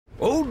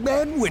Old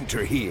Man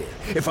Winter here.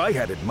 If I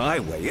had it my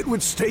way, it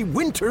would stay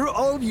winter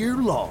all year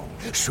long.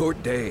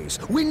 Short days,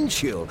 wind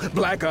chill,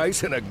 black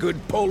ice, and a good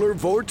polar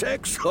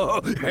vortex.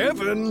 Oh,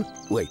 heaven!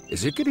 Wait,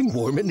 is it getting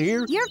warm in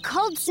here? Your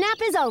cold snap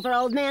is over,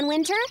 Old Man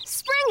Winter.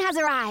 Spring has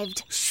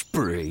arrived.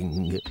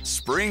 Spring.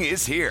 Spring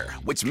is here,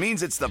 which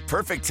means it's the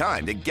perfect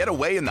time to get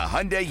away in the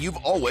Hyundai you've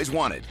always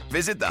wanted.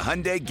 Visit the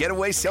Hyundai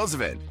Getaway Sales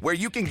Event, where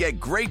you can get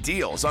great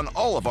deals on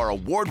all of our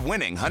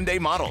award-winning Hyundai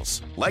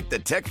models, like the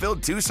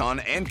tech-filled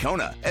Tucson and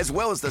Kona, as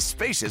well as the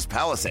spacious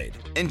Palisade.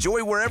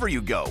 Enjoy wherever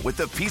you go with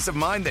the peace of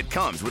mind that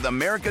comes with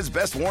America's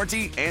best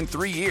warranty and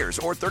 3 years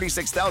or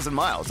 36,000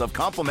 miles of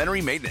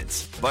complimentary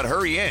maintenance. But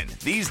hurry in,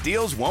 these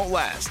deals won't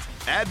last.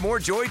 Add more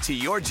joy to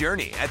your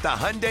journey at the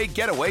Hyundai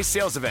Getaway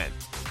Sales Event.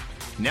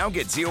 Now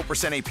get 0%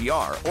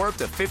 APR or up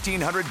to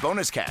 $1,500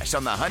 bonus cash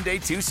on the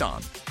Hyundai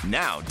Tucson.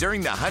 Now,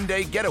 during the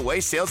Hyundai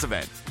Getaway Sales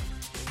Event.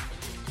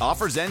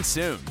 Offers end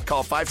soon.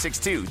 Call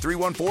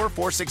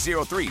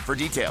 562-314-4603 for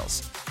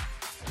details.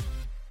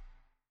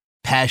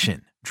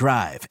 Passion,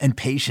 drive, and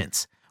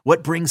patience.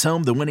 What brings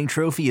home the winning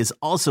trophy is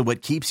also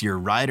what keeps your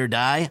ride or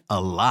die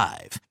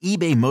alive.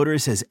 eBay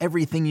Motors has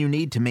everything you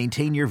need to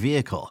maintain your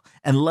vehicle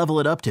and level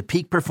it up to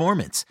peak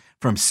performance,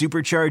 from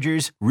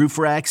superchargers, roof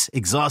racks,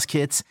 exhaust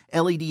kits,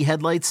 LED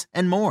headlights,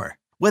 and more.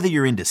 Whether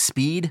you're into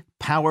speed,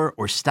 power,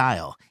 or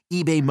style,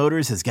 eBay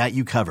Motors has got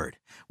you covered.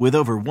 With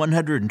over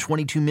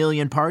 122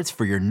 million parts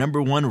for your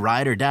number one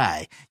ride or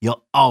die,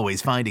 you'll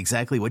always find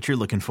exactly what you're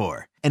looking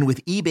for. And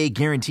with eBay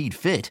Guaranteed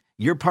Fit,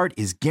 your part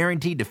is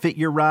guaranteed to fit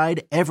your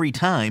ride every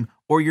time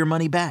or your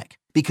money back.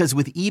 Because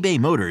with eBay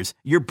Motors,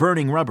 you're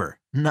burning rubber,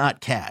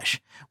 not cash.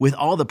 With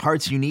all the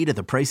parts you need at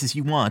the prices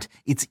you want,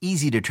 it's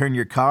easy to turn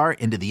your car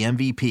into the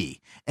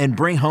MVP and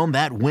bring home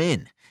that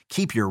win.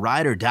 Keep your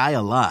ride or die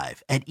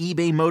alive at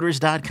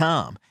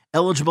ebaymotors.com.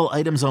 Eligible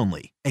items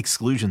only.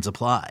 Exclusions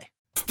apply.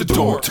 The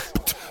Dork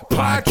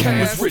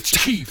Podcast with Rich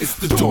Keefe. It's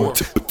the Dork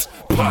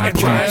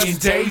Podcast. Ryan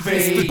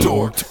Davis. It's the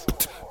Dork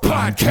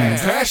Podcast.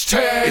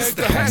 Hashtag. It's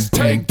the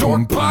hashtag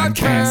Dork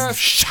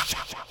Podcast.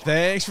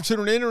 Thanks for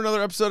tuning in to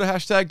another episode of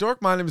Hashtag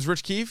Dork. My name is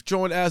Rich Keefe,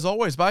 joined as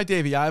always by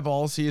Davey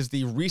Eyeballs. He is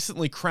the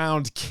recently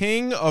crowned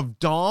king of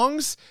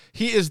dongs.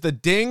 He is the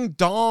Ding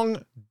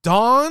Dong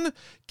Don.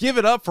 Give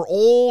it up for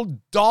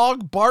old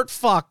dog Bart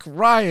Fuck,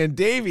 Ryan.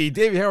 Davey,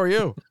 how are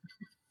you?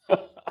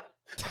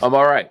 I'm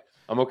all right.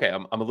 I'm okay.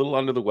 I'm a little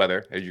under the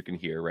weather, as you can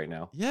hear right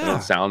now. Yeah. I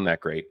don't sound that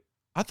great.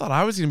 I thought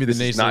I was going to be the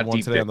nasally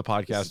one today on the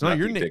podcast. No,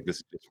 you're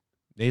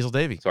Nasal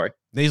Davey. Sorry.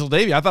 Nasal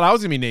Davey. I thought I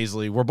was going to be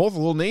nasally. We're both a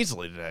little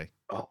nasally today.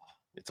 Oh,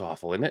 it's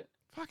awful, isn't it?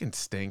 Fucking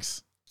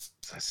stinks.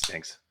 That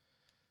stinks.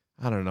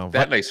 I don't know.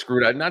 That and I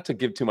screwed up. Not to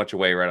give too much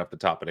away right off the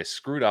top, but I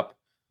screwed up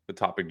the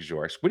topic du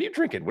jour. What are you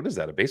drinking? What is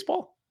that, a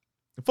baseball?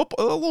 Football.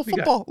 A little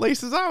football.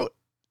 Laces out.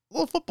 A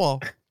little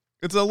football.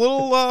 It's a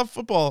little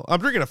football. I'm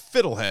drinking a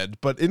Fiddlehead,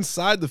 but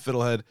inside the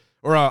Fiddlehead,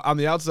 or on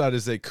the outside,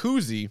 is a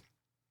koozie,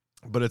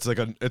 but it's like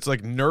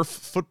Nerf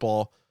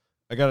football.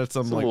 I got it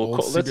some like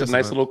old that's a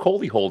nice little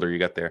Coley holder you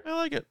got there. I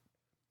like it.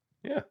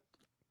 Yeah.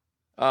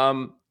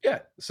 Yeah.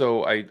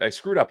 So I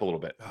screwed up a little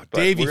bit. Oh,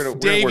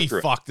 Davey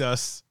fucked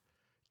us.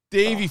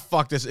 Davey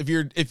fucked us.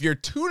 If you're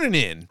tuning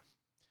in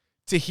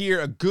to hear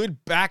a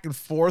good back and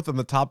forth on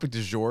the topic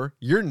du jour,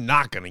 you're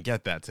not gonna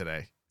get that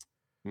today.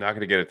 Not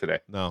gonna get it today.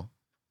 No.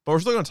 But we're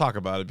still going to talk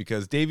about it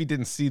because Davey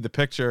didn't see the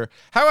picture.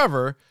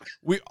 However,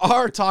 we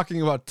are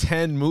talking about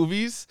 10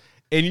 movies,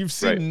 and you've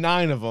seen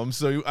 9 of them.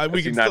 So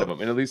we can 9 of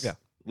them, and at least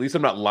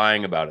I'm not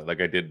lying about it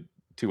like I did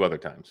 2 other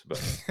times. But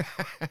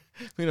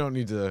we don't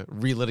need to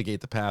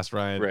relitigate the past,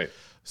 Ryan. Right.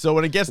 So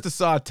when it gets to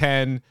Saw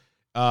 10,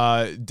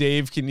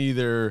 Dave can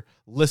either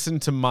listen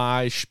to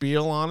my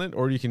spiel on it,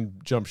 or you can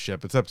jump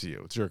ship. It's up to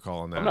you. It's your call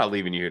on that. I'm not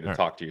leaving you here to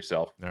talk to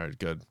yourself. All right,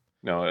 good.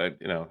 No,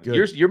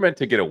 you're meant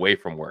to get away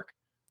from work.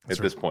 That's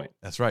this point.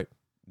 That's right.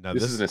 Now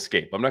this is an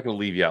escape. I'm not going to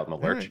leave you out in the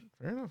lurch.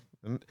 Fair enough.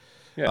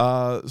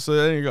 Yeah. So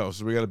there you go.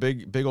 So we got a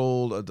big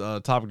old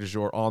topic du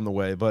jour on the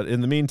way. But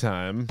in the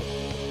meantime,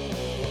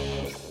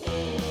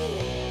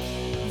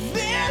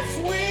 This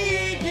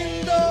week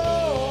in Dork.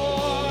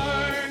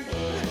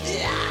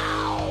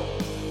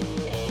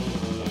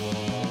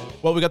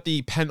 well, we got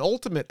the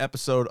penultimate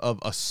episode of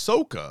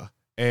Ahsoka,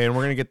 and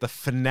we're going to get the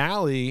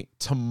finale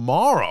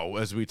tomorrow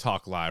as we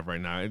talk live right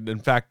now. In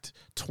fact,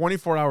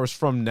 24 hours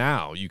from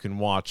now, you can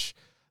watch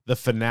the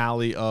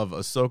finale of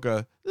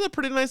Ahsoka. It's a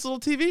pretty nice little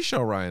TV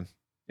show, Ryan.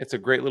 It's a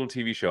great little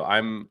TV show.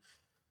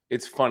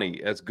 It's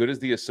funny, as good as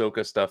the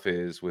Ahsoka stuff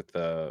is with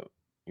the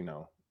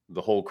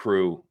whole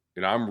crew,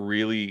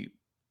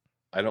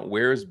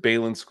 where is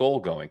Baylan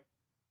Skoll going?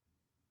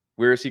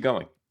 Where is he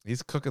going?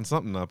 He's cooking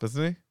something up,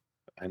 isn't he?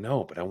 I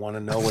know, but I want to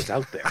know what's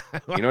out there.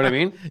 You know what I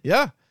mean?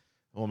 Yeah.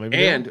 Well, maybe.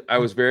 And I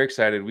was very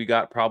excited. We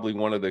got probably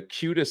one of the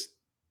cutest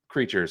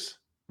creatures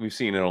we've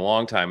seen in a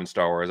long time in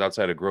Star Wars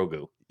outside of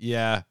Grogu.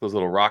 Yeah. Those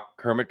little rock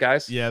hermit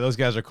guys. Yeah, those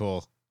guys are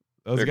cool.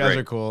 Those guys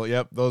are cool.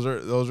 Yep, those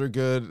are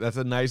good. That's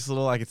a nice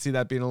little. I could see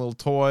that being a little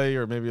toy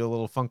or maybe a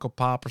little Funko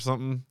Pop or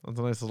something. That's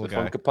a nice little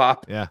guy. Funko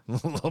Pop. Yeah,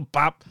 little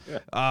pop.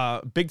 Yeah.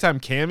 Big time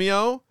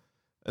cameo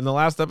in the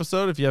last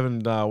episode. If you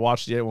haven't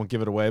watched it yet, I won't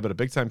give it away, but a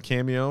big time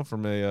cameo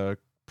from a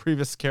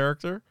previous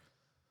character.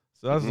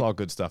 So that's all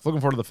good stuff.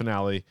 Looking forward to the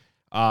finale.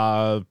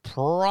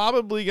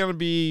 Probably going to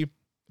be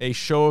a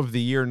show of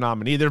the year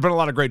nominee. There have been a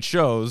lot of great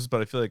shows,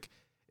 but I feel like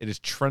it is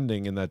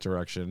trending in that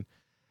direction.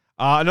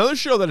 Another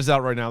show that is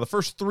out right now, the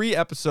first 3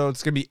 episodes,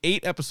 it's going to be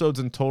 8 episodes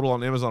in total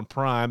on Amazon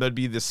Prime. That'd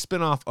be the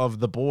spinoff of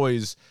The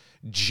Boys,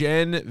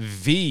 Gen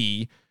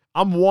V.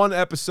 I'm 1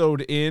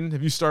 episode in.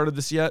 Have you started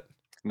this yet?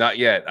 Not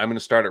yet. I'm going to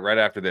start it right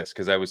after this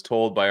because I was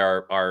told by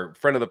our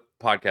friend of the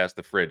podcast,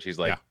 The Fridge, he's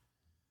like,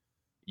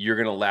 you're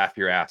going to laugh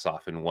your ass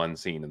off in one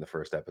scene in the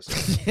first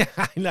episode.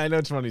 Yeah, I know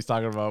which one he's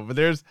talking about, but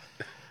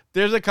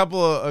there's a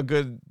couple of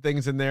good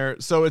things in there.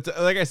 So it's,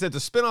 like I said,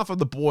 it's a spinoff of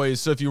The Boys.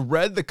 So if you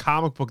read the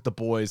comic book The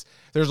Boys,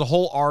 there's a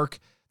whole arc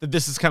that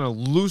this is kind of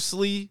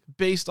loosely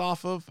based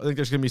off of. I think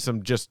there's going to be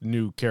some just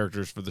new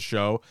characters for the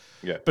show.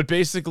 Yeah. But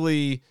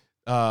basically,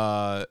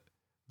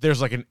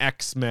 there's like an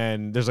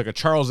X-Men, there's like a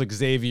Charles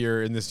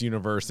Xavier in this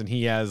universe, and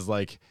he has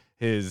like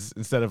his,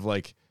 instead of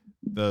like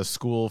the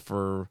school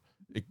for,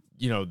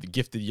 you know, the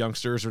gifted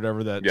youngsters or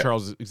whatever that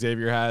Charles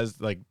Xavier has,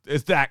 like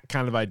it's that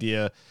kind of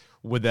idea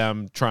with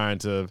them trying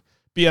to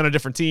be on a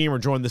different team or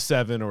join the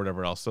 7 or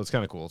whatever else. So it's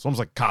kind of cool. It's almost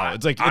like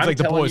college. It's like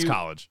the boys'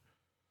 college.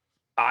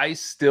 I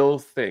still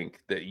think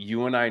that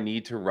you and I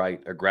need to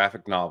write a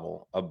graphic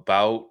novel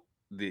about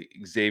the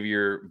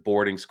Xavier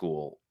boarding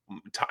school,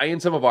 tie in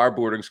some of our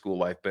boarding school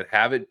life, but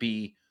have it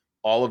be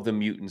all of the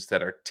mutants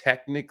that are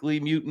technically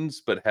mutants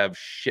but have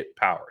shit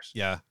powers.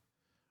 Yeah.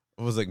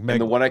 It was like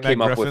and the one I came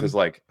Meg up Griffin. with is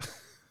like,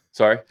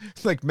 sorry?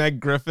 It's like Meg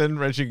Griffin,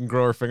 right? She can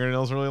grow her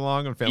fingernails really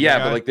long on Family Yeah,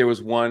 Guy. but like there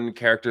was one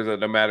character that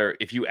no matter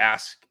if you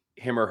ask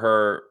him or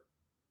her,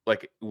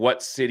 like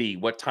what city,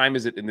 what time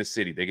is it in this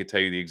city, they could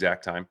tell you the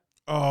exact time.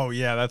 Oh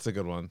yeah, that's a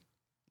good one.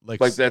 Like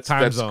that's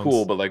zones.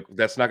 cool, but like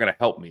that's not gonna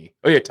help me.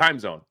 Oh yeah, time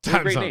zone.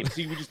 Time Great zone. name.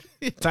 See, we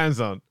just Time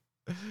zone.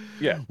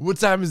 Yeah. What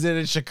time is it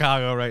in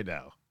Chicago right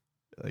now?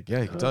 Like,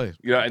 yeah, he can tell you.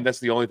 Yeah, and that's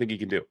the only thing he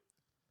can do.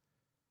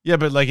 Yeah,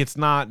 but like it's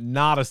not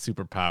a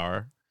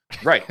superpower.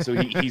 Right. So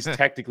he's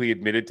technically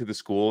admitted to the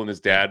school, and his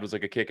dad was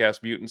like a kick-ass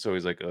mutant. So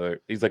he's like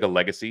a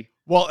legacy.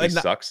 Well, he and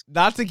sucks.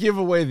 Not to give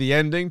away the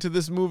ending to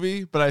this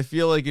movie, but I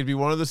feel like it'd be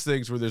one of those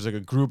things where there's like a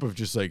group of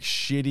just like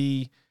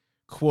shitty,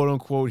 quote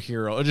unquote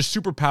hero, or just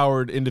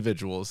superpowered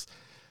individuals.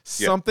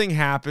 Something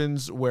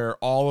happens where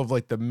all of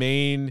like the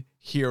main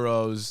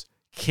heroes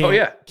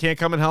can't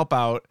come and help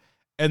out,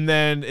 and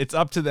then it's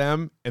up to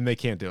them, and they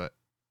can't do it.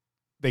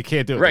 They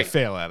can't do it. Right. They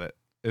fail at it.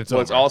 It's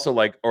also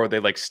like, or they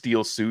like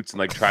steal suits and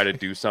like try to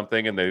do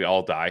something, and they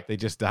all die. They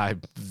just die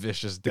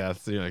vicious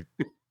deaths. So you're like,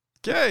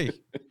 okay,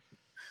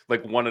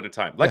 like one at a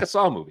time, like a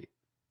Saw movie.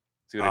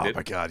 See what I did? Oh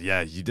my god, yeah,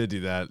 you did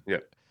do that. Yeah.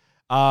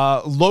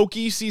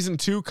 Loki season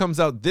 2 comes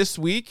out this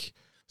week.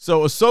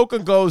 So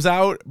Ahsoka goes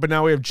out, but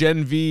now we have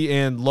Gen V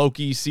and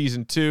Loki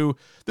season 2.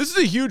 This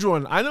is a huge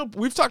one. I know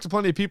we've talked to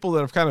plenty of people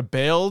that have kind of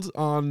bailed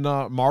on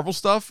Marvel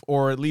stuff,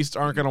 or at least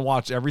aren't going to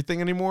watch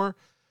everything anymore.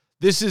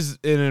 This is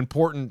an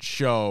important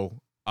show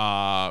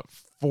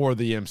for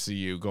the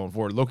MCU going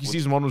forward. Loki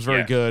season 1 was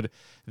very good.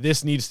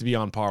 This needs to be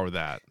on par with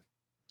that.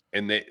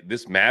 And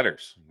this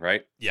matters,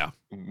 right? Yeah.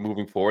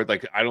 Moving forward,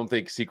 like I don't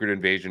think Secret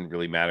Invasion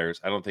really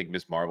matters. I don't think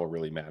Miss Marvel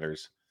really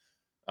matters.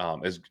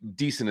 As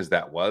decent as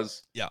that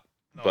was. Yeah.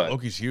 No, but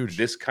Loki's huge.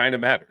 This kind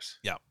of matters.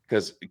 Yeah.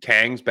 Because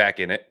Kang's back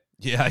in it.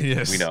 Yeah, he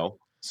is. We know.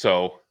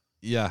 So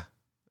yeah.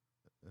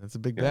 That's a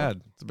big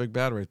bad. It's a big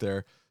bad right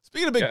there.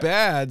 Speaking of big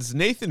bads,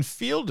 Nathan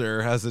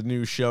Fielder has a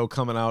new show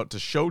coming out to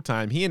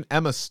Showtime. He and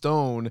Emma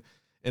Stone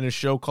in a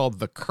show called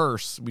The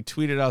Curse. We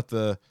tweeted out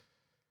the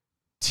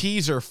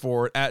teaser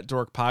for it at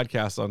Dork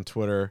Podcast on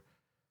Twitter.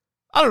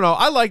 I don't know.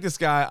 I like this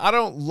guy. I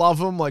don't love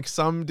him like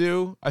some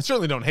do. I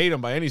certainly don't hate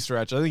him by any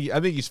stretch. I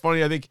think he's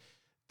funny. I think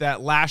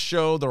that last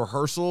show, The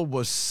Rehearsal,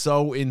 was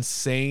so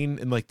insane,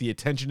 and like the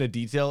attention to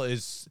detail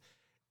is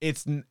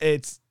it's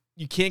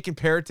you can't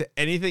compare it to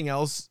anything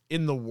else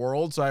in the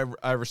world. So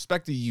I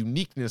respect the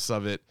uniqueness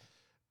of it.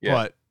 Yeah.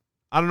 But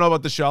I don't know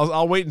about the show.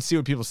 I'll wait and see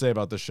what people say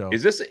about the show.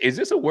 Is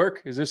this a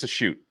work? Is this a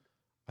shoot?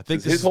 I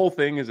think his whole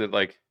thing is it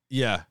like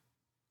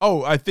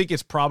Oh, I think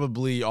it's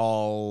probably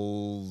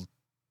all.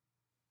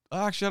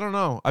 Actually, I don't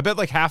know. I bet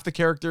like half the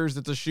characters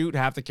it's a shoot,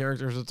 half the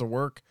characters it's a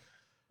work.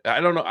 I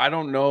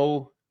don't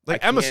know.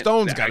 Like Emma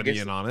Stone's got to be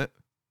in on it.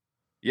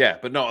 Yeah,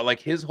 but no, like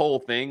his whole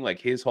thing, like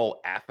his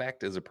whole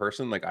affect as a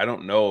person, like I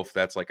don't know if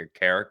that's like a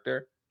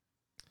character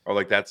or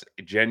like that's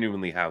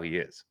genuinely how he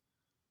is.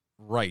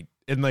 Right.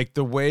 And like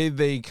the way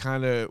they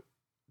kind of,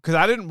 because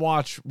I didn't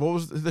watch, what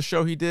was the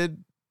show he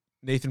did?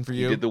 Nathan For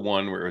You? He did the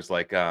one where it was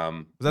like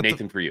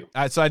Nathan For You.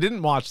 So I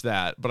didn't watch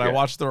that, but I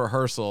watched The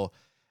Rehearsal.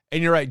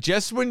 And you're right.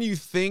 Just when you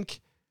think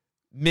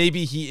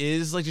maybe he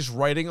is like just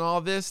writing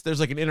all this, there's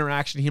like an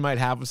interaction he might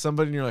have with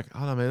somebody, and you're like,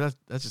 oh no, man,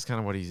 that's just kind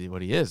of what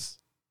he is.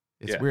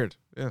 It's weird.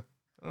 Yeah.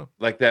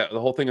 Like the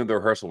whole thing of The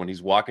Rehearsal when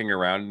he's walking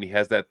around and he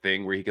has that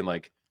thing where he can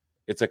like,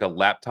 it's like a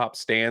laptop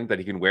stand that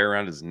he can wear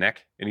around his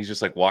neck, and he's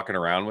just like walking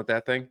around with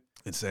that thing.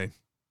 Insane.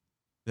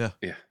 Yeah.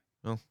 Yeah.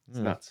 Well, it's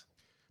nuts.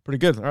 Pretty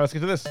good. All right, let's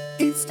get to this.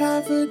 It's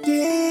time for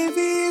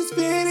Davey's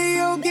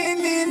Video Game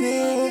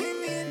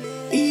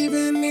Minute.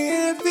 Even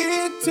if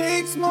it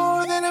takes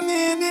more than a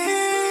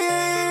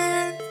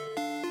minute.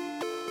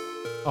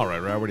 All right,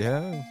 Ryan, what do you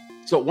have?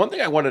 So one thing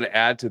I wanted to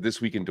add to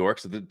This Week in Dorks,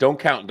 so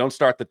don't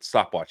start the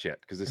stopwatch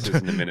yet, because this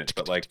isn't a minute,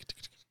 but like,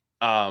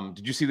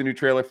 did you see the new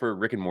trailer for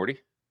Rick and Morty?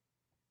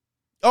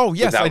 Oh,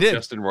 yes, Without I did.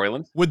 Justin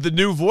Roiland? With the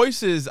new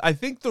voices, I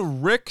think the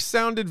Rick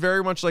sounded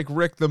very much like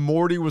Rick. The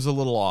Morty was a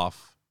little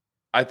off.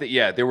 I think,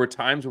 yeah, there were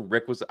times where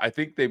Rick was, I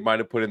think they might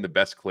have put in the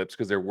best clips,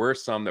 because there were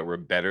some that were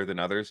better than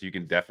others. You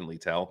can definitely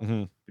tell,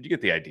 but you get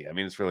the idea. I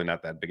mean, it's really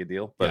not that big a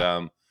deal, but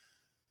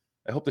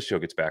I hope the show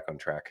gets back on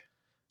track.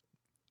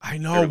 I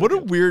know. What a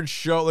weird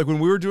show. Like when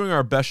we were doing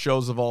our best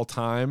shows of all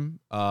time,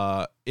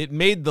 it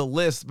made the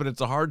list, but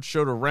it's a hard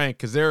show to rank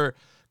because there are a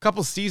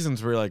couple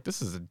seasons where you're like,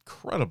 this is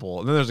incredible.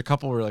 And then there's a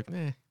couple where you're like,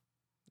 eh.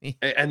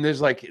 And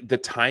there's like the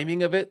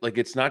timing of it. Like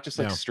it's not just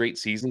like straight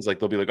seasons. Like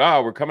they'll be like,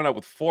 oh, we're coming out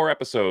with 4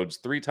 episodes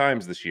 3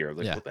 times this year.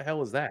 Like, what the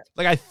hell is that?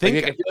 Like I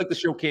think I feel like the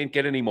show can't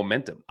get any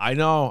momentum. I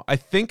know. I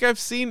think I've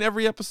seen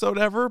every episode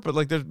ever, but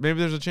like maybe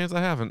there's a chance I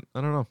haven't.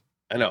 I don't know.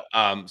 I know.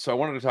 So I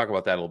wanted to talk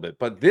about that a little bit.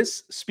 But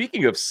this,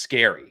 speaking of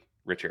scary,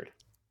 Richard,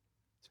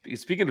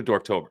 speaking of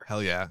Dorktober.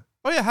 Hell yeah.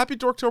 Oh yeah, happy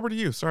Dorktober to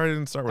you. Sorry I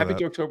didn't start with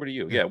Happy that. Dorktober to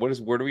you. Yeah. Where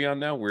are we on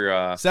now?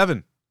 We're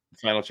 7. The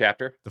final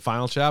chapter. The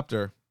final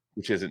chapter.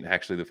 Which isn't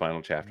actually the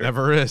final chapter.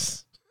 Never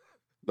is.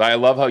 I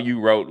love how you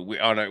wrote.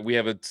 We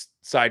have a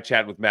side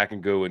chat with Mac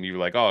and Goo, and you were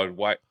like, "Oh,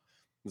 why?"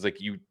 It's like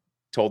you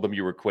told them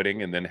you were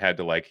quitting, and then had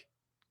to like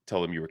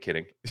tell them you were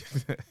kidding.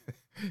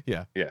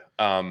 Yeah.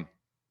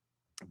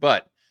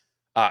 But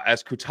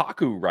as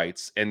Kotaku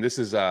writes, and this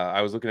is I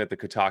was looking at the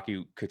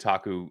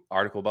Kotaku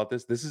article about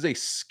this. This is a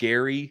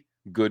scary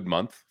good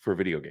month for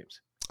video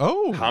games.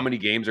 Oh, how many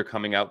games are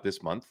coming out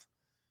this month?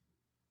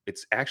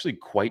 It's actually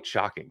quite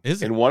shocking.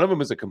 Is it? And one of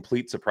them is a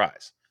complete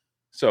surprise.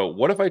 So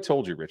what if I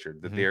told you,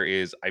 Richard, that there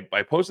is,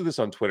 I posted this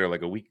on Twitter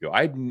like a week ago.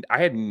 I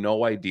had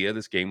no idea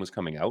this game was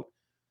coming out.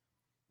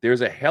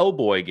 There's a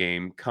Hellboy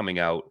game coming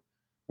out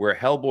where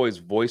Hellboy is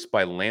voiced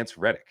by Lance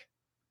Reddick.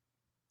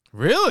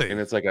 Really? And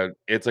it's like a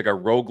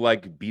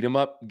roguelike beat 'em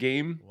up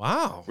game.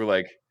 Wow. We're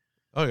like,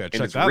 oh yeah,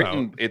 check that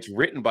out. It's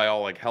written by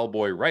all like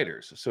Hellboy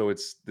writers. So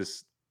it's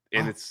this,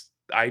 and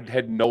I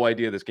had no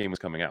idea this game was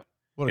coming out.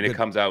 It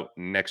comes out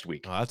next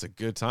week. Oh, that's a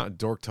good time.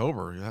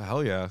 Dorktober. Yeah,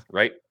 hell yeah.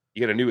 Right?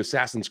 You got a new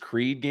Assassin's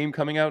Creed game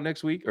coming out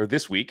next week or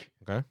this week.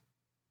 Okay.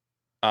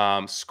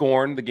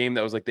 Scorn, the game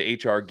that was like the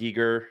H.R.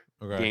 Giger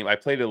game. I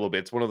played it a little bit.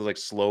 It's one of those like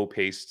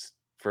slow-paced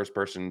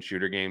first-person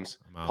shooter games,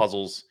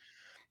 puzzles.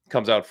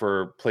 Comes out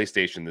for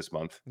PlayStation this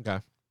month. Okay.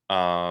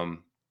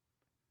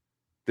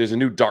 There's a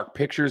new Dark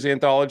Pictures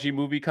anthology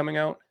movie coming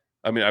out.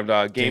 I mean,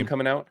 game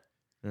coming out.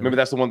 Yeah. Remember,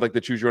 that's the one like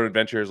the Choose Your Own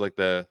Adventure is like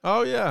the.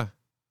 Oh yeah.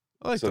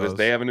 I like so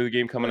they have a new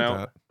game coming out.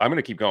 That. I'm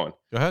gonna keep going.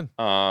 Go ahead.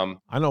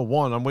 I know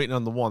one. I'm waiting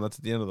on the one. That's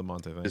at the end of the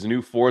month, I think. There's a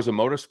new Forza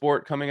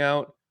Motorsport coming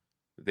out.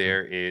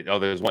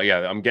 There's one.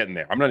 Yeah, I'm getting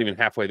there. I'm not even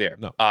halfway there.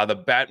 No. The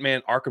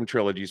Batman Arkham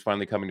trilogy is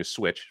finally coming to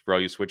Switch. For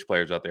all you Switch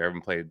players out there,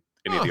 haven't played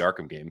any of the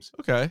Arkham games.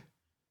 Okay.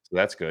 So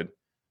that's good.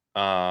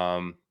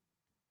 Sonic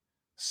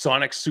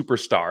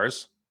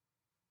Superstars,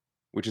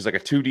 which is like a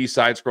 2D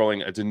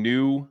side-scrolling. It's a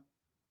new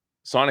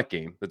Sonic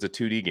game. That's a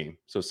 2D game,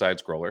 so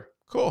side-scroller.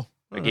 Cool.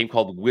 A game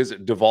called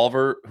Wizard.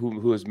 Devolver,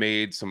 who has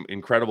made some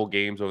incredible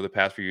games over the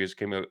past few years,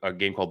 came out a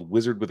game called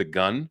Wizard with a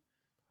Gun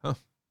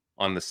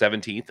on the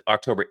 17th.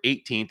 October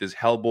 18th is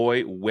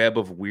Hellboy: Web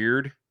of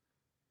Weird.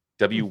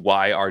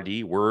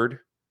 WYRD,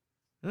 Word.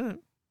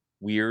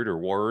 Weird or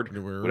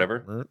Word,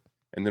 whatever.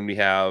 And then we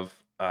have,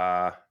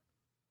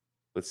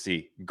 let's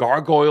see,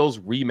 Gargoyles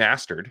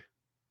Remastered.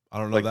 I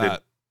don't know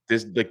that.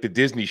 Like the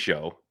Disney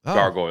show,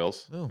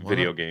 Gargoyles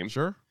video game.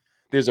 Sure.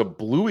 There's a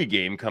Bluey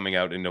game coming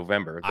out in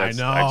November. I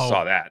know. I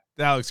saw that.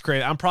 That looks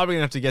great. I'm probably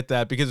gonna have to get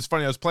that because it's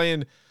funny. I was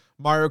playing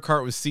Mario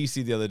Kart with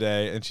Cece the other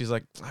day, and she's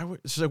like,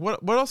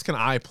 what else can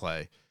I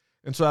play?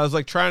 And so I was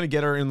like trying to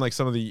get her in like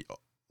some of the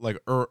like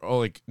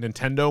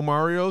Nintendo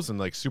Marios and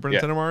like Super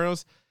Nintendo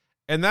Marios,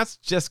 and that's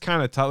just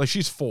kind of tough. Like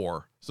she's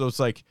 4, so it's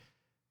like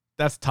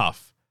that's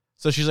tough.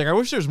 So she's like, I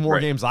wish there's more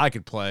games I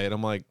could play, and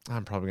I'm like,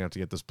 I'm probably gonna have to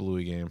get this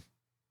Bluey game.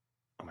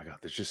 Oh my god,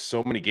 there's just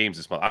so many games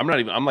this month.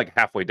 I'm like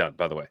halfway done,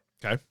 by the way.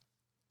 Okay.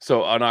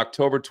 So on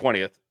October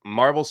 20th,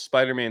 Marvel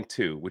Spider-Man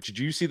 2, which did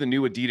you see the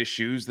new Adidas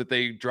shoes that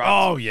they dropped?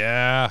 Oh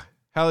yeah.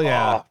 Hell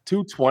yeah.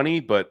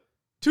 $220, but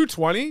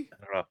 220?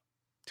 I don't know.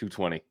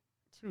 220.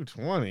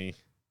 220.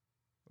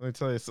 Let me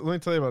tell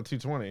you about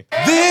 220.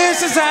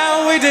 This is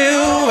how we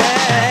do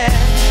it.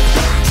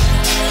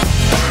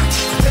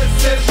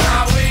 This is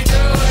how we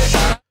do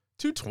it.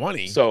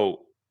 220.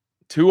 So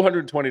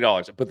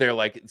 $220, but they're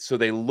like, so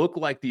they look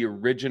like the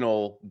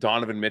original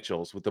Donovan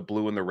Mitchells with the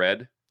blue and the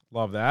red.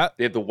 Love that.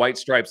 They have the white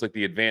stripes like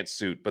the advanced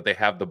suit, but they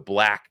have the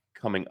black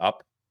coming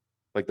up.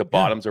 Like the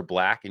bottoms are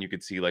black, and you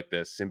could see like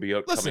the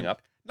symbiote coming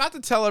up. Not to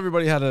tell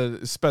everybody how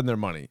to spend their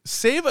money.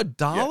 Save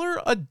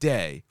 $1 a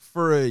day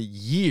for a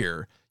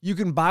year. You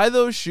can buy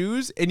those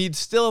shoes, and you'd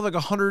still have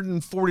like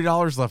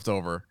 $140 left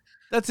over.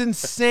 That's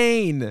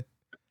insane.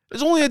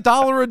 It's only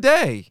 $1 a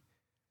day.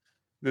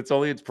 It's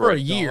For a $1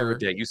 year. a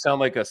day. You sound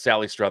like a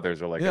Sally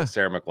Struthers or like Yeah. a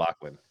Sarah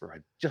McLachlan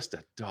just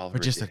 $1 For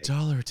just a day.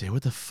 $1 a day.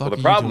 What the fuck? Well, the are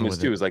you problem doing is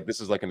with too it? is like this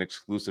is like an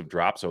exclusive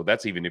drop, so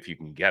that's even if you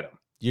can get them.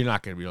 You're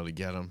not going to be able to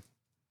get them.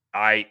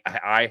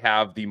 I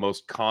have the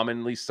most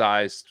commonly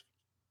sized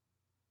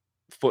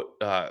foot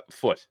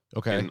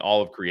Okay. in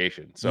all of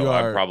creation, so You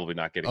I'm are probably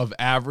not getting Of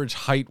average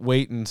height,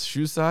 weight, and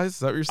shoe size. Is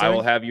that what you're I saying?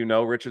 will have you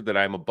know, Richard, that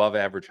I'm above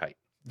average height.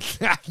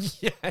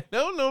 Yeah, I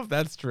don't know if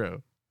that's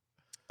true.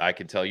 I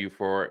can tell you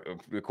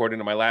according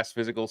to my last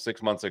physical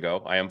 6 months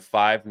ago, I am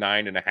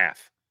 5'9.5".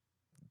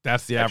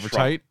 That's the I've average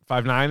shrunk.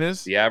 height? 5'9"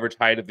 is? The average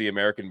height of the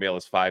American male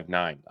is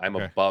 5'9". I'm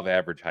Okay. above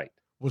average height,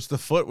 What's the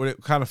foot?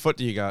 What kind of foot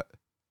do you got?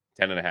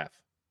 10.5.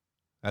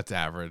 That's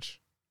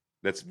average.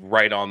 That's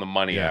right on the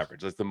money Yeah.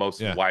 average. That's the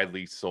most Yeah.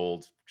 widely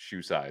sold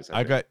shoe size.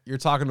 I got you're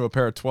talking to a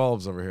pair of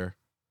 12s over here.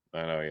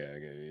 I know, yeah. What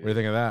do you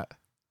think of that?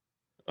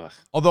 Ugh,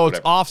 Although it's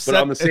whatever. offset,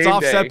 But on the it's same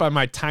offset day- by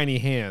my tiny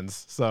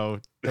hands, so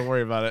don't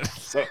worry about it.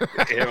 So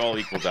it all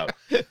equals out.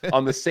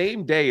 On the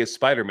same day as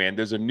Spider-Man,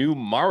 there's a new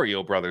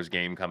Mario Brothers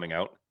game coming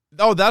out.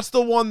 Oh, that's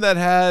the one that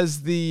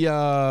has the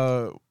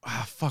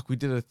fuck, we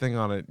did a thing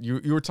on it.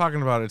 You were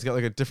talking about it. It's got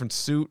like a different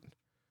suit.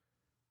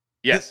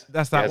 Yes,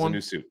 That's it that has one? a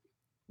new suit.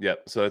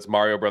 Yep. So it's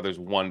Mario Brothers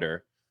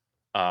Wonder.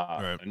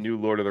 Right. A new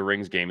Lord of the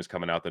Rings game is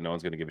coming out that no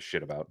one's going to give a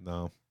shit about.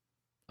 No.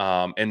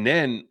 And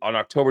then on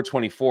October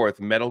 24th,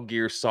 Metal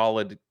Gear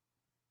Solid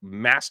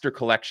Master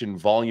Collection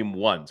Volume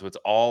 1. So it's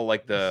all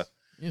like it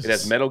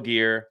has Metal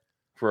Gear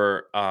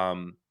for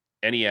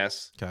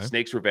NES, Okay.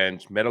 Snake's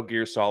Revenge, Metal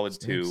Gear Solid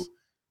 2, Snakes.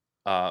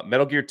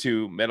 Metal Gear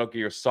 2, Metal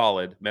Gear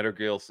Solid, Metal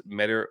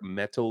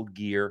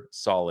Gear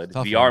Solid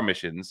Tough VR one.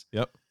 missions,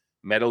 Yep.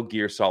 Metal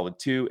Gear Solid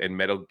 2, and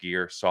Metal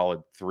Gear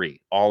Solid 3,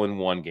 all in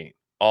one game,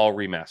 all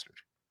remastered.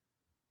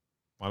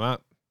 Why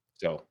not?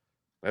 So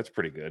that's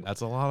pretty good. That's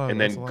a lot of. And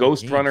that's then a lot of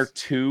Ghost Runner games.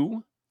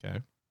 2 Okay.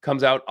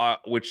 comes out,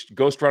 which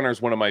Ghost Runner is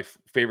one of my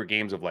favorite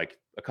games of like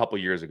a couple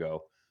years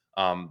ago.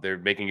 They're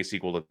making a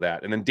sequel to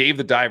that. And then Dave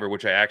the Diver,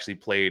 which I actually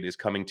played, is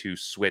coming to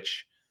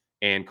Switch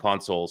and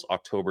consoles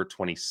October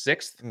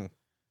 26th. Mm.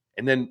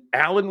 And then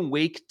Alan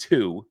Wake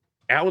 2.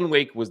 Alan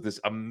Wake was this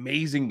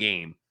amazing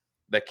game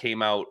that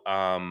came out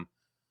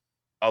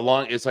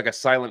it's like a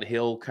Silent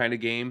Hill kind of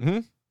game.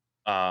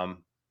 Mhm.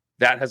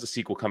 That has a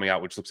sequel coming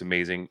out, which looks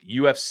amazing.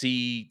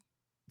 UFC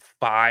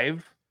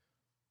 5.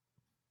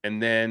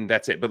 And then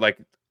that's it. But like,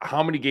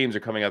 how many games are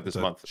coming out this It's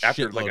a month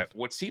after like shitload.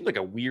 what seemed like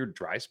a weird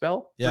dry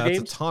spell? Yeah, for that's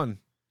games? a ton.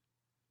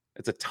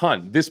 It's a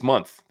ton this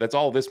month. That's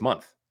all this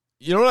month.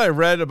 You know what I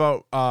read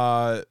about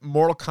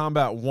Mortal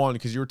Kombat 1,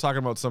 because you were talking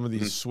about some of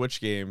these Mhm.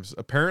 Switch games.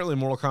 Apparently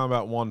Mortal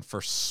Kombat 1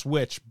 for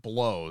Switch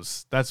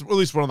blows. That's at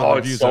least one of the Oh,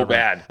 reviews it's so I read.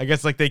 bad. I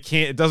guess like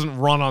it doesn't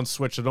run on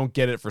Switch, so don't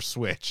get it for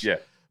Switch. Yeah.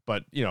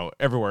 But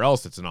everywhere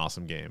else it's an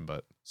awesome game.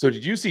 But So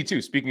did you see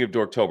too? Speaking of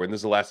Dorktober, and this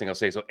is the last thing I'll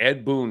say. So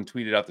Ed Boon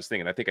tweeted out this thing,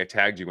 and I think I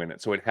tagged you in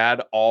it. So it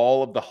had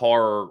all of the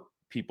horror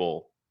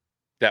people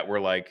that were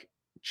like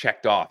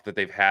checked off that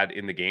they've had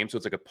in the game. So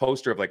it's like a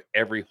poster of like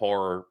every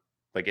horror.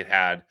 Like it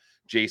had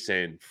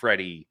Jason,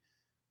 Freddy.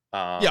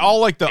 yeah, all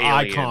like the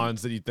Alien,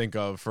 icons that you think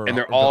of for, and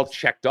they're all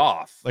checked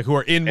off. like who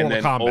are in and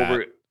Mortal then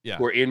Kombat. Yeah.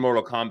 who are in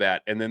Mortal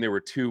Kombat, and then there were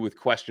 2 with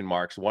question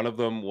marks. One of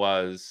them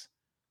was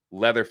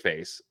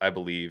Leatherface, I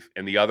believe,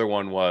 and the other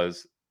one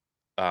was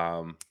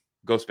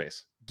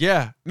Ghostface.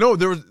 Yeah, no,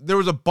 there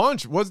was a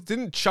bunch.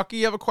 Didn't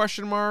Chucky have a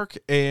question mark?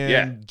 And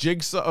Yeah.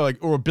 Jigsaw,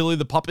 or Billy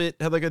the Puppet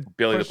had like a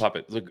Billy the question-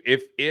 Puppet. Look,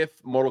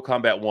 if Mortal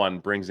Kombat 1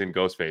 brings in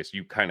Ghostface,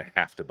 you kind of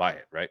have to buy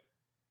it, right?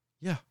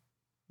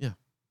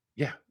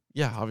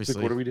 Yeah,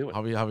 obviously. what are we doing?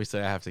 Obviously,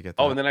 I have to get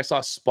that. Oh, and then I saw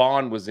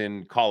Spawn was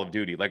in Call of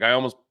Duty. Like I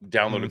almost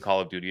downloaded Mhm. Call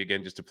of Duty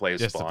again just to play as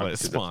Just to Spawn. play as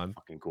because it's Spawn.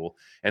 fucking cool.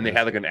 And they That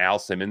had is like an Al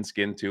Simmons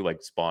skin too,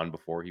 like Spawn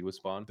before he was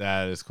Spawn,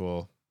 That is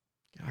cool.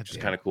 God which is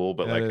damn. kind of cool.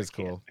 But That like, is I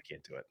can't, cool. I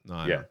can't do it. No,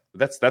 I Yeah, know.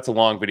 that's a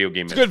long video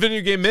game. It's a minute. good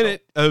video game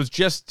minute. It was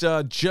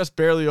just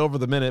barely over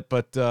the minute,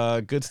 but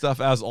good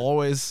stuff as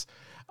always.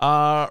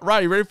 Right,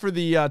 you ready for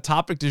the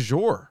topic du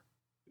jour?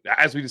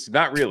 As we just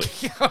not really.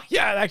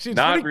 Yeah, actually,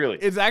 Not really.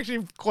 It's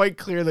actually quite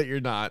clear that you're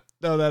not.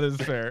 No, that is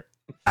fair.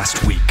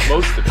 Last week,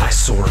 Most of I it.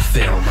 saw a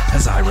film.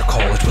 As I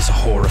recall, it was a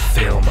horror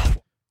film.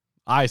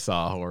 I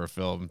saw a horror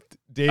film.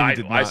 David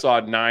did not. I saw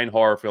 9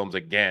 horror films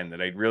again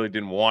that I really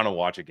didn't want to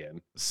watch again.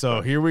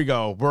 So here we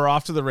go. We're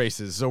off to the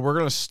races. So we're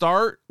going to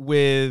start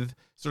with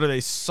sort of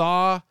a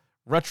Saw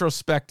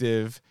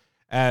retrospective,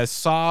 as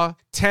Saw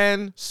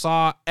 10,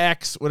 Saw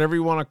X, whatever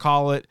you want to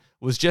call it,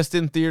 was just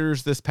in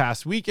theaters this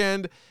past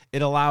weekend.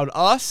 It allowed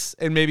us,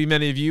 and maybe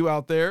many of you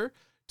out there,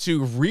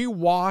 to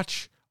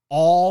rewatch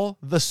all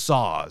the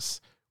Saws,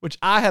 which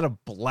I had a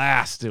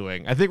blast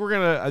doing. I think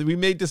we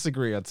may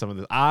disagree on some of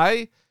this.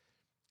 I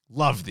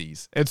love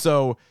these. And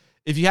so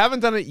if you haven't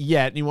done it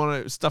yet and you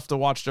want stuff to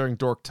watch during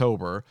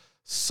Dorktober,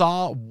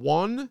 Saw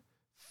 1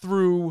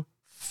 through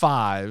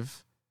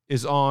 5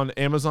 is on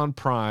Amazon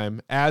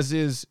Prime, as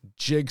is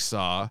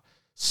Jigsaw.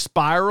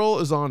 Spiral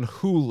is on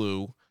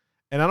Hulu,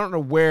 and I don't know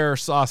where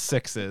Saw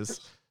 6 is.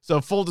 So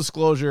full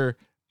disclosure,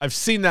 I've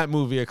seen that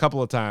movie a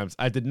couple of times.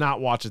 I did not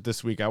watch it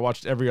this week. I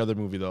watched every other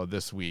movie though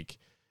this week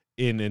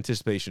in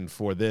anticipation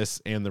for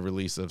this and the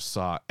release of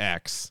Saw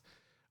X.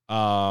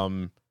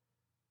 Overall,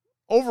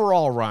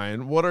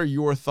 Ryan, what are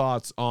your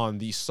thoughts on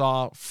the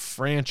Saw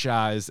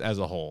franchise as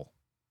a whole?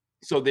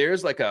 So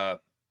there's like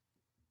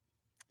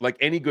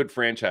any good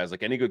franchise,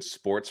 like any good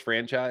sports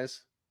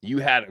franchise, you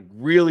had a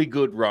really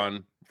good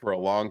run for a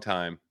long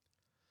time,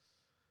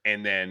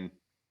 and then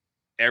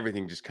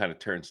everything just kind of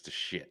turns to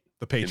shit.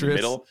 The Patriots in the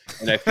middle,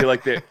 and I feel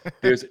like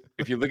there's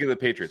if you look at the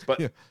Patriots,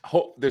 but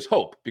there's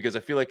hope because I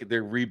feel like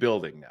they're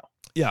rebuilding now.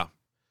 Yeah,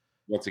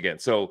 once again,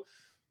 so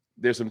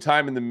there's some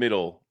time in the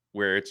middle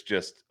where it's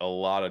just a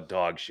lot of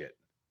dog shit.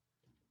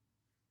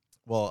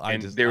 Well,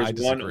 there's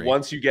one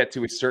once you get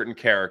to a certain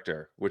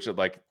character, which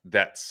like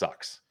that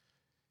sucks.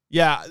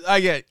 Yeah, I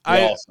get.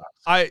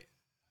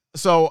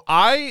 So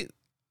I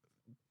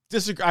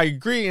disagree. I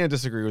agree and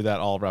disagree with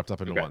that all wrapped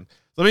up into one.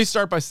 Let me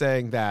start by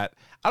saying that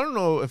I don't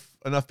know if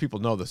enough people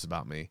know this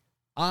about me.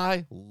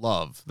 I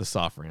love the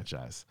Saw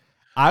franchise.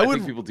 I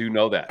think people do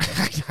know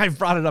that. I've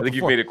brought it up. I think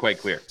before. You've made it quite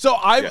clear. So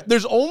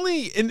there's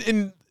only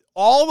in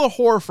all the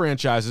horror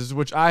franchises,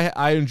 which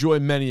I enjoy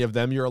many of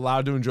them. You're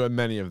allowed to enjoy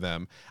many of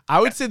them. I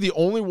would say the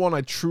only one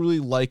I truly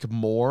like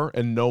more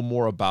and know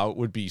more about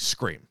would be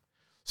Scream.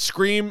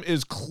 Scream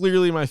is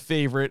clearly my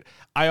favorite.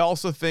 I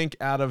also think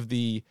out of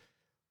the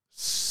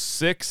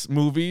 6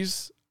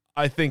 movies,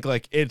 I think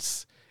like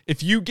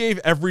if you gave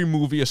every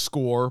movie a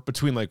score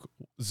between like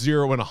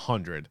 0 and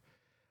 100,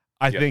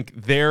 I think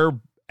their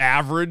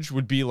average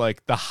would be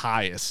like the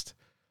highest.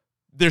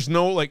 There's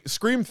no like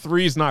Scream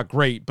 3 is not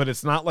great, but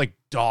it's not like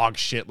dog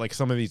shit like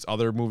some of these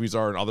other movies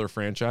are in other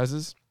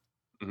franchises.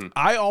 Mm-hmm.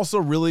 I also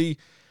really,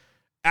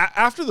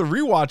 after the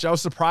rewatch, I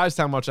was surprised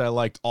how much I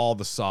liked all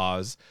the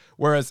Saws.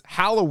 Whereas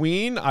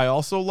Halloween, I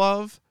also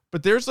love,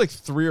 but there's like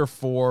 3 or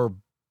 4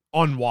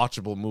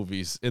 unwatchable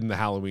movies in the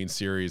Halloween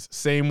series.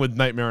 Same with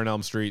Nightmare on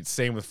Elm Street.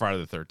 Same with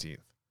Friday the 13th.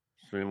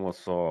 Same with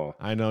Saw.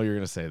 I know you're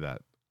gonna say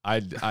that.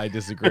 I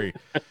disagree.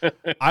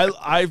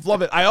 I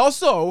love it. I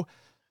also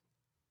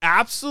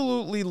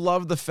absolutely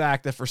love the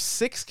fact that for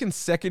 6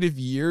 consecutive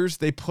years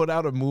they put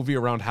out a movie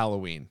around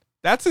Halloween.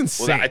 That's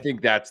insane. Well, I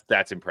think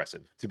that's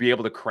impressive to be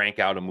able to crank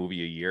out a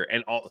movie a year,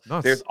 and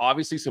there's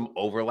obviously some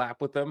overlap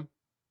with them.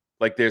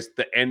 Like there's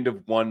the end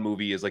of one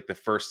movie is like the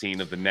first scene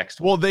of the next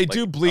one. Well, they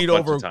do bleed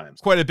over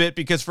quite a bit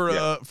because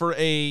for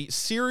a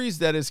series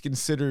that is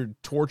considered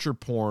torture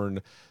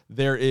porn,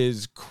 there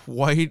is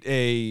quite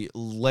a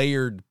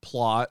layered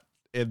plot.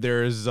 And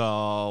there's a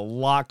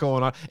lot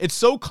going on. It's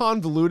so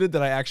convoluted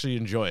that I actually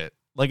enjoy it.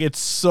 Like it's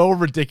so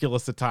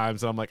ridiculous at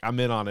times. And I'm like, I'm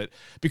in on it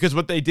because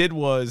what they did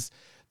was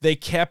they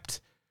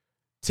kept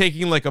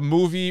taking like a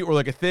movie or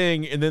like a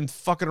thing and then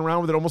fucking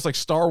around with it almost like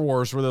Star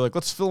Wars where they're like,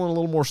 let's fill in a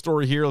little more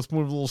story here. Let's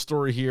move a little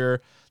story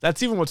here.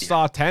 That's even what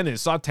Saw 10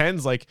 is. Saw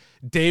 10's like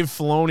Dave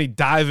Filoni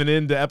diving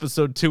into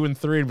episode 2 and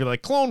 3 and be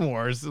like Clone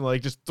Wars and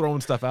like just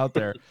throwing stuff out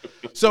there.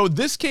 So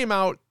this came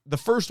out, the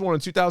first one in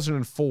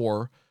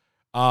 2004.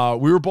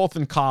 We were both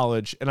in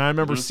college, and I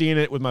remember seeing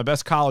it with my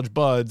best college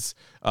buds.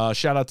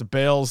 Shout out to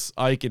Bales,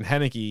 Ike, and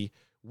Henneke.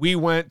 We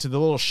went to the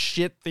little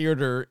shit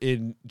theater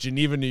in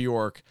Geneva, New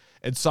York,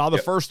 and saw the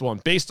first one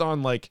based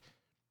on like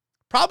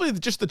probably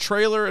just the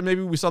trailer, and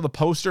maybe we saw the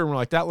poster, and we're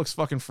like, that looks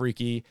fucking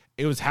freaky.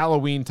 It was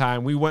Halloween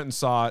time. We went and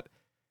saw it,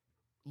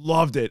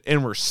 loved it,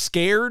 and we're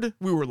scared.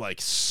 We were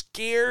like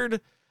scared.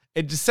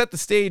 And to set the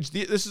stage,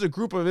 this is a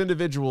group of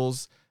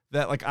individuals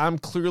that like I'm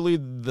clearly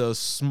the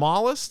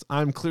smallest.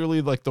 I'm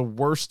clearly like the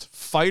worst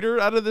fighter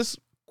out of this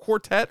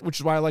quartet, which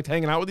is why I liked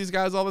hanging out with these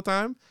guys all the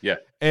time. Yeah.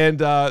 And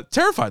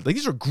terrified. Like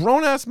these are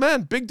grown-ass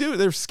men, big dude.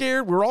 They're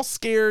scared. We were all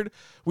scared.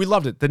 We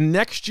loved it. The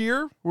next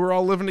year, we were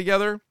all living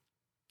together.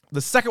 The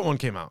second one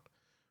came out.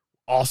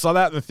 All saw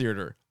that in the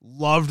theater.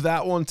 Loved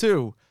that one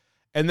too.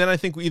 And then I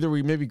think we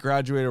maybe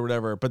graduated or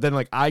whatever, but then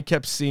like I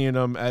kept seeing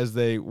them as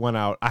they went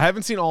out. I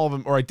haven't seen all of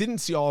them, or I didn't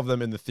see all of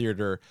them in the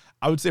theater.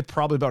 I would say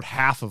probably about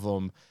half of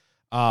them.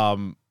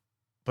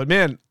 But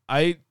man,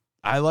 I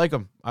like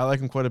them. I like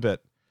them quite a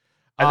bit.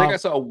 I think I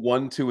saw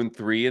 1, 2, and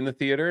 3 in the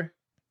theater.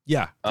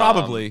 Yeah,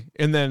 probably.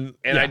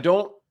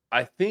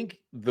 I think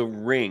The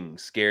Ring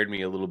scared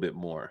me a little bit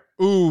more.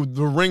 Ooh,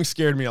 The Ring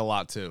scared me a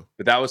lot too.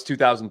 But that was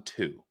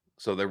 2002.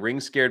 So The Ring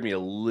scared me a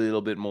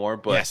little bit more,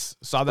 but yes,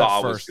 saw that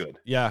Saw first. Was good.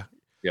 Yeah.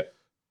 Yeah.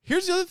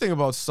 Here's the other thing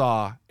about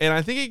Saw, and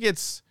I think it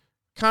gets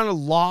kind of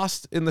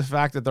lost in the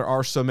fact that there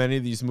are so many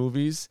of these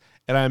movies.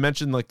 And I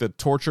mentioned like the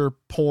torture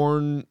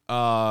porn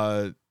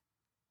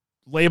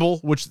label,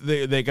 which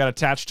they got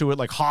attached to it,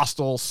 like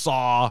Hostel,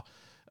 Saw,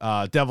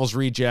 Devil's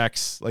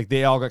Rejects, like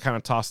they all got kind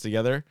of tossed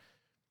together.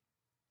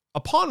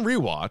 Upon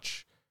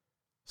rewatch,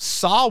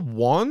 Saw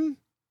 1,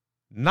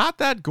 not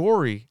that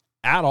gory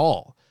at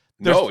all.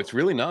 No, it's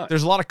really not.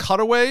 There's a lot of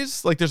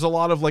cutaways, like there's a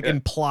lot of like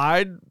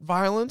implied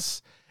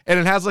violence, and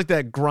it has like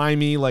that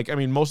grimy, like I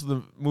mean, most of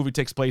the movie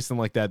takes place in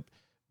like that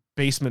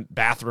basement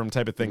bathroom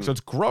type of thing, so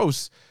it's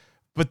gross.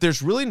 But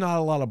there's really not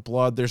a lot of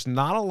blood. There's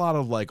not a lot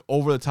of like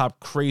over the top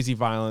crazy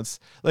violence.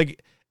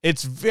 Like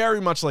It's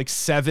very much like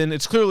Seven.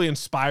 It's clearly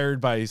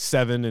inspired by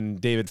Seven and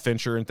David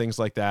Fincher and things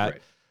like that.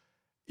 Right.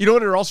 You know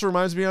what it also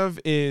reminds me of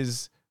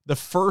is the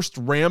first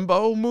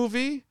Rambo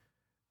movie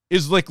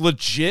is like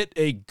legit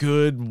a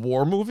good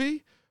war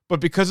movie, but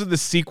because of the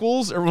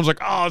sequels, everyone's like,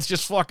 oh, it's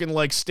just fucking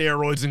like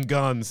steroids and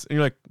guns. And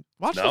you're like,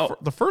 watch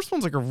the first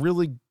one's like a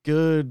really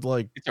good,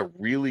 like, it's a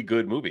really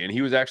good movie. And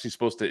he was actually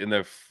supposed to, in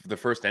the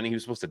first ending, he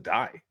was supposed to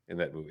die in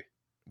that movie.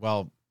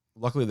 Well,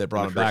 luckily they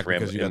brought him back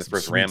because you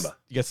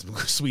got some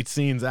sweet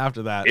scenes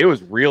after that. It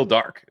was real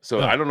dark. So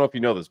Yeah. I don't know if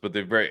you know this, but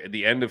at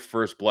the end of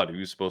First Blood, he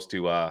was supposed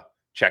to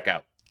check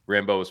out.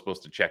 Rambo was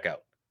supposed to check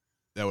out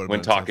That would have when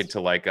been talking intense.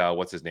 to like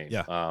what's his name?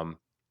 Yeah.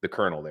 The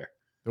colonel there.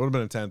 It would have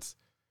been intense.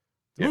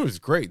 The Yeah. movie was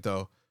great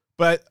though,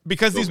 but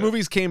because So these good.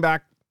 movies came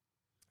back,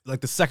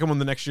 like the second one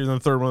the next year, then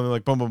the third one, they're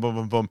like boom, boom, boom,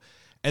 boom, boom,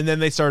 and then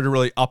they started to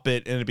really up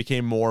it, and it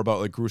became more about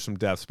like gruesome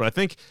deaths. But I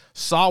think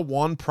Saw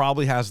 1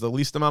 probably has the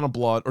least amount of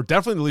blood, or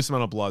definitely the least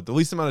amount of blood, the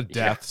least amount of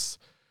deaths,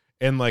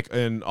 and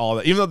all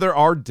that. Even though there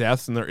are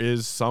deaths and there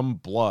is some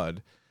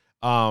blood,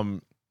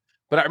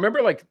 But I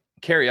remember like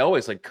Carrie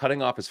Elway's like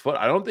cutting off his foot.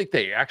 I don't think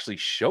they actually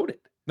showed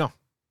it. No.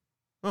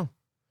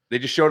 They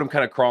just showed him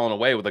kind of crawling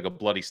away with like a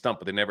bloody stump,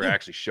 but they never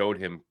actually showed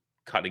him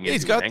cutting into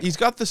his ankle. he's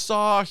got the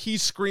saw.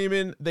 He's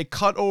screaming. They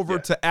cut over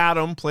to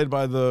Adam, played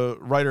by the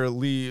writer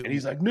Lee. And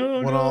he's like,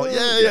 no.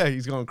 Yeah,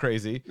 he's going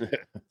crazy.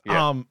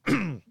 Yeah. I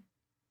don't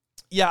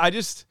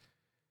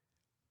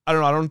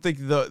know. I don't think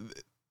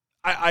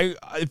I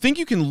think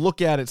you can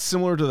look at it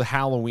similar to the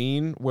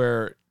Halloween,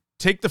 where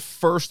take the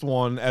first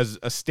one as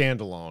a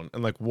standalone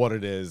and like what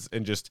it is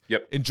and just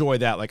enjoy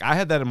that. Like I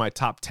had that in my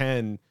top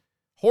 10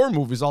 horror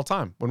movies all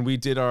time. When we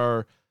did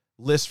our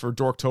list for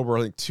Dorktober,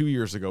 I think 2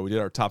 years ago, we did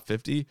our top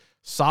 50.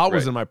 Saw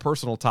was in my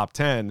personal top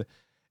 10.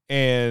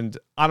 And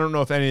I don't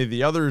know if any of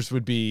the others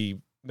would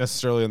be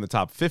necessarily in the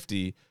top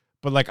 50,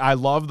 but like I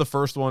love the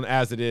first one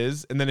as it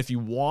is. And then if you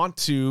want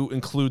to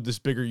include this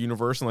bigger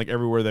universe and like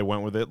everywhere they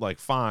went with it, like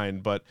fine.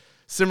 But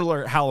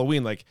similar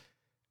Halloween, like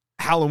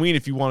Halloween,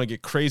 if you want to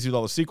get crazy with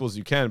all the sequels,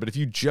 you can. But if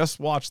you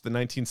just watch the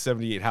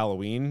 1978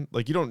 Halloween,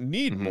 like you don't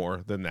need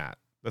more than that.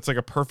 That's like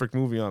a perfect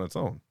movie on its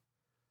own.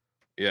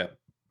 Yeah.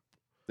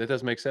 That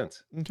does make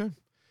sense. Okay.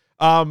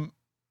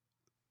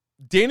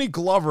 Danny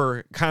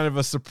Glover, kind of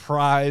a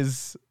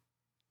surprise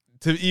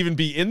to even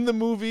be in the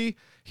movie.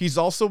 He's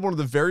also one of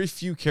the very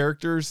few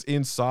characters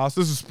in Saw.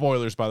 This is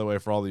spoilers, by the way,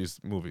 for all these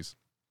movies.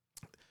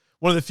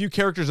 One of the few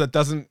characters that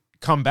doesn't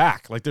come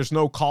back. Like there's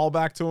no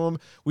callback to him.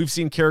 We've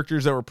seen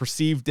characters that were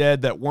perceived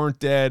dead that weren't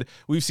dead.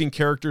 We've seen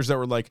characters that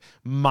were like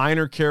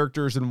minor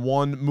characters in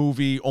one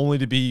movie only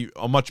to be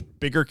a much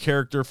bigger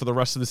character for the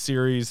rest of the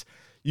series.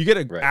 You get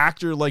an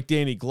actor like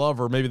Danny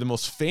Glover, maybe the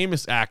most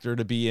famous actor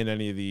to be in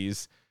any of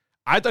these.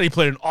 I thought he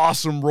played an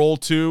awesome role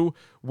too,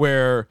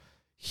 where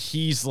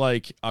he's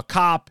like a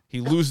cop. He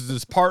loses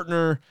his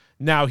partner.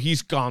 Now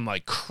he's gone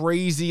like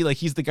crazy. Like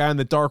he's the guy in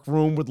the dark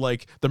room with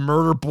like the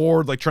murder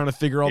board, like trying to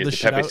figure all this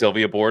shit out. Pepe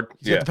Sylvia board.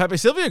 He's got the Pepe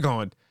Sylvia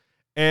going.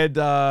 And,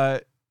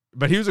 but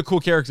he was a cool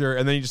character.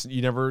 And then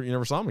you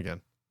never saw him again.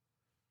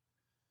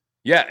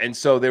 Yeah, and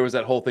so there was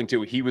that whole thing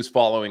too. He was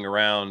following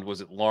around.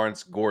 Was it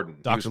Lawrence Gordon?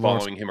 He was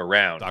following him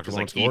around because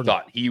like he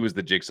thought he was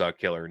the Jigsaw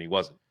killer and he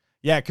wasn't.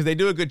 Yeah, because they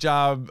do a good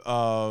job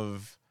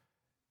of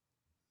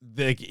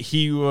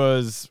he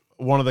was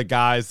one of the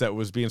guys that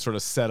was being sort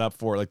of set up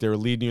for it. Like they were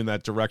leading you in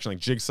that direction. Like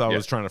Jigsaw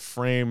was trying to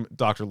frame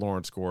Dr.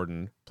 Lawrence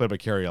Gordon, played by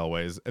Carrie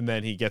Elways, and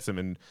then he gets him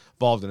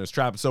involved in his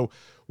trap. So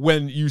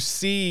when you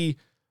see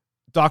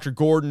Dr.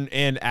 Gordon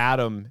and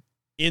Adam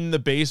in the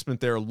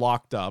basement, they're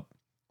locked up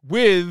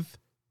with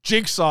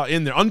Jigsaw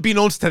in there.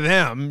 Unbeknownst to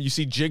them, you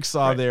see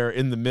Jigsaw there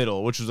in the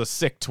middle, which was a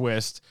sick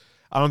twist.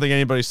 I don't think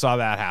anybody saw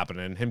that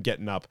happening, him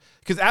getting up.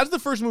 Because as the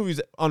first movie's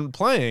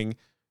playing,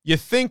 you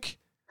think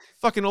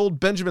fucking old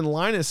Benjamin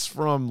Linus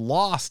from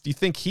Lost, you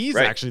think he's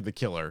actually the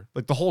killer.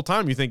 Like the whole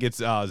time you think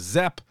it's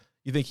Zepp.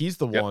 You think he's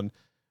the one.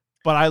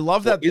 But I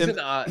love that. There's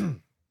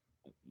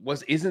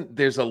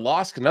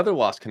another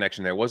Lost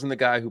connection there. Wasn't the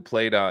guy who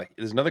played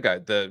there's another guy,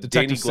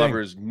 Danny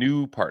Glover's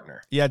new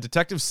partner. Yeah,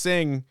 Detective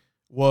Singh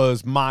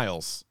was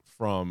Miles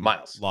from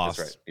Lost. That's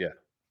right. Yeah.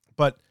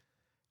 But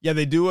yeah,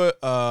 they do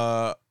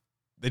a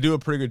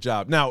pretty good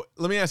job. Now,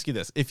 let me ask you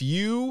this.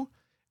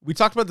 We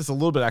talked about this a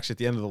little bit actually at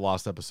the end of the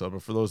Lost episode,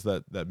 but for those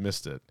that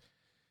missed it,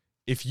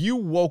 if you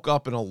woke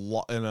up in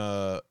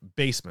a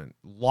basement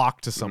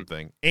locked to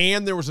something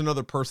and there was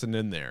another person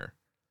in there,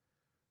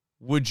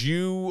 would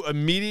you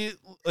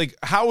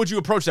how would you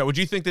approach that? Would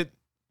you think that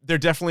they're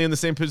definitely in the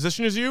same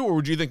position as you, or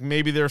would you think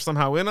maybe they're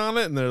somehow in on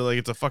it and they're like,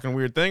 it's a fucking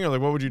weird thing, or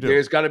like, what would you do?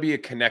 There's got to be a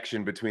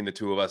connection between the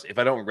two of us. If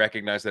I don't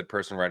recognize that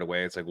person right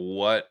away, it's like,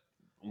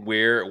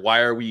 why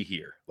are we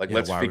here? Like,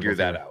 let's figure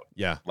that out.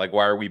 Yeah. Like,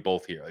 why are we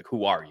both here? Like,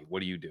 who are you?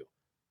 What do you do?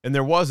 And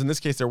in this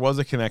case, there was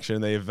a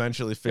connection. They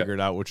eventually figured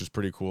out, which is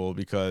pretty cool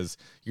because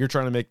you're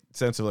trying to make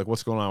sense of like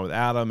what's going on with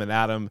Adam, and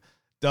Adam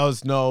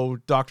does know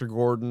Dr.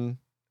 Gordon,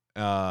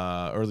 or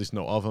at least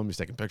know of him. He's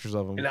taking pictures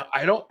of him. Now,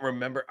 I don't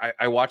remember.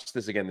 I watched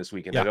this again this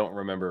weekend. I don't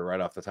remember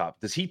right off the top.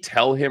 Does he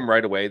tell him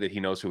right away that he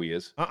knows who he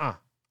is?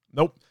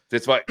 Nope.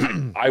 That's why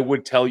I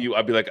would tell you,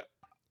 I'd be like,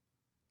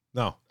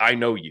 No. I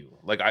know you.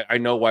 Like, I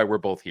know why we're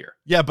both here.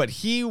 Yeah, but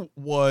he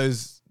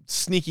was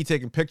sneaky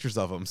taking pictures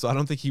of him, so I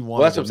don't think he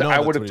wanted Well, that's what I'm to saying. know I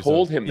that's would what have he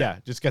told said. him that. Yeah,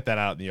 just get that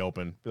out in the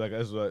open. Be like,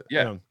 this is what,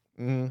 Yeah.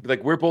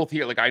 Like, we're both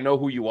here. Like, I know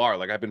who you are.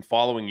 Like, I've been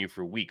following you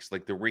for weeks.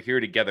 Like, we're here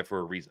together for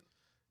a reason.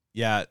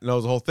 Yeah, no, it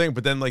was the whole thing.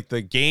 But then, like,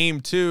 the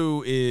game,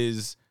 too,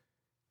 is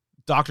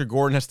Dr.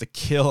 Gordon has to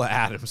kill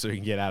Adam so he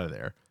can get out of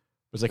there.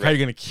 It's like, how are you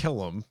going to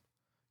kill him?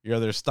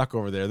 They're stuck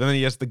over there. Then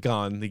he has the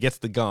gun. He gets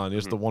the gun.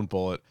 Here's the one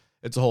bullet.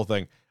 It's a whole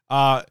thing.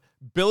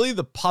 Billy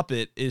the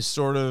Puppet is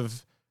sort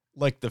of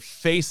like the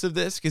face of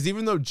this, because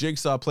even though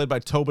Jigsaw played by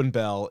Tobin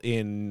Bell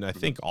in, I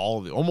think, all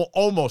of the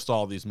almost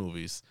all of these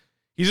movies,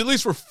 he's at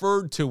least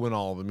referred to in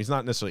all of them. He's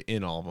not necessarily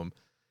in all of them.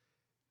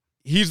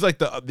 He's like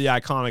the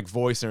iconic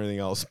voice and everything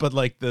else, but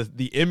like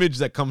the image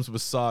that comes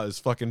with Saw is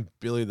fucking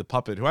Billy the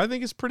Puppet, who I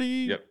think is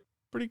pretty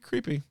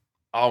creepy.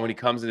 Oh, when he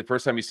comes in, the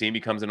first time you see him,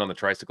 he comes in on the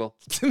tricycle.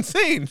 It's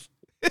insane.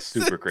 It's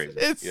super crazy.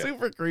 It's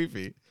super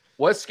creepy.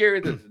 What's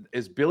scarier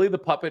is Billy the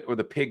Puppet or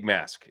the pig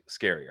mask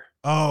scarier?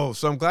 Oh,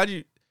 so I'm glad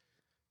you.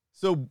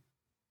 So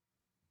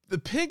the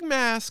pig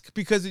mask,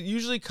 because it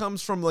usually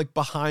comes from like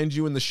behind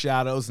you in the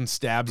shadows and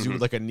stabs you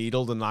with like a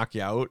needle to knock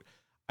you out.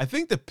 I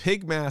think the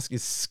pig mask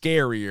is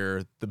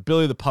scarier. The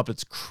Billy the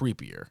Puppet's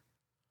creepier.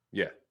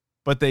 Yeah.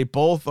 But they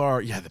both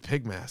are. Yeah, the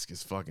pig mask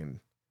is fucking.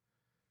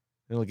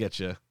 It'll get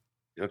you.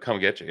 It'll come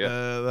get you.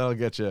 Yeah. That'll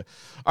get you.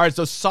 All right.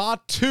 So Saw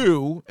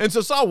 2. And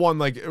so Saw 1,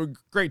 like, a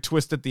great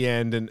twist at the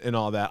end and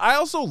all that. I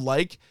also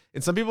like,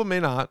 and some people may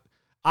not,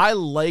 I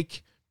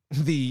like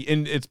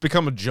and it's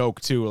become a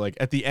joke too. Like,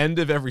 at the end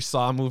of every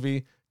Saw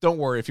movie, don't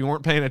worry, if you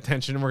weren't paying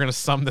attention, we're going to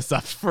sum this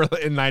up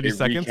in 90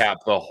 seconds. Recap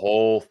the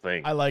whole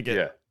thing. I like it.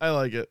 Yeah. I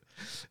like it.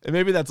 And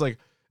maybe that's like,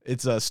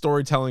 it's a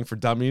storytelling for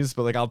dummies,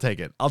 but like, I'll take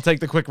it. I'll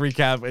take the quick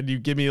recap and you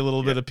give me a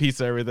little bit of piece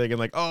of everything and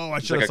like, oh, I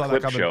should have saw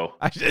that coming. Show.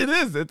 It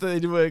is. They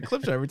do a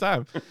clip show every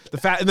time.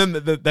 And then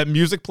that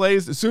music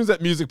plays. As soon as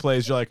that music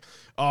plays, you're like,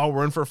 oh,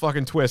 we're in for a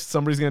fucking twist.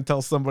 Somebody's going to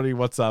tell somebody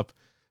what's up.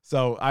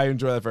 So I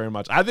enjoy that very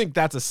much. I think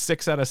that's a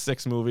 6 out of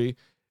 6 movie.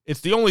 It's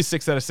the only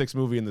 6 out of 6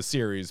 movie in the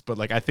series, but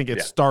like, I think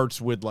it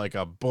starts with like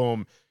a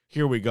boom,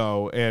 here we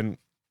go. And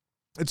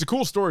it's a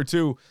cool story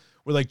too,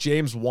 with like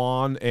James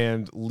Wan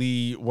and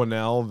Lee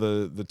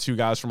Whannell, the two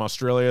guys from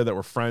Australia that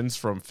were friends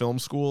from film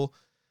school.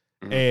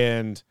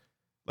 And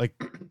like,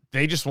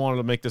 they just wanted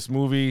to make this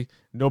movie.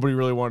 Nobody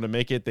really wanted to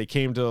make it. They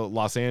came to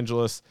Los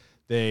Angeles.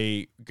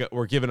 They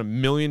were given $1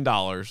 million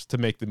to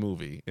make the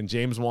movie. And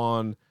James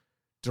Wan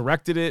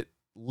directed it.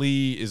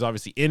 Lee is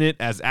obviously in it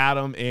as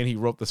Adam, and he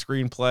wrote the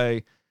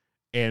screenplay.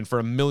 And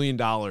for $1 million,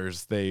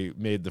 they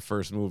made the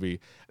first movie.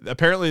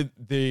 Apparently,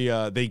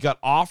 they got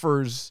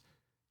offers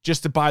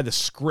just to buy the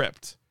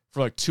script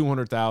for like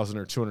 $200,000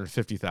 or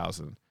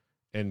 $250,000,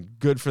 and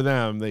good for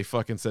them. They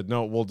fucking said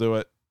no, we'll do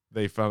it.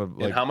 They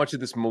found and how much did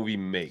this movie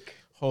make?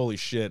 Holy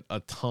shit, a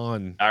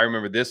ton. I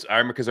remember this.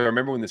 Because I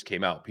remember when this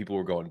came out, people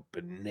were going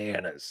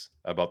bananas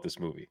about this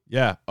movie.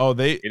 Yeah. Oh,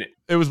 it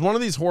was one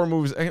of these horror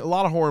movies. A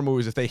lot of horror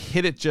movies, if they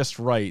hit it just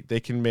right, they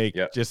can make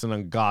just an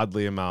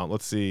ungodly amount.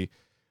 Let's see,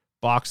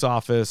 box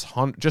office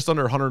just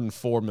under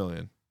 104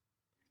 million.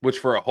 Which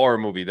for a horror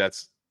movie,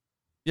 that's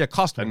it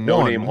cost a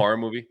no-name horror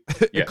movie.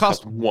 It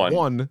cost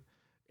one,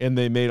 and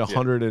they made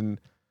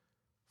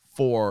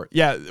 104.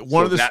 Yeah,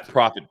 that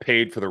profit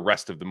paid for the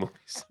rest of the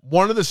movies.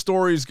 One of the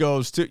stories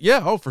goes to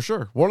for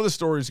sure. One of the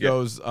stories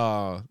goes.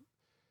 I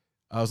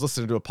was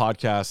listening to a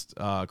podcast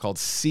called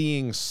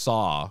Seeing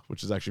Saw,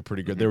 which is actually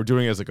pretty good. They were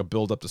doing it as like a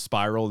build up to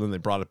Spiral, then they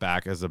brought it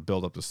back as a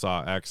build up to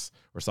Saw X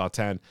or Saw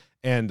 10.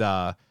 And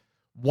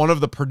one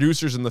of the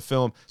producers in the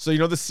film. So you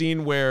know the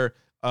scene where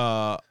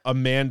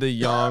Amanda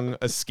Young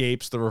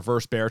escapes the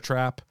reverse bear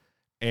trap,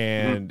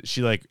 and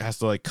she like has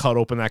to like cut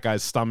open that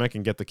guy's stomach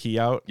and get the key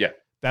out. Yeah.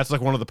 That's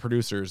like one of the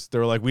producers. They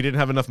were like, we didn't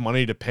have enough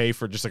money to pay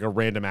for just like a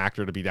random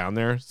actor to be down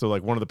there. So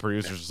like one of the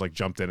producers just like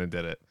jumped in and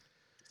did it.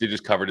 He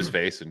just covered his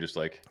face and just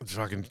like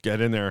fucking get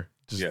in there.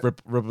 Just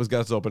rip his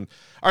guts open.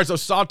 All right, so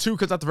Saw 2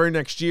 comes out the very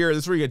next year.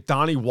 This is where you get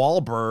Donnie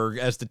Wahlberg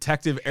as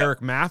Detective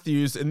Eric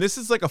Matthews. And this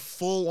is like a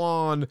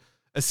full-on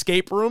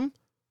escape room,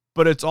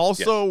 but it's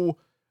also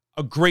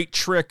a great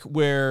trick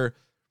where,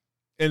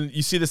 and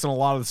you see this in a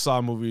lot of the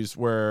Saw movies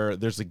where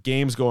there's like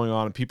games going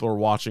on and people are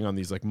watching on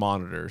these like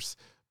monitors.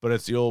 But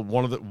it's the old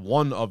one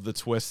of the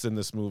twists in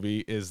this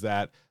movie is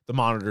that the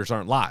monitors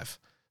aren't live.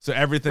 So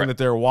everything that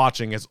they're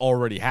watching has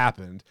already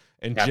happened.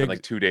 And happened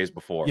like 2 days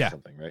before or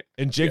something, right?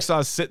 And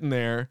Jigsaw's sitting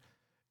there,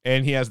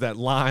 and he has that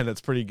line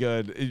that's pretty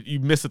good. You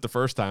miss it the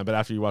first time, but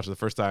after you watch it the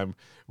first time,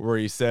 where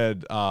he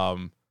said,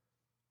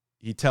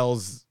 he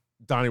tells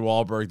Donnie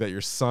Wahlberg that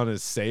your son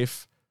is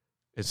safe.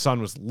 His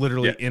son was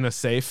literally in a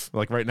safe,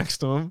 like right next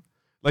to him.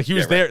 Like he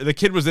was there. The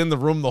kid was in the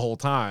room the whole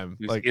time.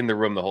 He was in the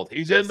room the whole time.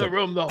 He's in the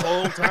room the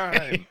whole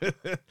time.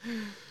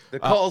 The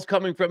call's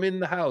coming from in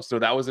the house. So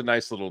that was a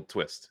nice little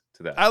twist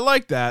to that. I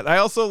like that. I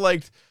also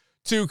liked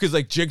too, because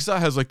like Jigsaw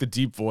has like the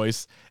deep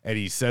voice and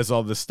he says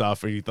all this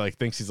stuff and he like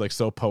thinks he's like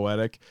so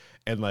poetic,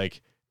 and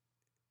like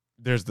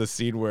there's the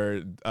scene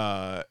where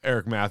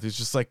Eric Matthews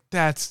just like,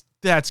 that's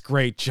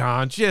great,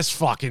 John. Just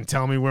fucking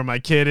tell me where my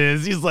kid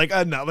is. He's like,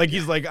 no, like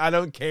he's like, I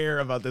don't care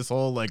about this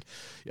whole like,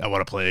 I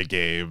want to play a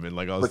game and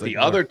like. I was but like, the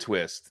other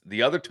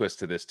twist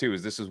to this too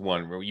is this is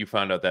one where you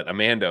found out that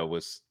Amanda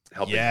was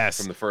helping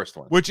from the first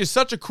one, which is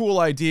such a cool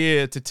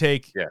idea to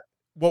take. Yeah.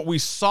 What we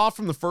saw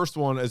from the first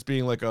one as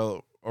being like a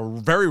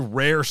very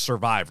rare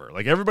survivor.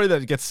 Like everybody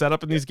that gets set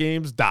up in these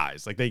games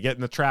dies. Like they get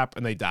in the trap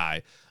and they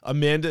die.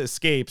 Amanda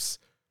escapes,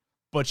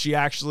 but she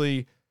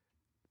actually,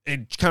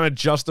 it kind of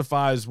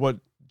justifies what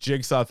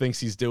Jigsaw thinks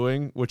he's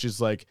doing, which is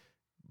like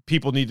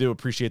people need to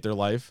appreciate their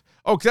life.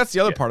 Oh, because that's the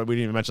other part that we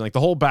didn't even mention. Like the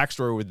whole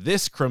backstory with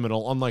this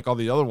criminal, unlike all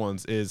the other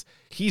ones, is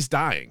he's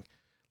dying.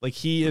 Like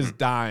he is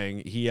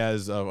dying. He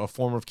has a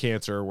form of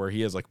cancer where he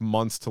has like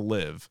months to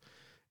live.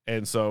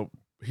 And so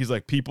he's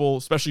like, people,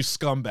 especially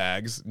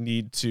scumbags,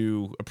 need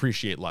to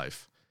appreciate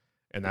life.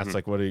 And that's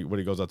like what he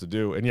goes out to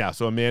do. And yeah,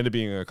 so Amanda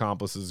being an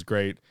accomplice is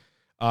great.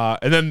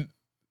 And then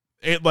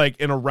it like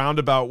in a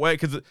roundabout way,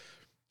 because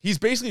he's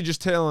basically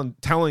just telling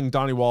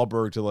Donnie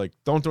Wahlberg to like,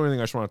 don't do anything.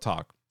 I just want to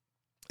talk.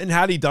 And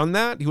had he done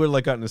that, he would have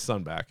like gotten his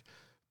son back.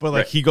 But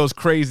like he goes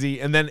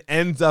crazy and then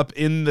ends up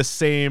in the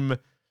same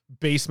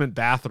basement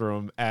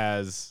bathroom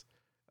as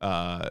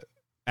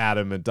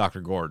Adam and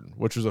Dr. Gordon,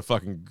 which was a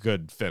fucking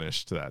good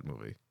finish to that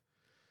movie.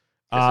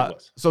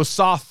 So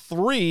Saw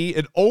 3,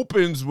 it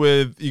opens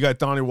with you got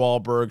Donnie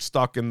Wahlberg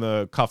stuck in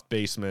the cuffed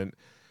basement,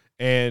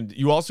 and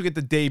you also get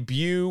the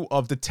debut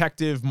of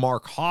Detective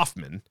Mark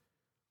Hoffman,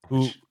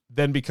 who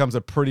then becomes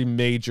a pretty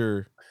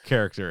major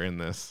character in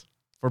this,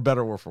 for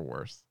better or for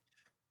worse.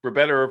 For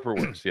better or for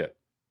worse, yeah.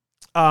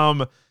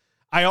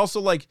 I also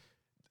like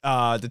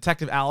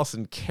Detective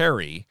Allison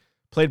Carey,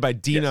 played by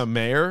Dina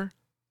Meyer.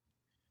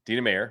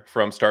 Dina Meyer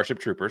from Starship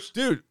Troopers.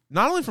 Dude,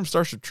 not only from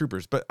Starship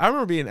Troopers, but I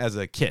remember being as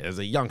a kid, as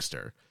a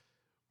youngster,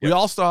 we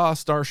all saw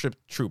Starship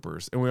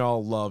Troopers, and we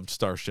all loved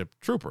Starship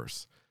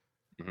Troopers.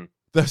 Mm-hmm.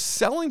 The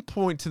selling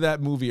point to that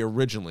movie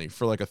originally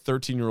for like a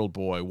 13-year-old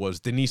boy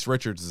was Denise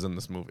Richards is in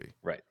this movie.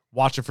 Right.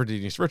 Watch it for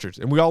Denise Richards.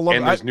 And we all love it.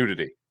 And there's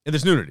nudity. And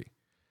there's nudity.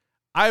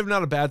 I have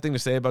not a bad thing to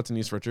say about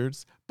Denise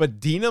Richards,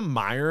 but Dina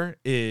Meyer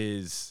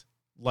is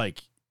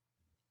like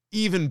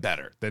even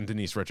better than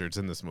Denise Richards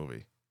in this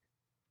movie.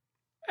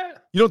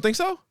 You don't think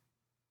so?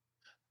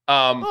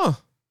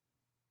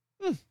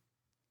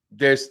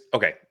 There's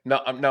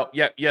no.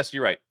 Yeah. Yes,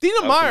 you're right.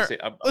 Dina Meyer.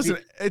 Listen,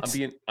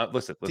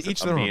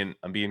 listen.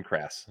 I'm being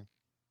crass.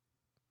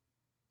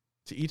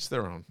 To each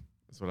their own.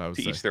 That's what I was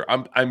saying. To each their.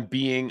 I'm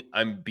being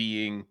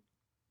an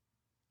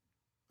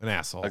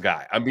asshole. A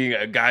guy. I'm being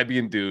a guy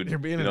being dude. You're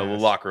being the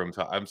ass. locker room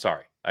talk. I'm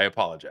sorry. I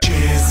apologize.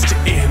 Just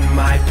in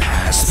my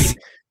past.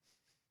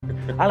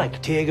 I like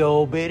to take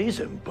old biddies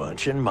and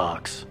bunch in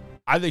mocks.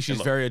 I think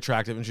she's very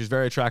attractive, and she's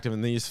very attractive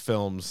in these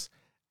films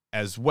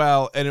as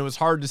well. And it was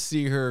hard to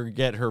see her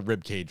get her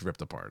ribcage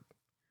ripped apart.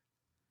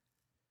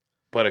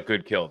 But a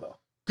good kill, though.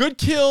 Good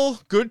kill,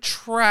 good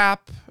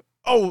trap.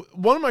 Oh,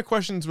 one of my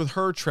questions with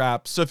her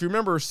trap. So if you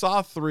remember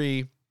Saw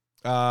 3,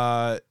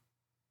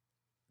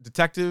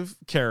 Detective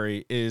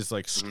Carey is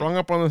like strung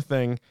up on the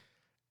thing,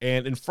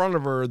 and in front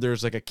of her,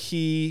 there's like a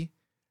key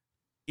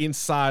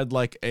inside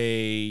like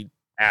a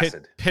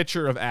acid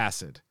pitcher of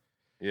acid.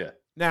 Yeah.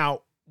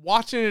 Now,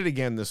 watching it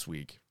again this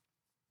week,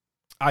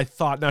 I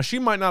thought, now she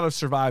might not have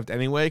survived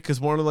anyway,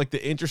 because one of like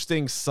the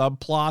interesting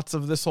subplots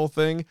of this whole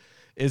thing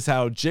is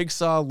how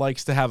Jigsaw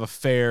likes to have a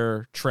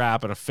fair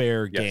trap and a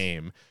fair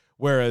game,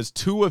 whereas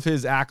two of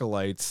his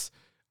acolytes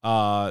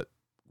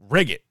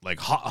rig it. Like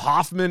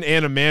Hoffman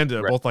and Amanda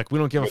are both like, we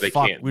don't give a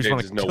fuck. We just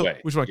want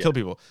to kill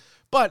people.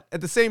 But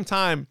at the same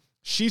time,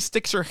 she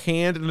sticks her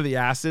hand into the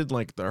acid,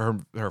 like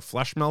her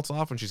flesh melts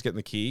off when she's getting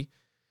the key.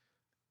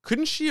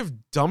 Couldn't she have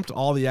dumped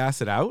all the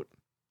acid out?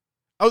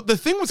 Oh, the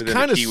thing was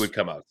kind of... the key would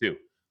come out, too.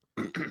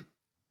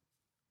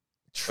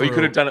 Or you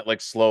could have done it,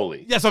 like,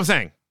 slowly. Yes, I'm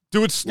saying.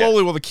 Do it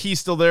slowly while the key's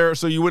still there,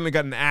 so you wouldn't have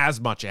gotten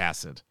as much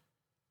acid.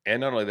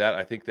 And not only that,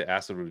 I think the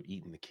acid would have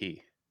eaten the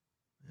key.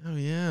 Oh,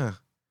 yeah.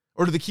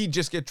 Or did the key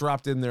just get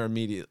dropped in there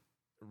immediately,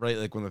 right,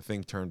 like when the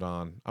thing turned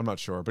on? I'm not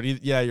sure. But,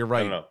 yeah, you're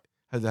right. I don't know.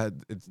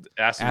 It's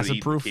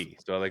acid proof. The key.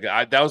 So, like,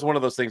 that was one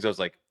of those things I was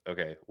like,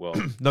 okay, well...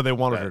 no, they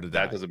wanted her to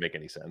die. That doesn't make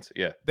any sense.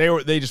 Yeah.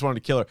 They just wanted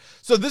to kill her.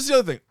 So this is the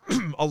other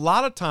thing. A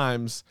lot of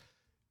times,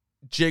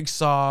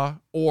 Jigsaw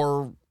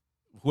or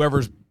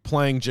whoever's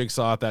playing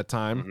Jigsaw at that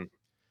time,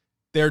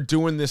 they're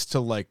doing this to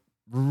like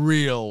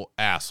real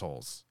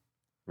assholes.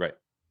 Right.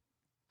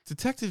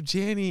 Detective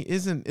Janney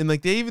isn't, and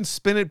like they even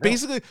spin it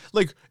basically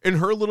like in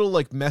her little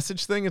like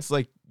message thing. It's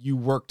like you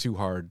work too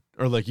hard,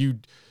 or like you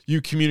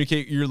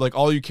communicate. You're like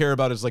all you care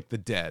about is like the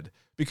dead,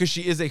 because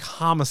she is a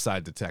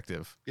homicide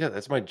detective. Yeah,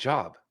 that's my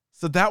job.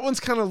 So that one's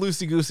kind of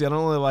loosey goosey. I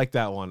don't really like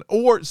that one.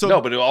 Or so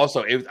no, but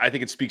I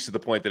think it speaks to the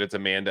point that it's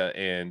Amanda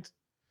and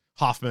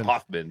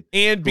Hoffman,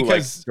 and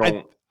because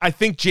I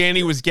think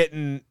Janney was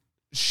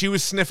she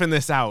was sniffing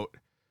this out.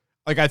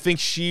 Like I think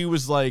she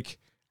was like,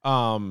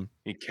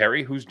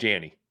 Carrie, who's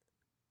Janney?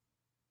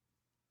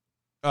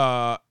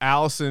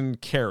 Allison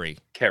Carey.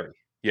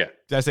 Yeah.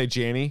 Did I say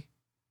Janney?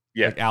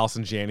 Yeah. Like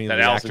Allison Janney. That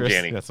the Allison actress.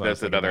 Janney.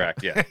 That's another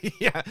act. Yeah.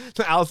 Yeah.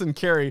 So Allison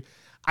Carey.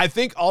 I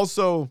think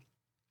also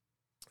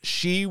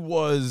she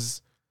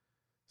was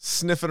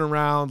sniffing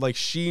around. Like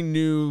she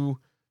knew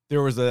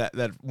there was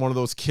that one of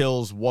those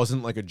kills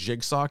wasn't like a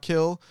Jigsaw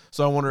kill.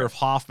 So I wonder if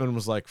Hoffman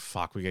was like,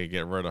 fuck, we got to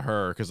get rid of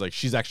her. Cause like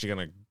she's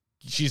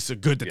a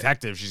good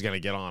detective. She's going to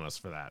get on us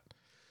for that.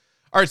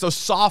 All right. So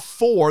Saw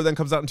 4 then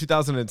comes out in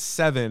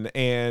 2007.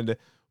 And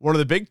one of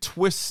the big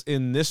twists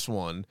in this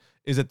one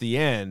is at the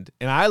end.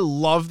 And I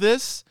love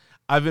this.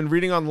 I've been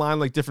reading online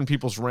like different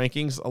people's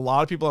rankings. A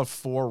lot of people have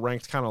 4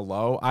 ranked kind of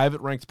low. I have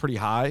it ranked pretty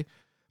high.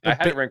 I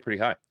had it ranked pretty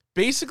high.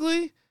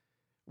 Basically,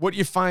 what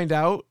you find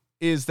out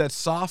is that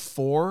Saw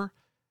 4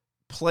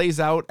 plays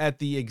out at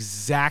the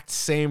exact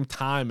same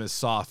time as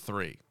Saw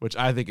 3, which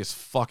I think is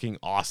fucking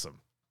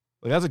awesome.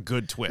 Like that's a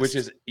good twist. Which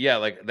is, yeah,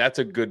 like that's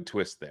a good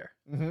twist there.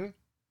 Mm-hmm.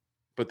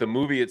 But the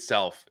movie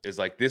itself is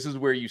like, this is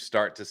where you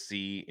start to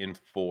see in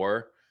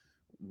 4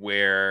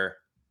 where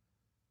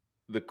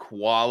the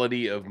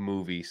quality of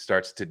movie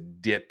starts to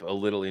dip a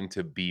little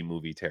into B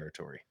movie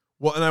territory.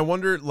 Well, and I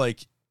wonder,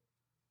 like,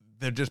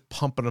 they're just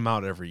pumping them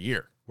out every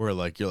year. Where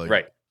like you're like,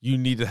 right, you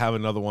need to have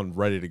another one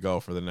ready to go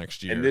for the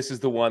next year. And this is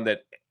the one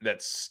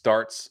that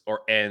starts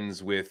or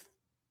ends with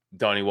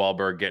Donnie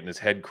Wahlberg getting his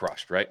head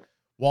crushed, right?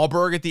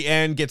 Wahlberg at the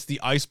end gets the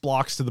ice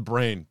blocks to the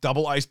brain,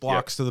 double ice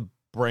blocks to the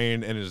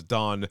brain, and is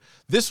done.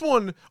 This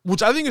one,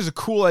 which I think is a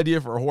cool idea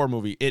for a horror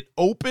movie, it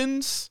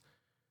opens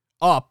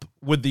up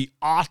with the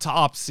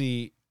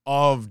autopsy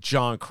of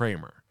John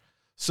Kramer.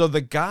 So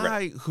the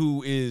guy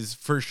who is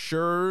for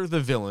sure the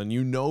villain,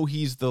 you know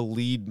he's the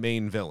lead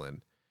main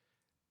villain.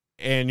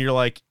 And you're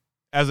like,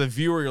 as a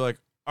viewer, you're like,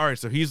 all right,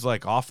 so he's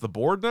like off the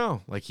board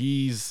now? Like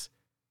he's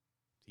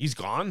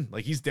gone?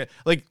 Like he's dead?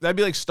 Like that'd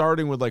be like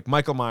starting with like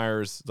Michael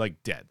Myers,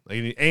 like dead.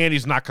 Like, and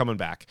he's not coming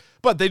back.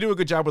 But they do a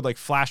good job with like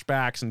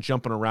flashbacks and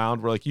jumping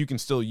around where like you can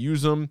still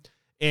use them.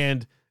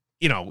 And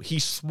you know, he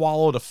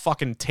swallowed a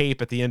fucking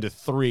tape at the end of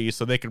 3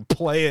 so they can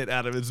play it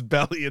out of his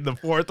belly in the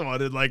 4th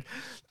one and like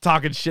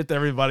talking shit to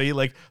everybody.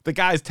 Like the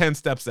guy's 10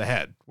 steps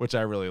ahead, which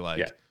I really like.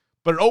 Yeah.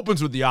 But it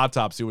opens with the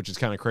autopsy, which is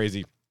kind of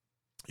crazy.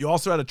 You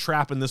also had a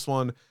trap in this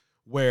one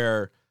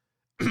where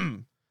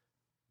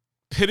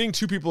pitting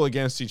 2 people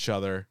against each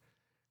other,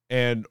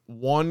 and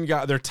one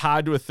guy, they're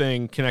tied to a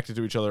thing connected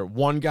to each other.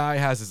 One guy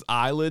has his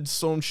eyelids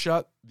sewn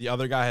shut. The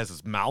other guy has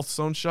his mouth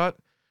sewn shut.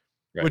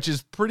 Right. Which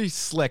is pretty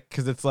slick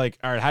because it's like,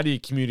 all right, how do you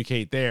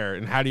communicate there?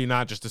 And how do you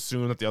not just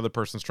assume that the other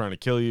person's trying to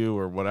kill you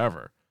or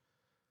whatever?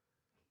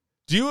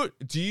 Do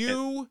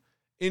you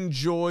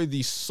enjoy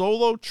the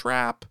solo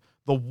trap,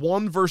 the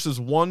 1 versus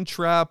 1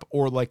 trap,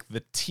 or like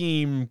the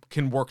team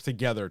can work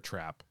together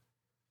trap?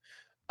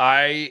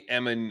 I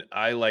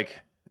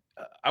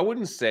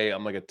wouldn't say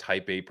I'm like a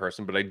type A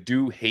person, but I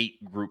do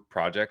hate group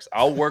projects.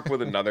 I'll work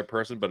with another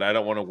person, but I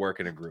don't want to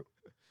work in a group.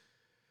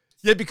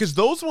 Yeah, because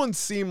those ones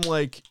seem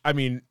like, I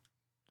mean,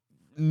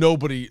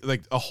 nobody,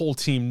 like a whole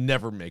team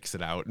never makes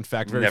it out. In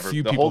fact,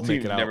 few people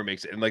make it out. Never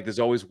makes it. And like there's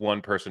always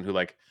one person who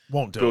like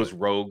won't do goes it.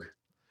 Rogue.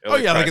 Oh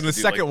yeah, like in the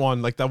second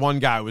one, like that one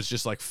guy was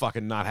just like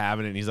fucking not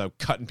having it, and he's like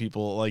cutting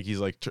people, like he's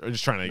like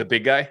just trying to. The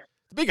big guy.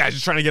 The big guy's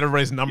just trying to get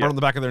everybody's number on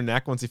the back of their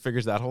neck once he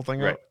figures that whole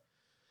thing out.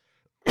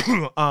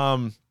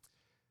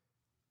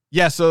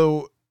 Yeah.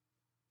 So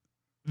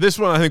this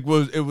one I think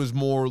was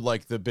more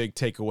like the big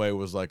takeaway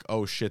was like,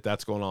 oh shit,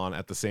 that's going on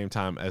at the same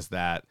time as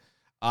that.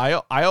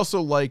 I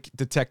also like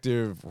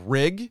Detective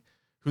Rigg,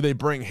 who they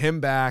bring him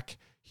back.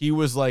 He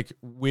was like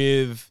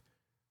with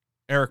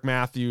Eric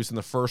Matthews in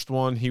the first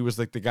one. He was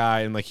like the guy,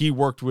 and like he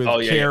worked with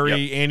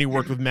Carrie and he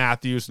worked with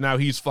Matthews. Now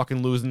he's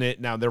fucking losing it.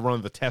 Now they're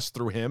running the test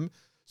through him.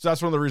 So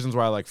that's one of the reasons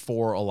why I like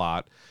 4 a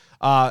lot.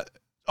 Oh,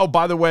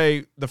 by the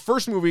way, the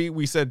first movie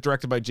we said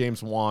directed by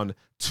James Wan.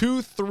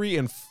 2, 3,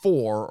 and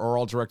 4 are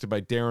all directed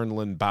by Darren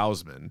Lynn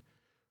Bousman,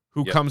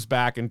 who comes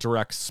back and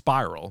directs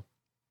Spiral.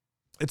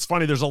 It's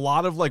funny. There's a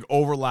lot of like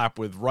overlap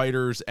with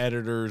writers,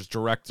 editors,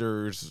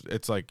 directors.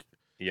 It's like,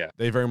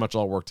 they very much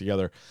all work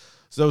together.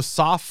 So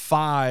Saw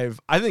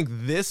 5, I think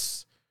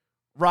this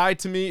ride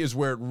to me is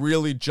where it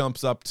really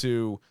jumps up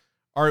to,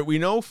 all right, we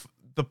know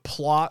the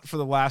plot for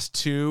the last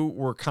 2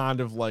 were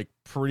kind of like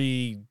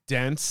pretty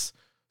dense.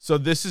 So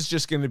this is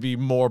just going to be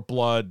more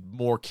blood,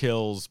 more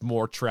kills,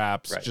 more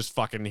traps. Right. Just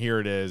fucking here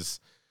it is.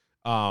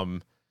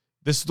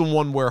 This is the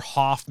one where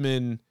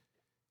Hoffman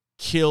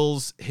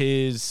kills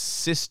his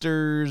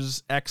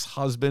sister's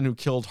ex-husband who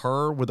killed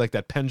her with like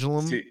that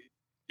pendulum.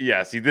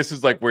 See, this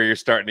is like where you're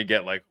starting to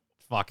get like,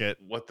 fuck it.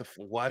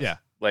 What? Yeah.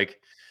 Like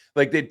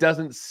it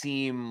doesn't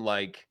seem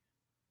like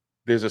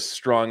there's a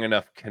strong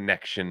enough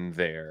connection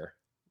there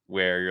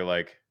where you're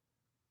like,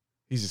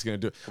 he's just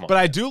going to do it. But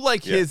I do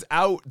like his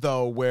out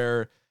though,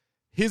 where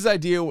his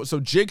idea was, so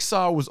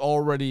Jigsaw was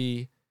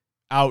already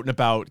out and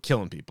about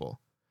killing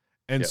people.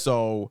 And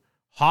so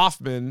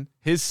Hoffman,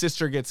 his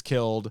sister gets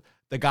killed.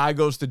 The guy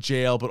goes to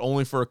jail, but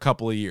only for a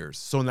couple of years.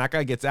 So when that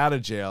guy gets out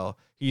of jail,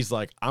 he's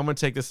like, I'm going to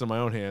take this in my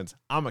own hands.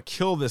 I'm going to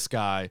kill this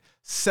guy,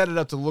 set it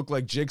up to look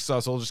like Jigsaw,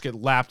 so he'll just get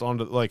lapped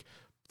onto, like,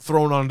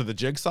 thrown onto the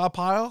Jigsaw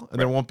pile, and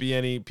there won't be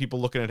any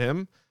people looking at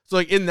him. So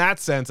like in that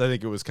sense, I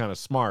think it was kind of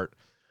smart.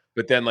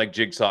 But then like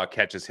Jigsaw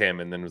catches him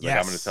and then was like,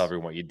 I'm going Yes. to tell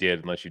everyone what you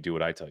did unless you do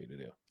what I tell you to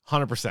do.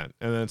 100%.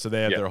 And then so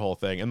they have Yeah. their whole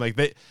thing. And like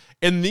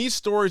and these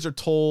stories are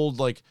told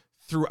like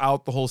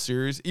throughout the whole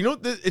series. You know,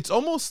 it's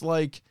almost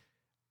like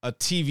a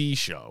TV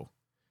show.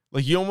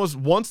 Like you almost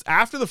once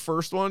after the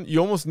first one, you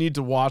almost need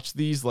to watch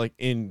these like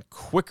in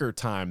quicker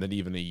time than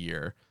even a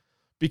year,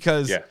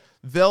 because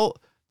there'll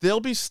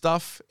be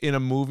stuff in a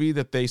movie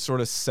that they sort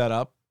of set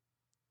up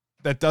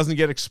that doesn't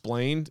get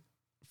explained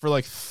for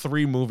like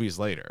 3 movies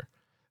later.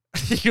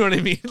 You know what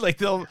I mean? Like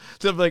they'll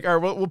be like, all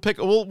right,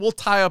 we'll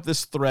tie up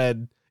this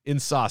thread in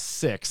Saw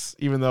 6,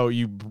 even though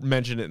you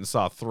mentioned it in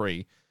Saw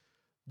 3.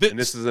 And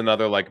this is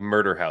another like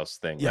murder house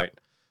thing, right?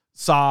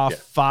 Saw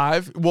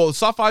 5. Well,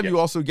 Saw 5, you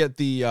also get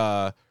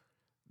the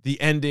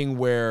ending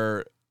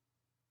where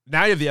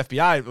now you have the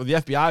FBI. Well, the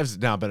FBI's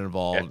now been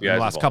involved in the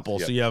last couple.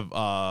 So you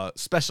have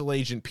Special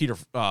Agent Peter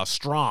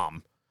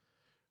Strahm,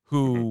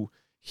 who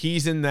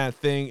he's in that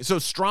thing. So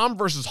Strahm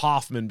versus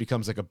Hoffman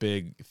becomes like a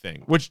big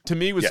thing, which to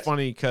me was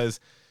funny because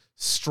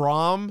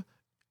Strahm,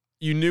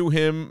 you knew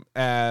him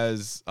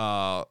as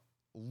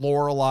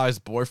Lorelei's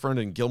boyfriend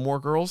in Gilmore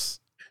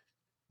Girls,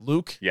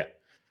 Luke. Yeah.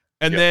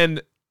 And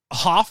then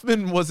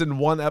Hoffman was in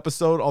one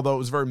episode, although it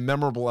was a very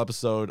memorable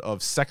episode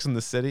of Sex and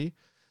the City.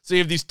 So you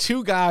have these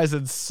 2 guys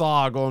in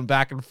Saw going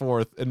back and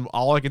forth, and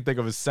all I can think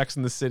of is Sex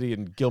and the City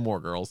and Gilmore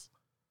Girls.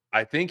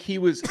 I think he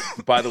was,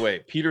 by the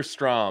way, Peter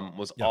Strahm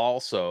was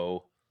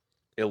also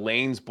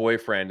Elaine's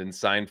boyfriend in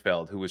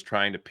Seinfeld, who was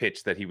trying to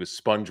pitch that he was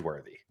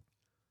sponge-worthy.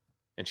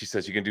 And she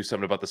says, you can do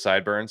something about the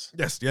sideburns?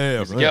 Yes.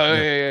 Yeah. Like,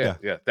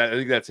 yeah. I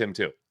think that's him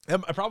too.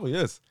 It probably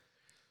is.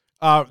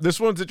 This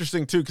one's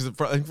interesting too, because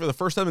I think for the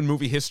first time in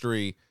movie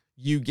history,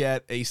 you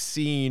get a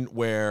scene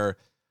where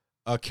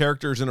a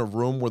character's in a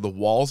room where the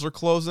walls are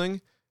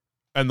closing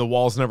and the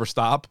walls never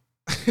stop.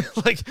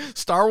 Like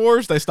Star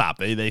Wars, they stop.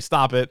 They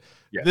stop it.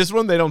 Yeah. This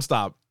one, they don't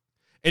stop.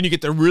 And you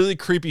get the really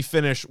creepy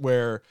finish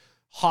where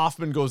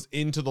Hoffman goes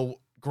into the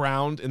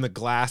ground in the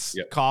glass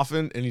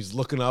coffin and he's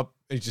looking up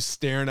and he's just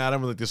staring at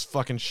him with like this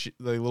fucking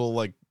little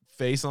like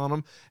face on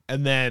him.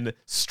 And then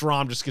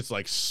Strahm just gets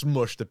like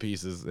smushed to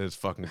pieces. It's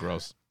fucking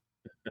gross.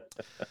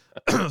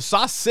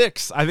 Saw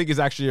 6, I think, is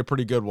actually a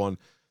pretty good one.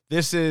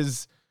 This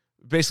is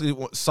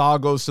basically Saw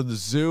goes to the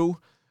zoo.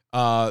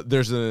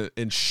 There's an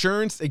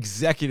insurance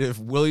executive,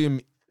 William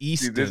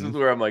Easton. Dude, this is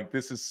where I'm like,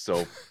 this is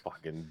so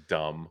fucking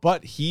dumb.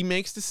 But he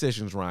makes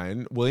decisions,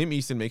 Ryan. William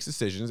Easton makes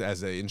decisions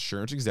as an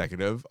insurance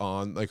executive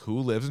on like who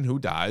lives and who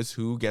dies,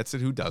 who gets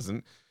it, who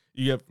doesn't.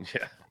 You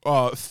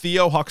have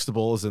Theo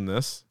Huxtable is in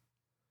this.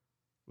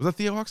 Was that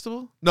Theo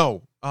Huxtable?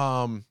 No,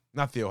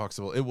 not Theo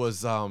Huxtable. It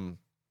was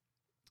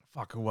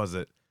who was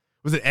it?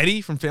 Was it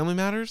Eddie from Family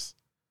Matters?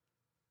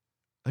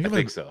 I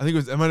think so. I think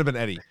it might have been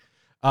Eddie.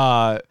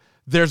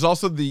 There's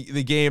also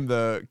the game,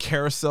 the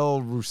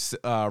Carousel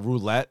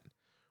Roulette,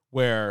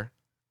 where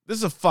this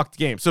is a fucked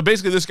game. So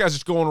basically this guy's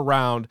just going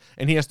around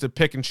and he has to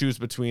pick and choose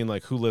between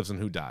like who lives and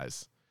who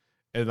dies.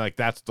 And like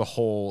that's the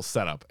whole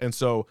setup. And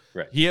so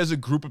he has a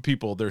group of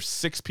people. There's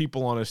 6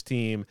 people on his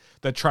team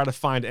that try to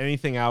find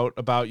anything out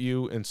about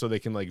you, and so they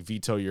can like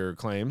veto your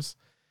claims.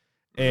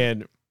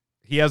 And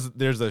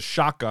there's a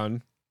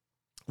shotgun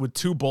with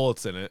 2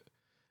 bullets in it,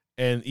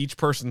 and each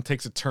person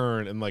takes a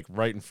turn and like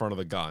right in front of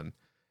the gun.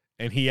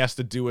 And he has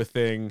to do a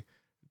thing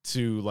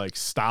to like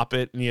stop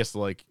it, and he has to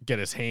like get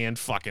his hand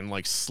fucking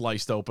like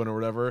sliced open or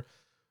whatever.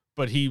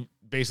 But he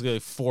basically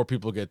like 4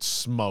 people get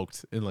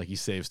smoked, and like he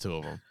saves 2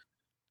 of them.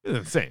 It's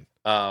insane.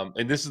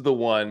 And this is the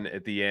one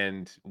at the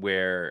end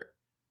where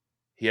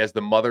he has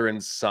the mother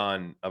and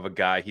son of a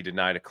guy he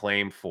denied a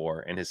claim for,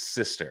 and his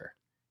sister.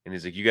 And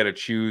he's like, you got to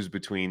choose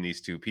between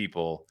these 2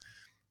 people.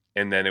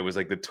 And then it was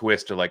like the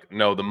twist of like,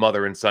 no, the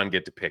mother and son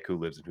get to pick who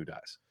lives and who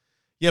dies.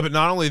 Yeah, but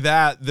not only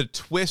that, the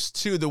twist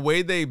too, the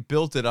way they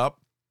built it up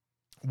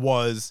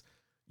was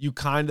you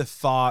kind of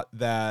thought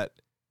that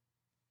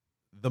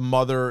the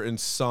mother and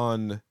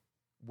son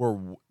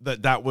were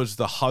that was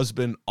the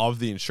husband of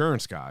the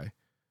insurance guy,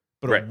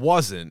 but it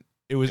wasn't.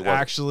 It was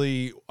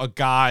actually a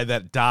guy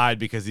that died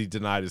because he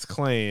denied his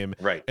claim.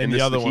 Right. And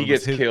the other one he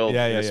gets killed in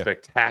a yeah.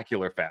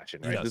 spectacular fashion,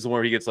 right? This is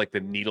where he gets like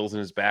the needles in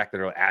his back that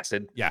are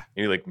acid. Yeah.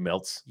 And he like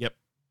melts. Yep.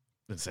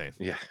 Insane.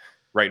 Yeah.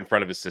 Right in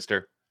front of his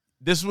sister.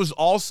 This was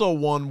also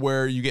one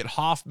where you get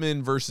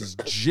Hoffman versus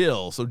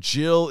Jill. So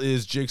Jill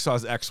is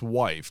Jigsaw's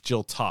ex-wife,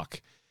 Jill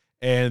Tuck.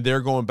 And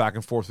they're going back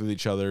and forth with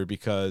each other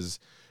because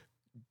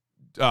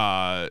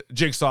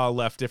Jigsaw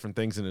left different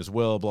things in his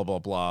will, blah, blah,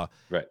 blah.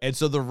 Right. And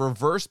so the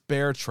reverse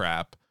bear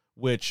trap,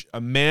 which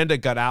Amanda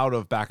got out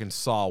of back in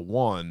Saw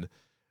 1,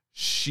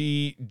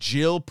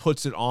 Jill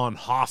puts it on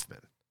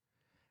Hoffman.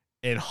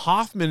 And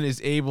Hoffman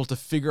is able to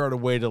figure out a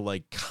way to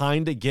like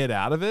kind of get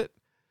out of it.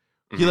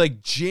 He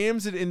like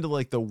jams it into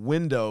like the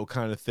window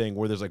kind of thing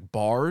where there's like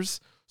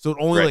bars. So it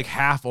only like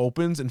half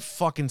opens and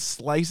fucking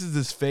slices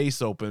his face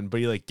open,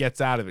 but he like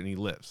gets out of it and he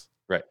lives.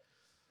 Right.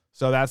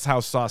 So that's how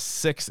Saw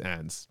 6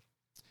 ends.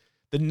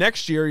 The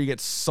next year you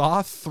get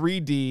Saw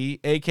 3D,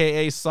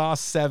 aka Saw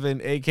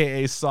 7,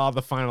 aka Saw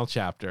the Final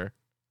Chapter.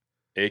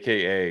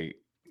 AKA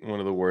one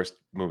of the worst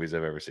movies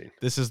I've ever seen.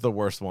 This is the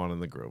worst one in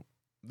the group.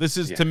 This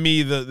is Yeah. to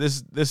me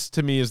this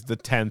to me is the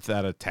 10th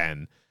out of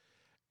 10.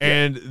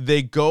 And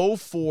they go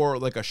for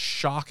like a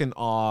shock and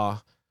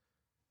awe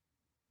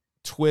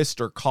twist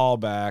or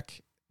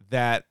callback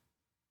that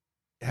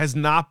has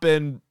not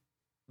been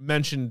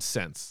mentioned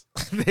since.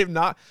 They've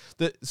not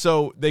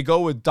so they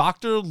go with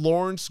Dr.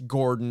 Lawrence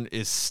Gordon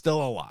is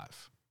still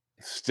alive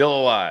Still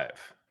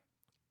alive.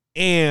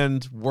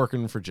 and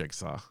working for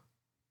Jigsaw.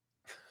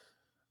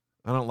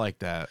 I don't like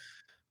that.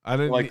 I I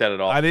didn't don't like that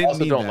at all. I didn't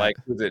also need don't that. like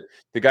who's it?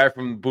 The guy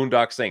from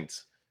Boondock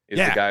Saints is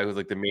Yeah. the guy who's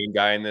like the main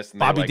guy in this. And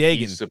Bobby they're like, Dagan.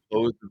 he's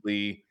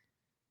supposedly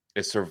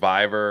a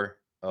survivor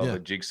of Yeah. a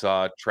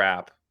Jigsaw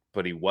trap,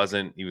 but he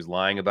wasn't. He was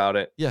lying about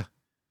it. Yeah.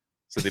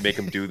 So they make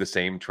him do the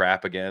same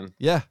trap again.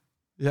 Yeah.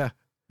 Yeah.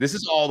 This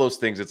is all those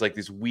things. It's like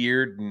this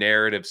weird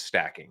narrative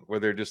stacking where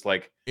they're just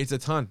like, It's a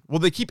ton. Well,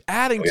 they keep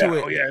adding oh yeah, to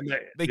it. oh yeah, and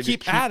They just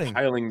keep adding.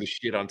 piling the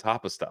shit on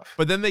top of stuff.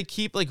 But then they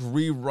keep like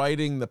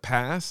rewriting the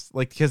past,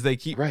 like because they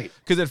keep Right.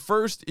 Because at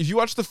first, if you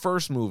watch the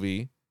first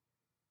movie,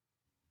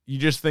 you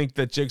just think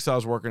that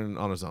Jigsaw's working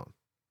on his own,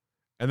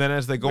 and then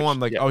as they go Which- on,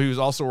 like, yeah. oh, he was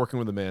also working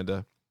with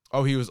Amanda.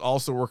 Oh, he was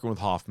also working with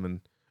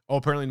Hoffman. Oh,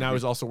 apparently now Mhm.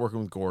 he's also working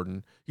with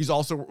Gordon. He's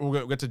also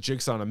we'll get to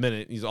Jigsaw in a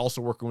minute. He's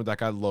also working with that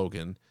guy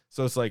Logan.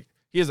 So it's like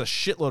he has a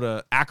shitload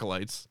of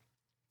acolytes.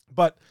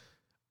 But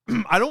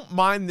I don't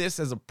mind this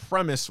as a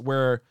premise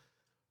where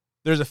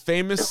there's a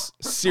famous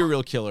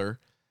serial killer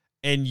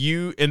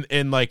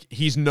and like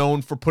he's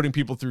known for putting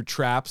people through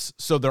traps.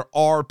 So there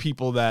are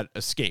people that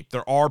escape.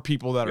 There are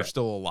people that are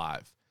still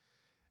alive.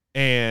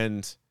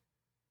 And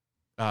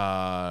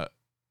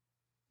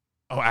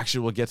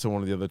actually we'll get to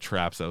one of the other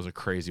traps. That was a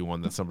crazy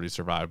one that somebody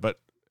survived. But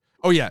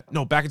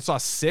back in Saw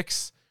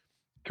 6.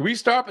 Can we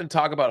stop and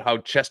talk about how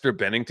Chester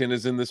Bennington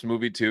is in this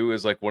movie too?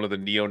 As like one of the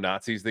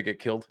neo-Nazis that get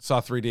killed. Saw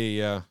 3D,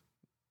 yeah.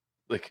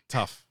 Like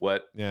Tough.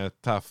 what? Yeah,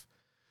 tough.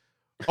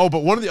 Oh,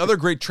 but one of the other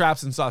great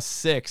traps in Saw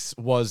 6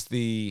 was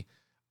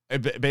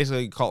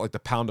basically call it like the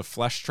pound of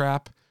flesh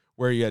trap,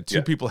 where you had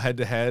two people head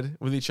to head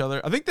with each other.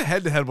 I think the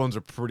head to head ones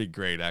are pretty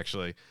great,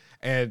 actually.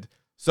 And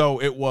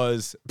so it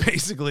was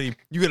basically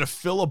you got to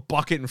fill a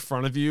bucket in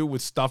front of you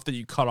with stuff that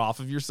you cut off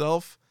of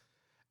yourself,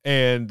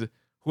 and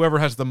whoever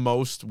has the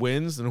most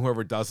wins, and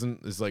whoever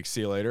doesn't is like,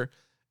 see you later.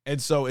 And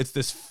so it's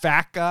this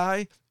fat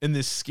guy and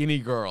this skinny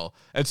girl.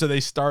 And so the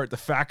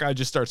fat guy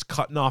just starts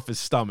cutting off his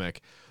stomach.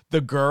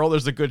 The girl,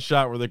 there's a good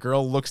shot where the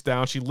girl looks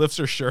down, she lifts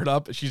her shirt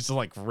up, and she's just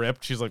like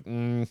ripped. She's like,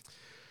 And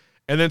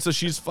then so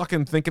she's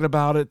fucking thinking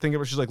about it,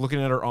 she's like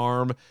looking at her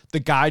arm. The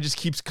guy just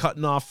keeps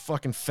cutting off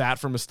fucking fat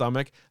from his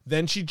stomach.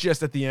 Then she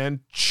just at the end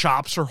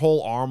chops her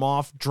whole arm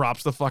off,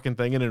 drops the fucking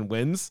thing in and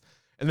wins.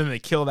 And then they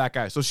kill that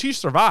guy. So she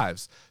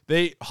survives.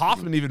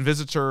 Hoffman even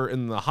visits her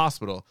in the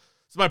hospital.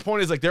 So my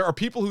point is, like, there are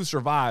people who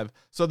survive.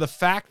 So the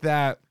fact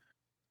that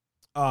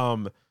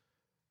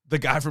the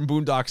guy from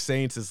Boondock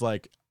Saints is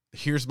like,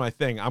 here's my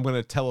thing. I'm going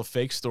to tell a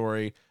fake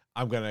story.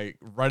 I'm going to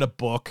write a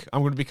book.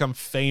 I'm going to become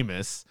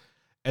famous.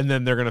 And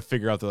then they're going to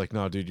figure out, they're like,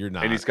 no, dude, you're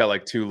not. And he's got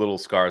like 2 little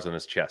scars on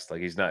his chest.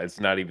 Like it's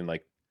not even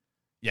like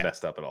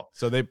messed up at all.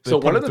 So they so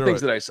put one him of the through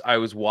things it. that I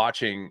was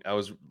watching,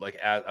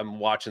 I'm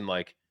watching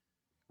like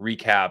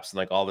recaps and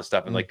like all this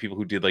stuff and like people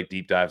who did like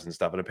deep dives and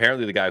stuff. And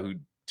apparently the guy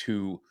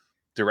who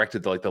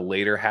directed the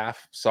later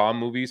half Saw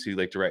movies,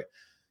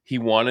 he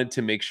wanted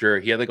to make sure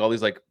he had like all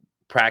these like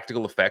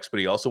practical effects, but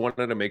he also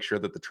wanted to make sure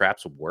that the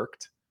traps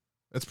worked.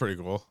 That's pretty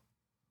cool.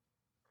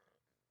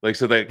 Like,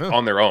 so they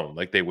on their own,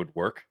 like they would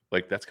work.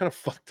 Like that's kind of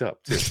fucked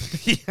up too.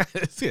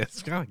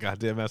 it's kind of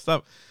goddamn messed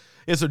up.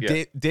 Yeah, so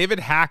David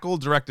Hackle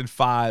directed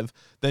 5.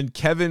 Then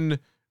Kevin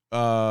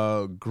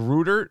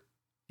Grudert,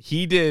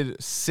 he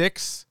did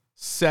 6,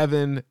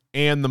 7,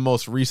 and the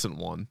most recent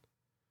one.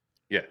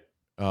 Yeah.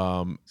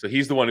 So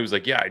he's the one who's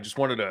like, yeah, I just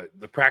wanted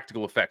the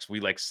practical effects.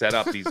 We like set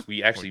up these,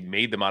 we actually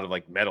made them out of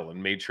like metal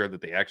and made sure that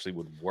they actually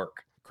would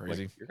work.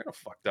 Crazy. Like, you're kind of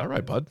fucked up. All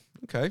right, bud.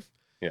 Okay.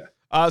 Yeah.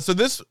 So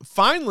this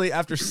finally,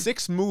 after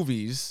 6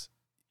 movies,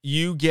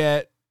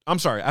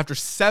 after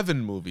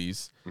 7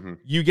 movies,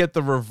 you get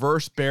the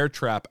reverse bear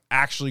trap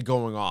actually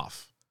going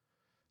off.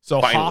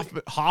 So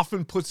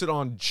Hoffman puts it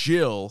on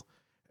Jill,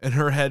 and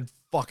her head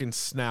fucking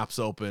snaps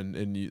open,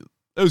 and it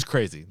was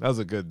crazy. That was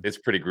It's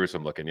pretty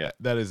gruesome looking, yeah.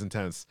 That is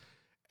intense.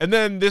 And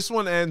then this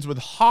one ends with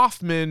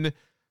Hoffman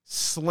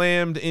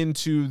slammed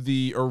into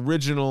the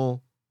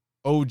original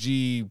OG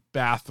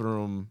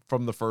bathroom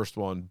from the first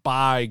one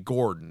by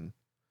Gordon.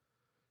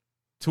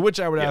 To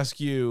which I would ask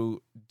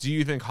you, do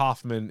you think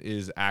Hoffman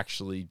is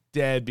actually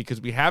dead?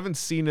 Because we haven't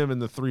seen him in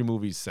the 3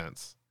 movies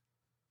since.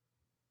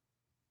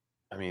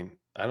 I mean,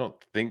 I don't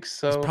think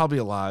so. He's probably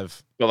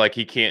alive. But like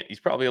he's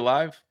probably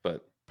alive,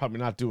 but probably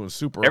not doing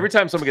super. Every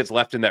time someone gets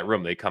left in that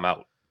room, they come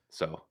out.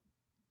 So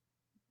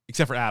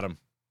except for Adam.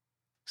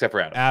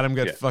 Adam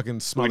got fucking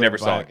smothered. We never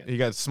saw again. He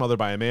got smothered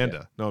by Amanda.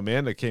 Yeah. No,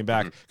 Amanda came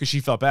back because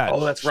she felt bad.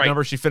 Oh, that's right.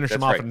 Remember, she finished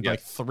him off in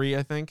like 3,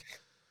 I think.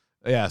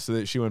 Yeah,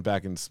 so she went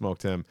back and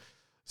smoked him.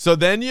 So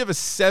then you have a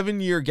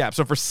 7-year gap.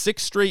 So for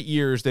 6 straight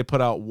years, they put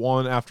out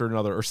one after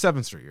another, or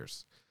 7 straight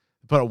years,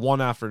 they put out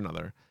one after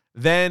another.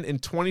 Then in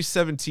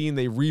 2017,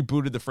 they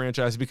rebooted the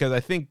franchise because I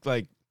think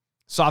like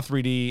Saw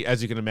 3D,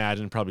 as you can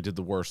imagine, probably did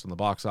the worst in the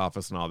box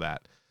office and all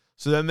that.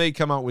 So then they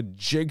come out with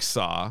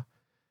Jigsaw.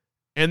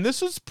 And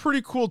this was a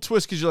pretty cool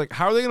twist because you're like,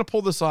 how are they going to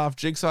pull this off?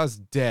 Jigsaw's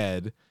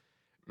dead.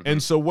 Mm-hmm.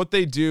 And so what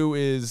they do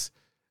is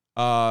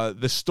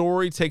the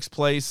story takes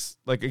place,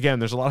 like, again,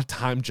 there's a lot of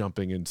time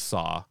jumping in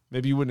Saw.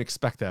 Maybe you wouldn't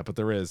expect that, but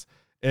there is.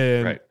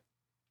 And right.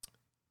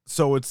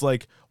 So it's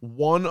like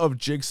one of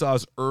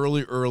Jigsaw's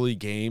early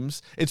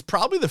games. It's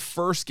probably the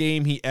first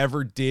game he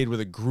ever did with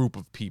a group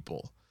of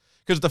people.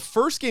 Because the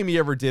first game he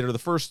ever did, or the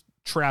first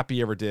trap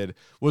he ever did,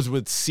 was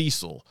with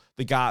Cecil,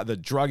 the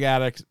drug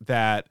addict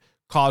that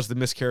caused the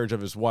miscarriage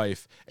of his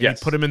wife. And yes.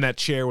 he put him in that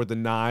chair with the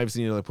knives,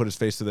 and like put his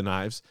face to the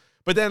knives.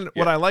 But then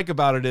what I like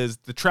about it is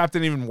the trap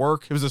didn't even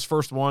work. It was his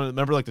first one.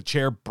 Remember, like the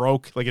chair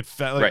broke, like it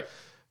fell. Like, right.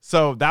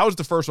 So that was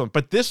the first one.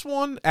 But this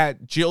one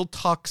at Jill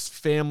Tuck's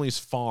family's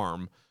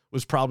farm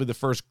was probably the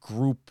first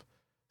group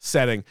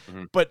setting.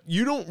 Mm-hmm. But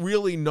you don't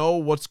really know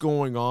what's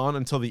going on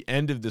until the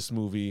end of this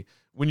movie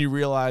when you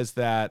realize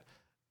that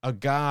a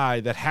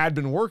guy that had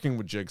been working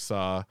with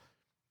Jigsaw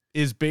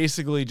is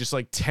basically just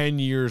like 10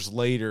 years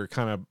later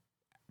kind of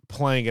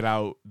playing it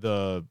out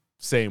the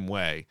same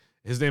way.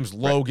 His name's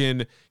Logan.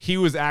 Right. He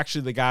was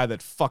actually the guy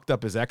that fucked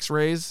up his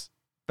x-rays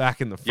back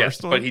in the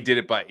first one. But he did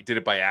it by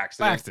accident. By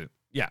accident.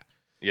 Yeah.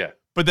 Yeah.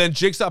 But then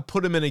Jigsaw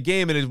put him in a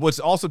game, and what's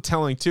also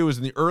telling, too, is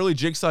in the early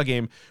Jigsaw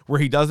game where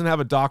he doesn't have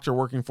a doctor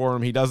working for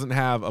him, he doesn't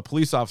have a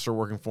police officer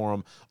working for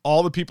him,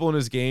 all the people in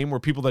his game were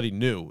people that he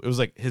knew. It was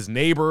like his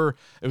neighbor,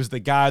 it was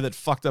the guy that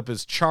fucked up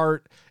his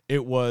chart,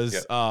 it was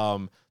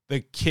the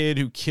kid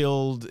who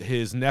killed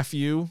his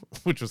nephew,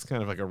 which was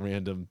kind of like a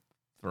random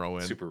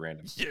throw-in. Super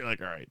random. You're like,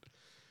 all right.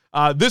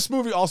 This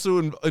movie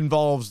also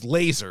involves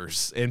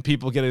lasers and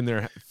people getting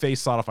their face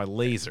sawed off by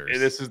lasers.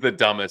 This is the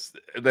dumbest.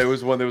 There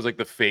was like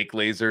the fake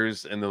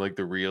lasers and then like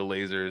the real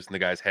lasers, and the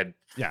guy's head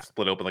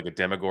split open like a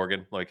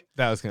Demogorgon. Like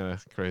that was kind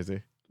of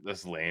crazy.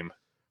 That's lame.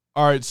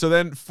 All right, so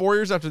then 4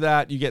 years after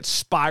that, you get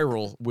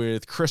Spiral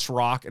with Chris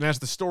Rock, and as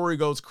the story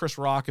goes, Chris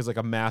Rock is like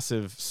a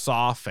massive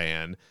Saw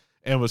fan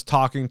and was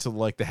talking to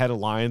like the head of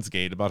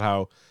Lionsgate about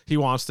how he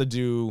wants to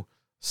do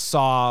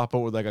Saw, but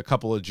with like a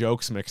couple of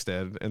jokes mixed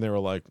in, and they were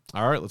like,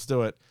 all right, let's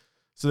do it.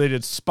 So they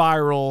did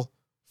Spiral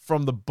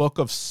from the book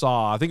of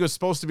Saw. I think it was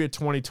supposed to be a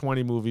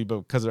 2020 movie,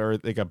 but because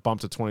they got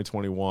bumped to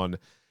 2021.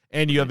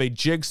 And you have a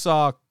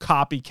Jigsaw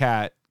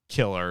copycat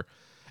killer.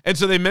 And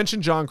so they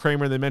mentioned John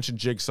Kramer, they mentioned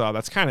Jigsaw.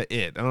 That's kind of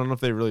it. I don't know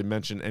if they really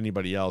mentioned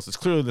anybody else. It's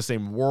clearly the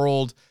same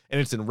world, and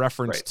it's in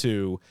reference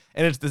to,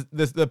 and it's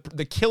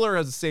the killer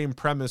has the same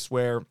premise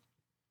where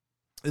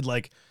it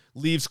like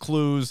leaves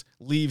clues,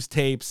 leaves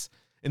tapes.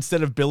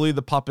 Instead of Billy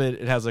the puppet,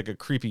 it has like a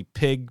creepy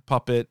pig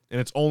puppet, and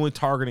it's only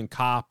targeting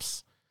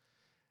cops.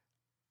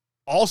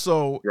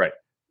 Also,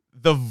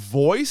 the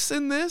voice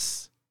in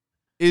this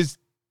is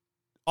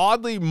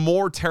oddly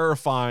more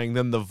terrifying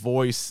than the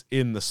voice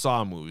in the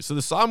Saw movies. So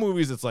the Saw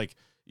movies, it's like,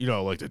 you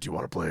know, like, did you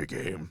want to play a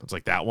game? It's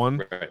like that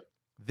one. Right.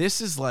 This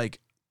is like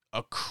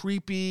a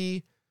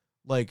creepy,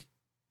 like,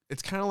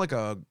 it's kind of like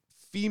a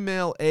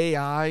female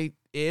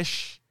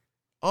AI-ish.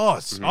 Oh,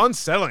 it's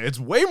unsettling. It's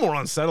way more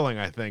unsettling,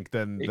 I think,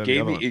 than it than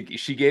gave the me. other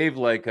She gave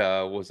like,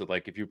 was it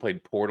like if you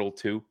played Portal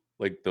 2,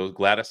 like those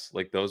Gladys,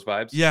 like those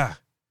vibes? Yeah,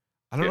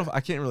 I don't know if I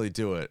can't really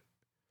do it,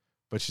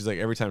 but she's like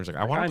every time she's like,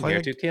 I want to play.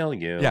 I'm here to tell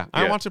you. Yeah,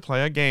 I want to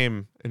play a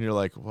game, and you're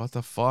like, what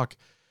the fuck?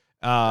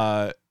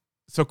 So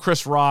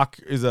Chris Rock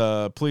is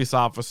a police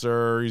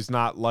officer. He's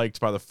not liked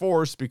by the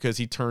force because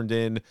he turned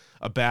in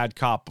a bad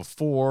cop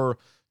before.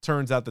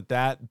 Turns out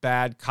that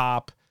bad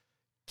cop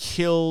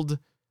killed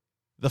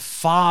the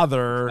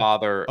father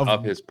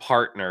of his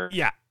partner.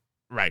 Yeah,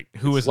 right.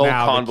 Who is now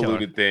now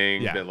convoluted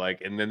thing that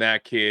like, and then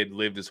that kid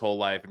lived his whole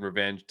life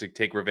in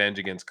take revenge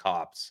against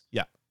cops.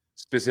 Yeah,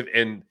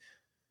 and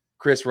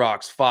Chris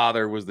Rock's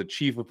father was the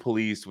chief of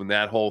police when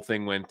that whole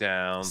thing went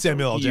down.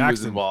 Samuel L. He Jackson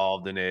was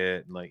involved in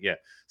it, and like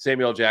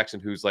Samuel L. Jackson,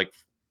 who's like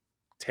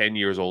 10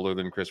 years older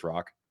than Chris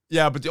Rock.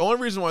 Yeah, but the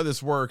only reason why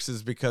this works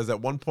is because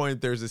at one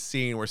point there's a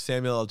scene where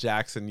Samuel L.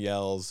 Jackson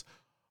yells,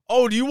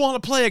 "Oh, do you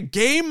want to play a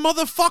game,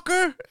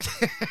 motherfucker?"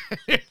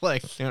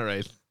 Like, all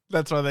right.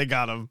 That's why they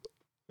got him.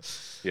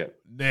 Yeah.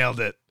 Nailed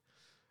it.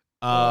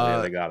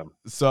 They got him.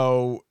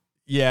 So,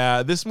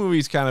 yeah, this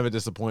movie's kind of a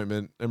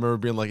disappointment. I remember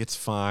being like, it's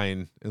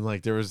fine. And,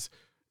 like, there was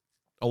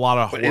a lot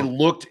of... But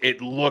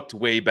it looked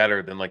way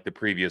better than, like, the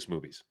previous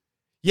movies.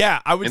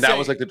 Yeah, I would say... And that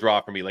was, like, the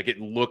draw for me. Like, it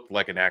looked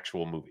like an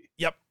actual movie.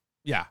 Yep.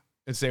 Yeah.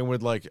 And same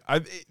with like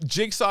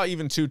Jigsaw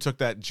even too took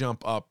that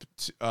jump up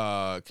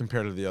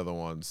compared to the other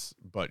ones.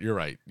 But you're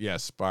right. Yeah,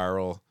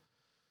 Spiral.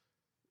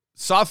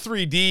 Saw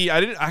 3D.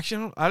 I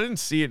didn't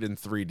see it in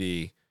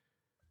 3D.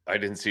 I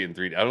didn't see it in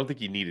 3D. I don't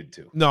think you needed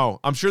to. No,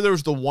 I'm sure there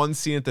was the one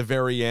scene at the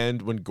very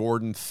end when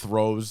Gordon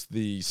throws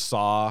the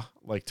saw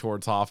like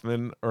towards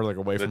Hoffman or like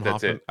away from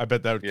Hoffman. I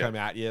bet that would come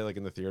at you like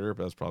in the theater,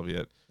 but that's probably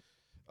it.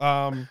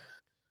 All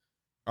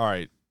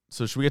right.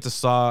 So should we get to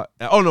Saw?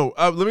 Oh no.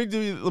 Let me do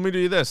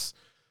you this.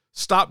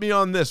 Stop me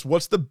on this.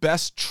 What's the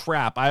best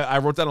trap? I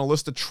wrote down a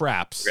list of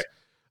traps.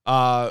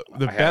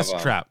 The best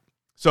trap.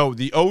 So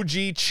the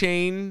OG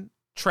chain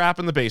trap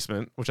in the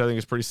basement, which I think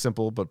is pretty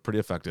simple but pretty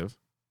effective.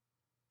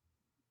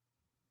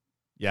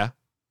 Yeah.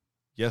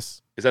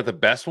 Yes. Is that the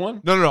best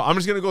one? No. I'm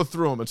just going to go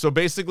through them. And so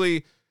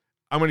basically,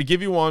 I'm going to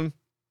give you one,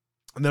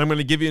 and then I'm going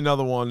to give you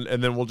another one,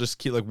 and then we'll just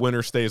keep like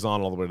winner stays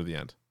on all the way to the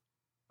end.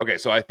 Okay,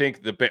 so I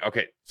think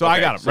So I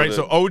got them, right?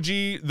 So OG,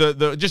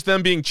 the just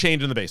them being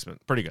chained in the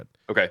basement. Pretty good.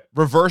 Okay.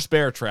 Reverse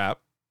bear trap.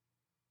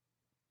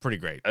 Pretty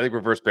great. I think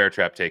reverse bear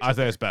trap takes I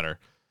think it's better.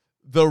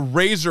 The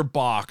razor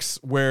box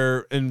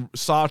where in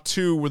Saw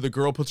 2 where the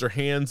girl puts her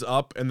hands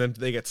up and then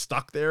they get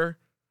stuck there.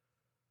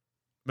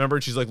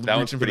 Remember, she's like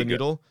reaching for the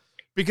needle.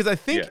 Because I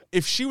think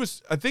if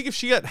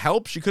she got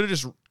help, she could have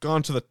just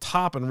gone to the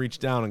top and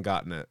reached down and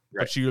gotten it.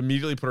 Right. But she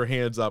immediately put her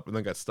hands up and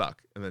then got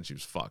stuck, and then she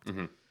was fucked.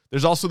 Mm-hmm.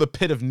 There's also the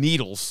pit of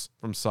needles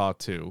from Saw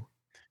 2.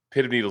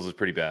 Pit of needles is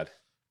pretty bad.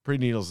 Pit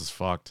of needles is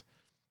fucked.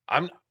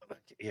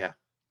 Yeah.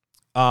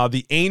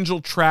 The angel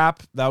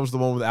trap, that was the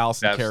one with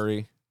Allison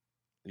Carey.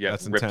 Yeah,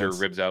 that's ripped intense.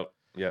 her ribs out.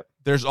 Yeah.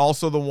 There's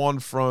also the one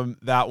from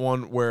that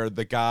one where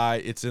the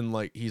guy, it's in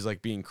like, he's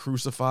like being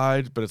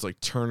crucified, but it's like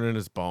turning in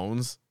his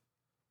bones.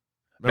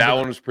 Remember? That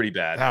one was pretty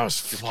bad. That was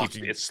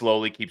fucking... It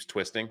slowly keeps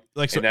twisting.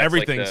 Like, so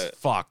everything's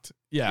fucked.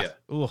 Yeah.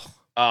 Ugh.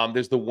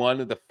 There's the one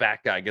that the fat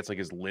guy gets like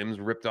his limbs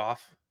ripped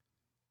off.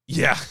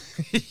 Yeah.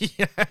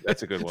 Yeah.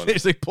 That's a good one.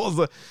 There's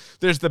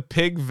the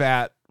pig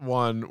vat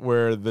one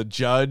where the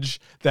judge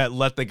that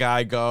let the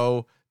guy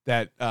go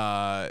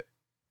that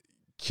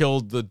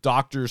killed the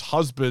doctor's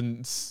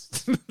husband,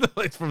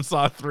 like from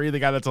Saw 3, the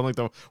guy that's on like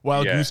the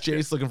wild goose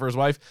chase looking for his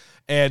wife.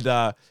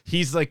 And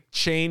he's like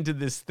chained to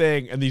this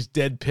thing, and these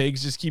dead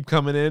pigs just keep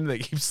coming in. They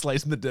keep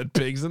slicing the dead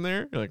pigs in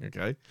there. You're like,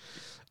 okay.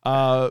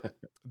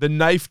 The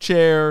knife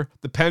chair,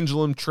 the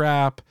pendulum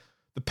trap,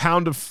 the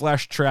pound of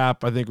flesh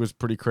trap, I think was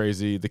pretty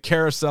crazy. The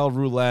carousel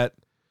roulette.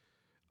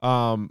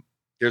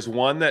 There's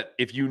one that,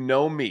 if you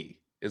know me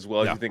as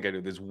well as you think I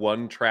do, there's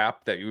one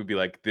trap that you would be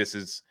like, this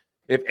is,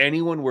 if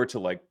anyone were to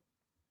like,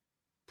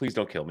 please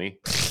don't kill me.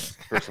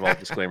 First of all,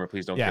 disclaimer,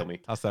 please don't kill me.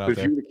 Toss that out but if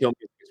there. you were to kill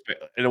me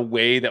in a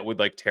way that would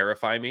like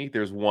terrify me,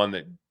 there's one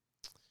that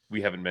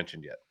we haven't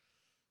mentioned yet.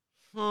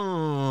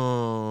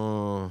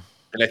 Hmm.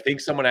 And I think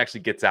someone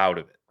actually gets out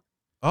of it.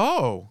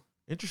 Oh,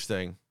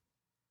 interesting.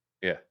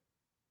 Yeah.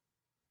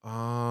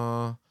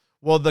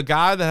 Well, the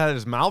guy that had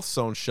his mouth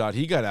sewn shut,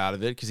 he got out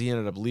of it because he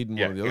ended up leading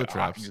one of the other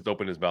traps. He just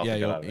opened his mouth and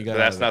got out of it. But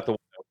that's not the one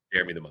that would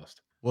scare me the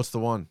most. What's the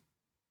one?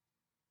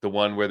 The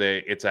one where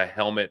it's a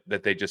helmet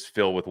that they just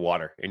fill with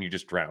water and you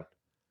just drown.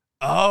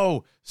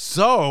 Oh,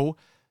 so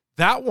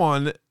that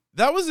one,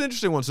 that was an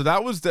interesting one. So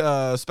that was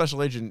the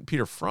Special Agent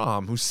Peter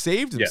Fromm who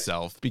saved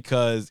himself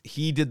because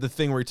he did the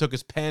thing where he took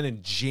his pen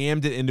and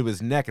jammed it into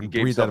his neck and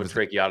breathed out of his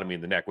tracheotomy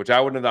in the neck, which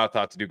I wouldn't have not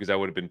thought to do because I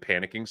would have been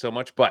panicking so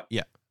much. But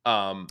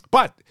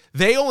but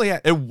they only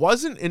had, it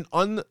wasn't an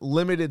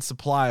unlimited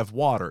supply of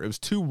water. It was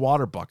 2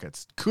 water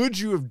buckets. Could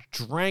you have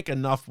drank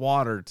enough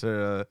water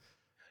to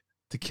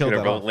kill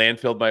that off?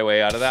 Landfilled my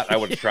way out of that? I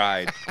would have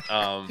tried.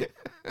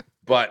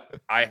 But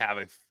I have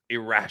an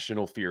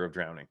irrational fear of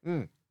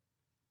drowning.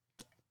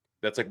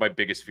 That's like my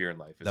biggest fear in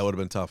life. That would have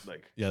been tough. That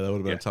would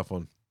have been a tough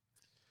one.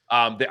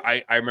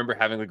 I remember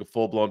having like a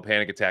full-blown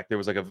panic attack. There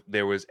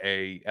was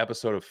a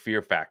episode of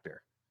Fear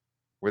Factor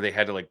where they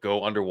had to like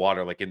go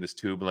underwater, like in this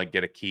tube and like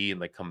get a key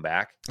and like come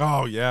back.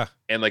 Oh yeah.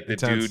 And like the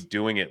dude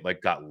doing it like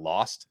got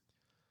lost,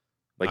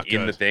 like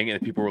in the thing,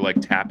 and people were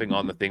like tapping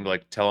on the thing to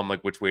like tell him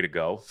like which way to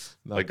go.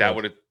 I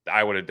would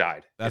have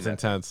died. That's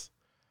intense.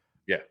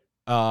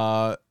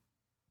 Yeah.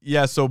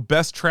 Yeah. So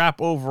best trap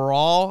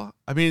overall.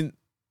 I mean,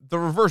 the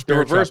reverse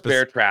bear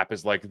trap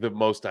is like the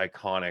most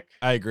iconic.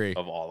 I agree.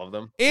 Of all of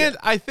them. And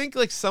I think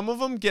like some of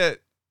them get,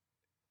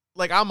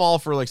 like, I'm all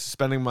for like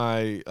suspending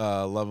my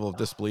level of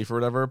disbelief or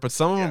whatever, but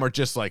some of them are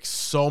just like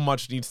so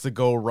much needs to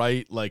go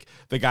right. Like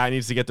the guy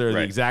needs to get there at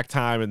the exact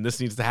time, and this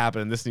needs to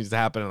happen, and this needs to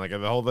happen, and like the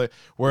whole thing.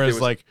 Whereas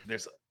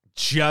there's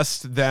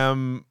just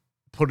them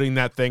putting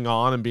that thing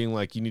on and being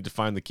like, you need to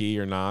find the key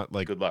or not.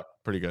 Like, good luck.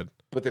 Pretty good.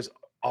 But there's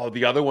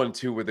the other one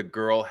too, where the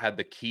girl had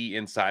the key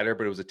inside her,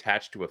 but it was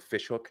attached to a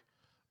fish hook.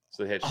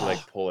 So they had to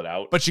like pull it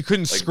out. But she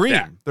couldn't scream.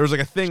 That. There was like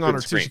a thing on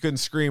her too. She couldn't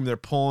scream. They're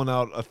pulling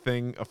out a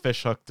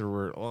fish hook through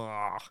her.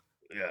 Oh.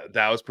 Yeah,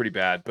 that was pretty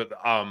bad. But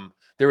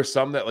there were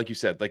some that, like you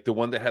said, like the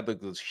one that had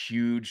like those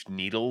huge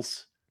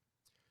needles.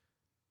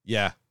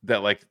 Yeah.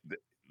 That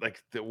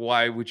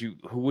why would you?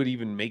 Who would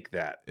even make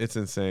that? It's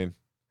insane.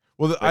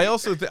 Well, I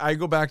also I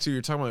go back to,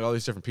 you're talking about all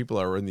these different people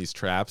that are in these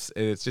traps,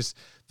 and it's just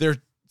they're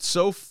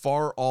so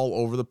far all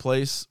over the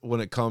place when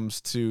it comes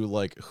to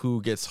like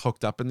who gets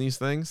hooked up in these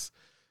things.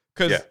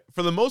 Because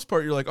for the most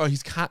part, you're like, oh,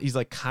 he's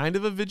like kind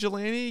of a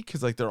vigilante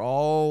because like they're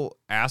all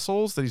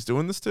assholes that he's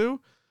doing this to.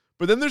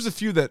 But then there's a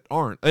few that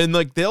aren't, and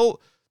like they'll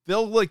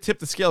like tip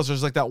the scales.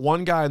 There's like that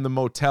one guy in the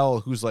motel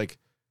who's like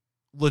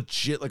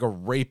legit like a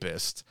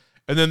rapist,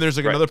 and then there's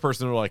like another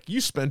person who's like, you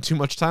spend too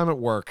much time at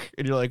work,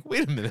 and you're like,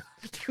 wait a minute,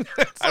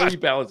 how do you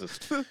balance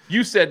this?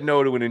 You said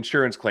no to an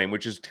insurance claim,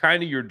 which is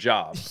kind of your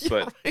job,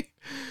 but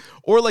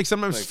or like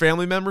sometimes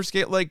family members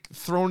get like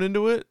thrown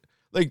into it.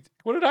 Like,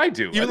 what did I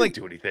do? I didn't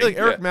do anything. Like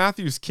Eric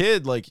Matthews'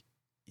 kid, like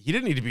he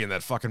didn't need to be in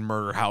that fucking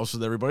murder house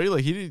with everybody.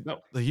 Like he didn't.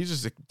 No. Like, he's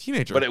just a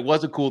teenager. But it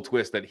was a cool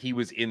twist that he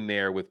was in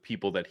there with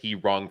people that he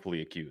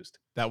wrongfully accused.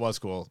 That was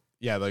cool.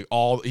 Yeah, like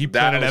he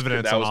planted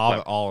evidence on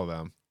all of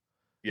them.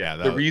 Yeah,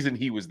 the reason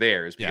he was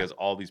there is because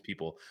all these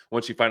people,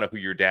 once you find out who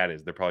your dad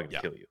is, they're probably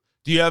going to kill you.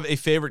 Do you have a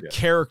favorite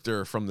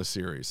character from the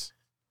series?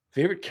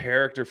 Favorite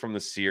character from the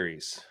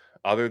series,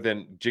 other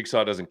than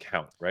Jigsaw doesn't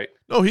count, right?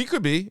 No, he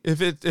could be.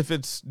 If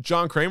it's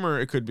John Kramer,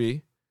 it could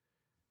be.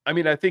 I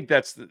mean, I think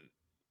that's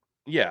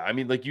I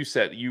mean, like you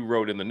said, you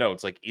wrote in the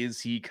notes, like, is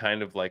he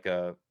kind of like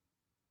a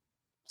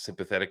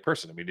sympathetic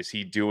person? I mean, is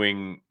he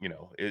doing,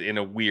 in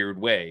a weird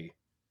way?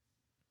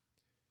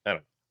 I don't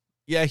know.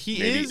 Yeah,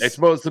 he is. It's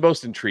the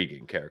most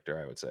intriguing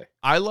character, I would say.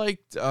 I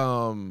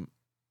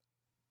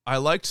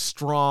liked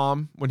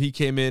Strom when he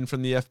came in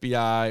from the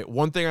FBI.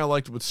 One thing I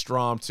liked with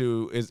Strom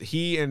too is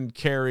he and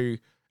Carrie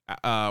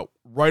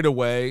right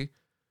away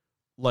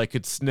like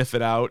could sniff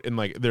it out, and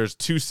like there's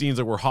two scenes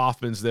like where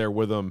Hoffman's there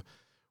with them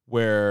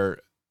where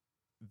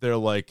they're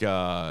like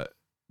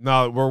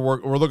no,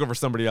 we're looking for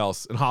somebody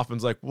else, and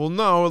Hoffman's like, well,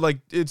 no, like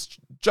it's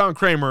John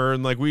Kramer,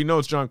 and like we know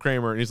it's John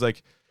Kramer, and he's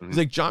like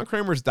John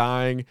Kramer's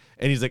dying,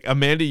 and he's like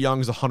Amanda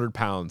Young's 100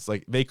 pounds,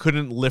 like they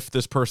couldn't lift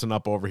this person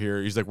up over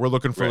here. He's like, we're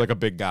looking for like a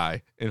big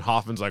guy, and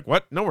Hoffman's like,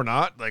 what? No, we're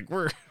not. Like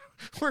we're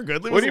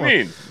good. What do you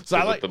mean? So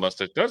I like the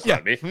mustache. That's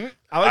not me.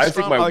 I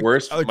think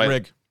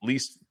my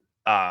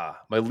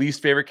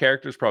least favorite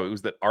character is probably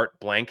was that Art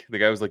Blank. The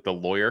guy was like the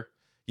lawyer.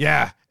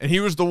 Yeah, and he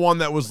was the one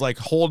that was like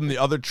holding the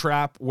other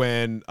trap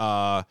when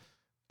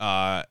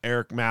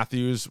Eric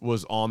Matthews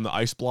was on the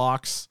ice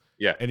blocks.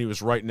 Yeah, and he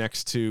was right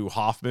next to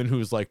Hoffman,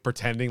 who's like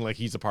pretending like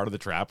he's a part of the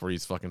trap where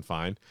he's fucking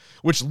fine,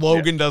 which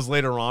Logan does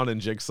later on in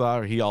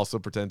Jigsaw. He also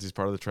pretends he's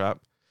part of the trap.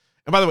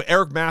 And by the way,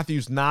 Eric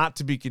Matthews, not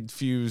to be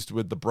confused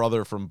with the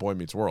brother from Boy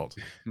Meets World.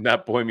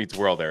 Not Boy Meets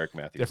World, Eric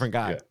Matthews. Different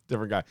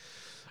guy.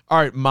 All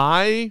right,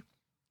 my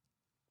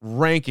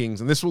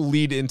rankings, and this will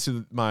lead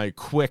into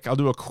I'll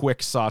do a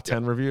quick Saw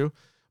 10 review.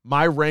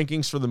 My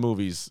rankings for the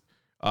movies.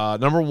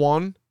 Number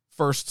 1,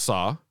 first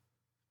Saw.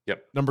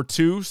 Yep. Number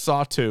 2,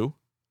 Saw 2.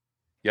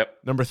 Yep.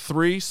 Number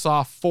 3,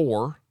 Saw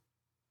 4.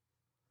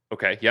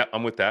 Okay, yeah,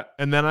 I'm with that.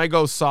 And then I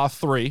go Saw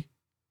 3.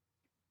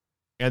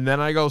 And then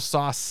I go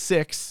Saw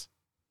 6.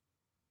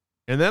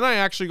 And then I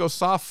actually go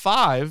Saw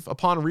 5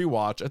 upon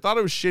rewatch. I thought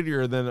it was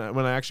shittier than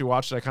when I actually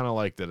watched it. I kind of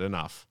liked it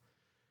enough.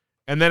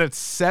 And then at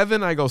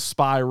 7, I go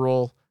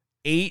Spiral.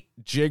 8,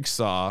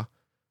 Jigsaw.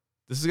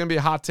 This is going to be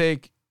a hot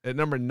take. At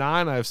number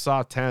 9, I have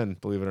Saw 10,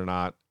 believe it or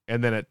not.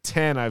 And then at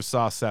 10, I have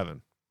Saw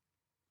 7.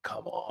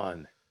 Come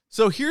on.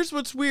 So here's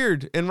what's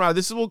weird. And Rod,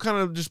 this will kind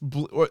of just...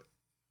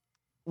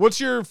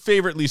 What's your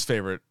favorite, least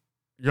favorite?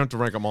 You don't have to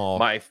rank them all.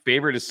 My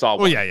favorite is Saw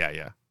 1. Oh,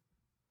 yeah.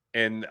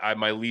 And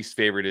my least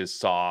favorite is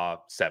Saw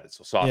 7.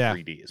 So Saw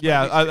 3D is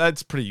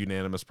that's pretty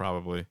unanimous,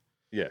 probably.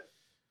 Yeah.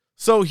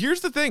 So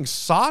here's the thing.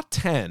 Saw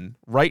 10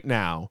 right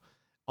now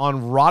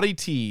on Roddy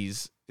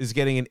Tees is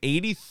getting an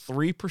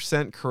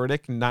 83%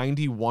 critic,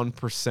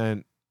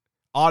 91%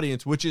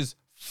 audience, which is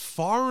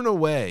far and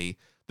away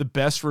the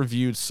best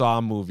reviewed Saw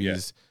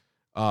movies,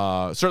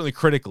 certainly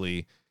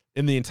critically,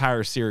 in the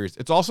entire series.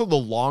 It's also the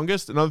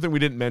longest. Another thing we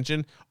didn't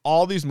mention,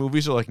 all these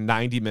movies are like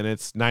 90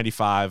 minutes,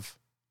 95,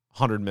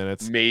 100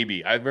 minutes.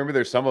 Maybe. I remember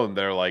there's some of them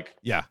that are like...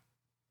 Yeah.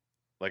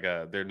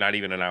 They're not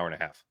even an hour and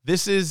a half.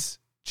 This is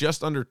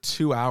just under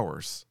 2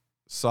 hours,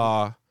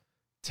 Saw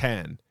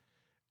 10.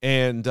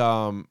 And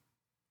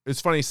it's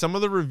funny, some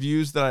of the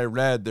reviews that I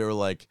read, they're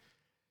like,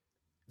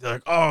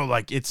 oh,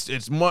 like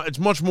it's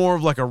much more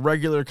of like a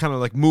regular kind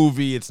of like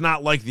movie. It's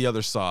not like the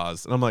other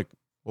Saws. And I'm like,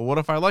 well, what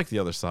if I like the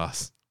other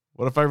Saws?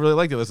 What if I really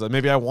like the other Saws?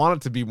 Maybe I want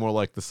it to be more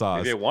like the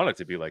Saws. Maybe I want it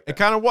to be like that. It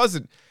kind of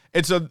wasn't.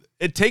 And so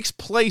it takes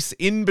place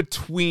in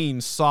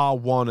between Saw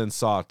 1 and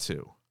Saw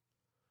 2.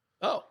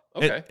 Oh,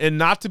 okay. And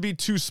not to be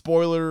too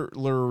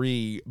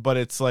spoilery, but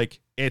it's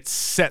like it's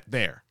set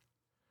there.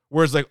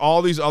 Whereas like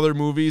all these other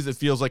movies, it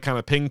feels like kind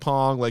of ping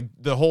pong. Like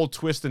the whole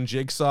twist in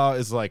Jigsaw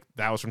is like,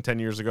 that was from 10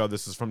 years ago.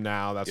 This is from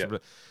now.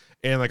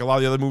 And like a lot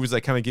of the other movies,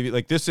 I kind of give you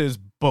like, this is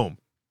boom.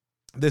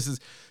 This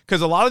is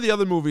because a lot of the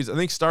other movies, I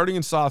think starting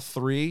in Saw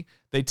 3,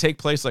 they take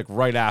place like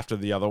right after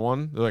the other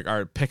one. They're like, all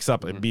right, it picks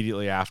up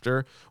immediately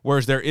after.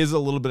 Whereas there is a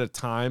little bit of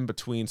time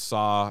between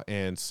Saw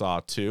and Saw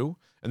 2.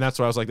 And that's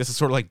why I was like, this is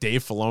sort of like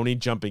Dave Filoni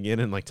jumping in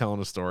and like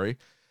telling a story.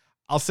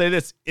 I'll say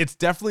this, it's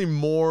definitely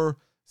more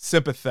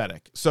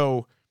sympathetic.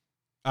 So,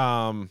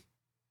 trying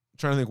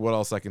to think what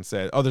else I can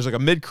say. Oh, there's like a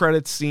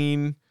mid-credits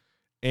scene,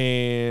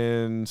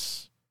 and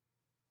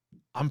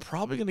I'm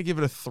probably going to give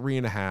it a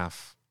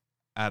 3.5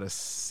 out of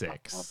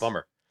 6. Oh,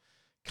 bummer.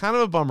 Kind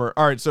of a bummer.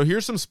 All right, so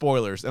here's some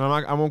spoilers, and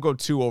I won't go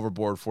too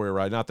overboard for you,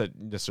 right? Not that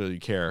necessarily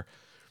you care,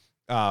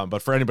 but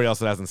for anybody else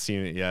that hasn't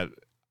seen it yet,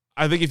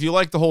 I think if you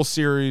like the whole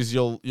series,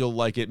 you'll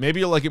like it.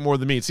 Maybe you'll like it more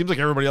than me. It seems like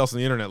everybody else on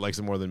the internet likes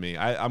it more than me.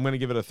 I'm going to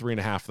give it a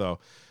 3.5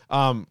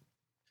 though.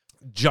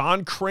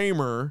 John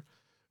Kramer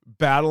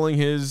battling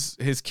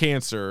his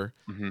cancer.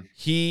 Mm-hmm.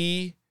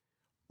 He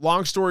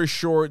long story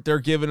short, they're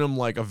giving him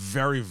like a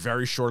very,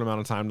 very short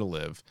amount of time to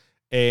live.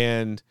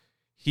 And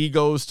he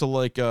goes to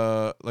like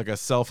a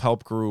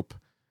self-help group.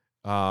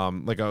 They're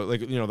all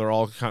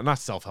kind of, not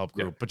self-help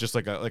group, but just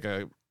like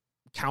a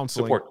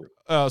counseling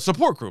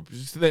support group.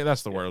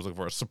 That's the word I was looking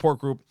for. A support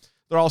group.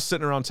 They're all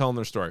sitting around telling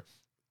their story.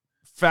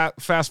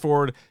 Fast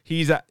forward,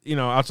 he's out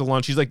to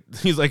lunch. He's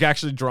like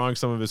actually drawing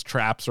some of his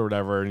traps or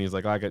whatever, and he's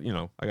like, I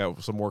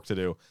got some work to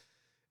do.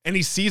 And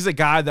he sees a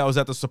guy that was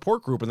at the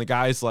support group, and the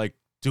guy's like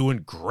doing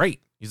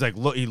great. He's like,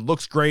 look, he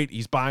looks great.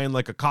 He's buying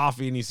like a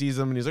coffee, and he sees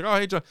him, and he's like, oh,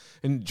 hey, John.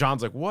 And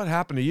John's like, what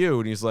happened to you?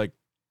 And he's like,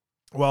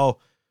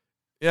 well,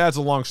 yeah, it's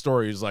a long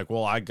story. He's like,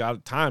 well, I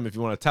got time if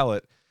you want to tell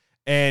it.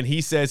 And he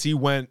says he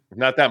went,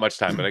 not that much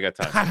time, but I got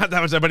time. Not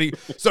that much time,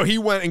 but he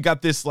went and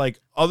got this like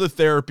other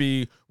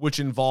therapy, which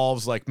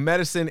involves like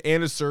medicine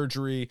and a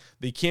surgery.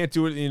 They can't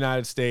do it in the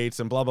United States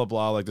and blah, blah,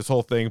 blah, like this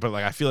whole thing. But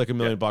like, I feel like $1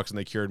 million and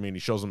they cured me. And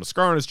he shows him a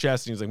scar on his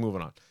chest and he's like,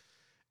 moving on.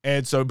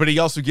 And so, but he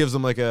also gives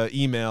him like a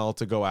email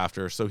to go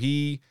after. So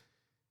he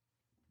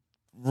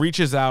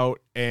reaches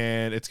out,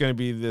 and it's going to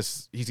be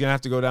this, he's going to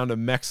have to go down to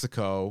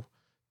Mexico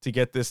to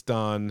get this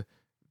done.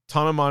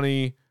 Ton of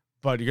money,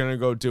 but you're going to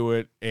go do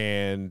it.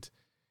 And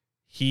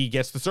he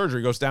gets the surgery,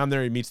 he goes down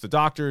there, he meets the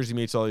doctors, he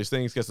meets all these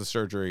things, gets the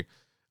surgery.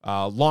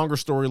 Longer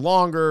story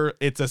longer,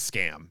 it's a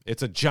scam.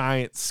 It's a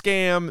giant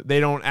scam. They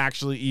don't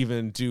actually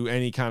even do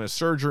any kind of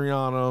surgery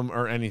on him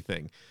or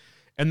anything.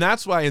 And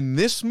that's why in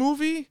this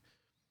movie,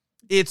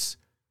 it's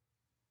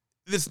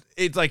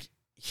like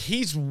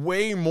he's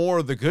way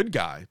more the good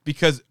guy,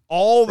 because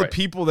all the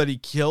people that he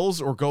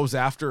kills or goes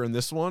after in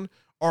this one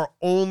are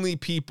only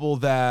people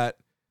that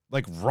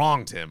like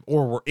wronged him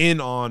or were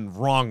in on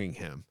wronging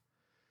him.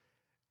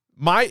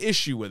 My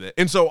issue with it,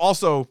 and so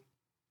also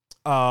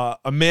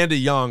Amanda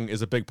Young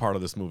is a big part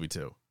of this movie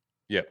too.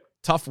 Yeah,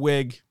 tough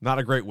wig, not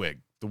a great wig.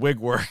 The wig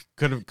work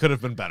could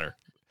have been better.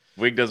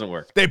 Wig doesn't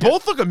work. They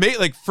both look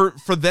amazing. Like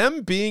for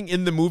them being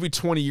in the movie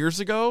 20 years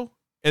ago,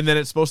 and then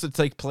it's supposed to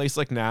take place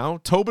like now.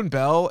 Tobin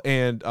Bell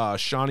and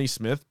Shawnee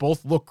Smith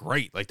both look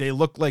great. Like they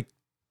look like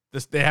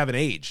this. They haven't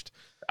aged.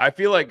 I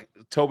feel like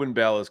Tobin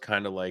Bell is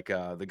kind of like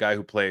the guy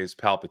who plays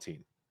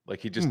Palpatine. Like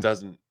he just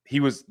doesn't.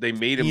 They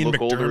made him Ian look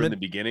McDermott? older in the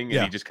beginning,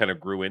 and he just kind of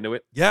grew into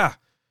it. Yeah.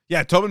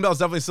 Tobin Bell's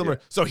definitely similar.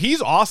 Yeah. So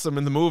he's awesome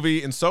in the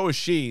movie, and so is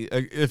she.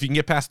 If you can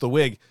get past the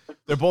wig,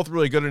 they're both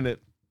really good in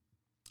it.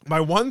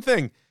 My one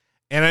thing,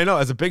 and I know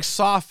as a big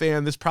Saw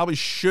fan, this probably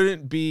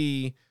shouldn't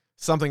be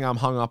something I'm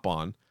hung up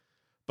on,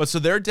 but so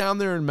they're down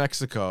there in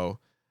Mexico.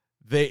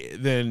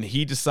 Then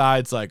he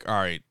decides like, all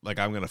right, like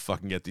I'm gonna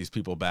fucking get these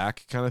people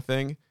back, kind of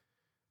thing.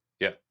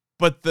 Yeah.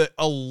 But the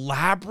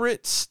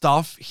elaborate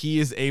stuff he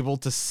is able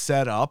to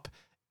set up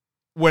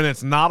when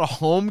it's not a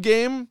home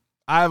game,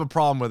 I have a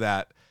problem with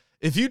that.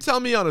 If you tell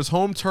me on his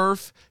home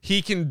turf,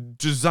 he can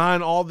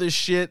design all this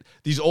shit,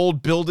 these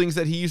old buildings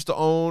that he used to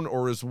own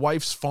or his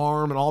wife's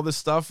farm and all this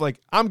stuff, like,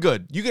 I'm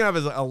good. You can have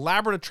as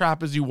elaborate a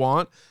trap as you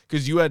want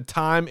because you had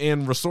time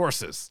and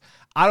resources.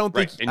 I don't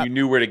think... And you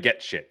knew where to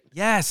get shit.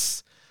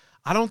 Yes.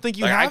 I don't think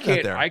you have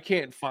that there. I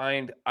can't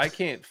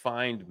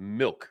find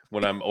milk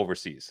when I'm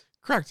overseas.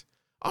 Correct.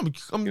 I'm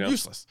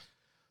useless.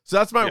 So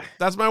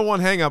that's my one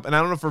hang up. And I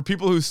don't know, for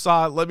people who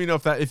saw it, let me know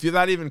if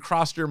that even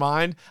crossed your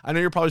mind. I know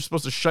you're probably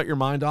supposed to shut your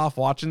mind off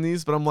watching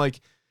these, but I'm like,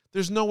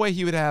 there's no way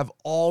he would have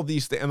all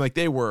these things. And like,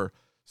 they were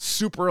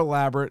super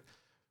elaborate.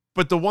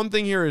 But the one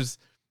thing here is,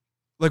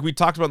 like we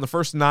talked about in the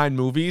first 9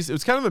 movies, it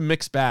was kind of a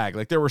mixed bag.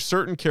 Like there were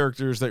certain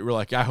characters that were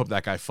like, I hope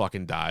that guy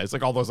fucking dies.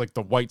 Like all those, like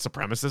the white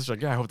supremacists,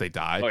 like, yeah, I hope they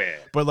die. Oh, yeah.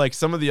 But like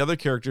some of the other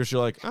characters, you're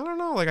like, I don't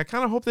know. Like, I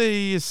kind of hope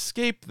they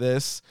escape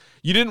this.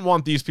 You didn't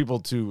want these people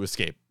to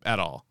escape at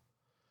all.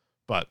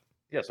 But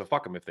yeah, so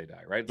fuck them if they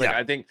die, right? Like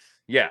I think,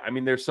 I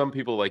mean, there's some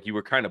people like you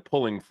were kind of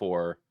pulling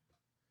for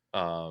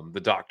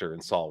the doctor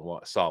in Saw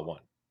 1.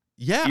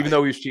 Yeah. Even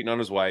though he was cheating on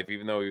his wife,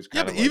 even though he was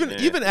kind of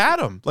even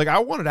Adam. Like I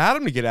wanted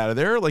Adam to get out of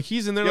there. Like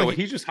he's in there. Yeah, like,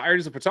 he's just hired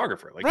as a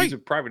photographer. Like he's a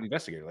private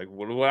investigator. Like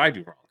what did I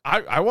do wrong?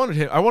 I wanted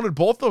him. I wanted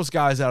both those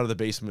guys out of the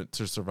basement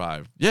to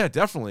survive. Yeah,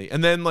 definitely.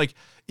 And then like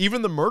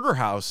even the murder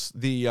house,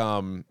 the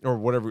or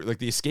whatever, like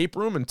the escape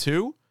room in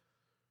 2.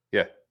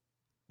 Yeah.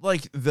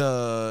 Like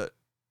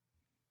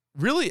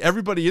really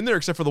everybody in there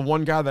except for the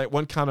one guy that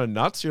went kind of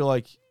nuts. You're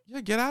like,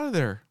 yeah, get out of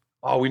there.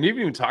 Oh, we didn't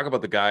even talk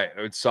about the guy.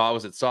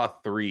 Was it Saw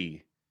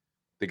 3?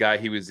 The guy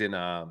he was in.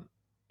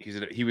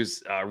 He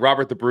was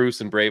Robert the Bruce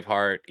in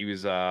Braveheart. He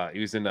was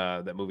in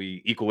that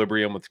movie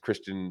Equilibrium with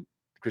Christian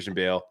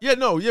Bale. Yeah,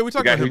 no, yeah, we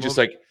talked about him. Who just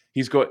like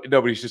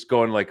but he's just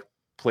going like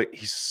play.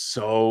 He's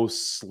so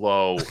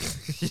slow.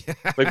 Yeah.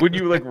 Like when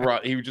you like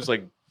he was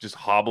just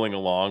hobbling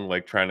along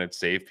like trying to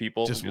save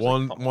people. Just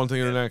one thing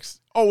to the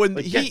next. Oh, and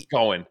like, get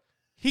going.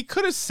 He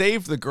could have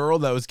saved the girl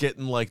that was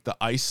getting like the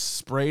ice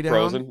spray down.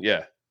 Frozen,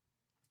 yeah.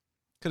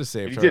 Could have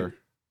saved her. Didn't.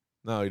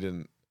 No, he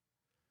didn't.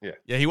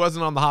 Yeah, he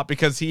wasn't on the hop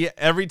because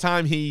every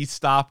time he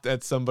stopped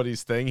at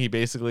somebody's thing, he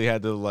basically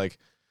had to like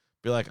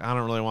be like, I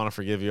don't really want to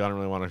forgive you. I don't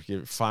really want to forgive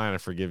you. Fine, I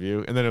forgive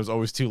you. And then it was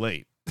always too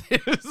late.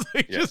 It was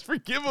like, just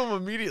forgive him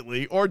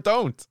immediately or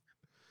don't.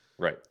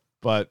 Right.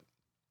 But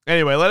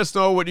Anyway, let us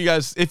know what you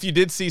guys, if you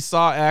did see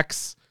Saw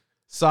X,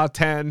 Saw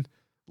 10,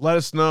 let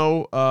us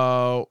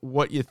know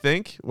what you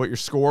think, what your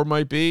score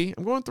might be.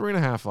 I'm going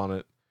 3.5 on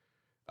it.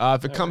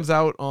 If it comes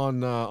out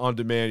on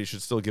demand, you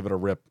should still give it a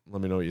rip.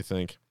 Let me know what you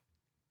think.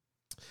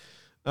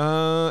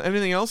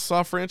 Anything else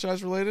Saw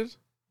franchise related?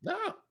 No.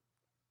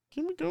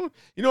 Keep it going.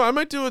 You know, I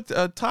might do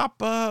a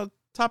top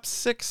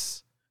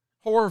 6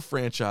 horror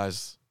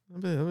franchise.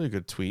 That'd be a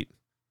good tweet.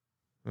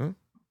 Huh?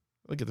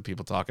 I'll get the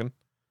people talking.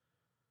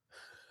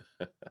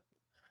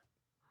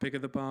 Pick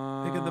of the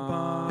bomb. Pick of the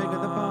bomb. Pick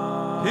of the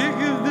bomb. Pick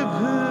of the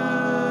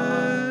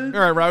bomb.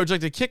 All right, Ryan, would you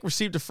like to kick,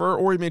 receive, defer,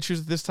 or you may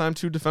choose at this time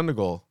to defend a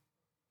goal?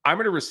 I'm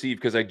going to receive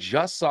because I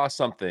just saw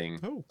something.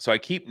 Oh. So I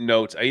keep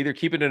notes. I either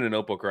keep it in a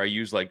notebook or I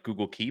use like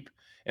Google Keep,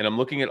 and I'm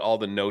looking at all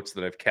the notes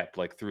that I've kept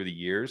like through the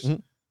years,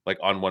 like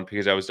on one,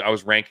 because I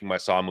was ranking my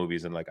Saw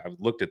movies and like I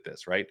looked at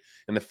this, right?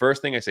 And the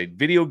first thing I say,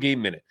 video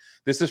game minute.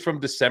 This is from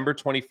December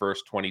 21st,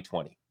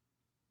 2020,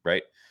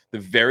 right? The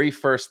very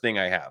first thing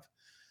I have.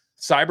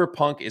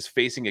 Cyberpunk is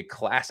facing a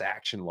class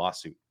action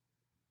lawsuit.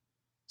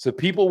 So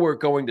people were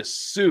going to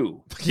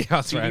sue CD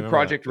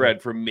Projekt Red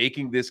for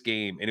making this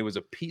game, and it was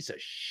a piece of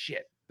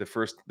shit.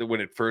 When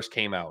it first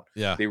came out,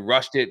 they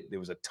rushed it. There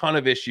was a ton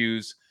of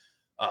issues.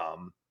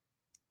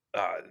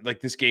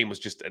 Like this game was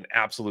just an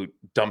absolute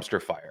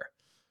dumpster fire.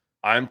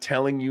 I'm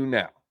telling you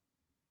now,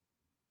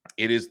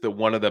 it is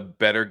one of the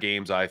better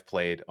games I've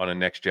played on a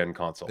next gen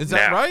console. Is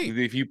that right?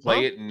 If you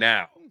play it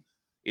now,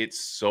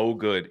 it's so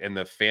good, and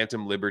the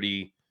Phantom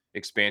Liberty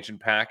expansion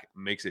pack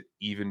makes it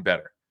even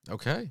better.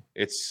 Okay.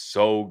 It's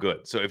so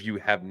good. So if you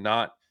have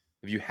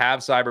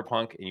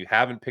Cyberpunk and you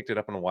haven't picked it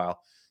up in a while,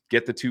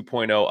 get the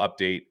 2.0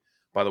 update.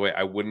 By the way,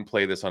 I wouldn't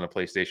play this on a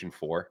PlayStation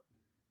 4.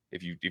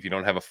 If you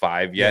don't have a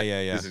 5 yet,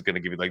 this is going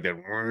to give you like that,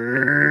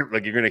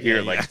 like you're going to hear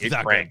it like it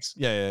cranks.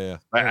 Yeah.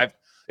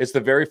 It's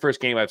the very first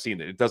game I've seen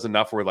that it does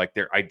enough where like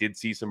I did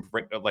see some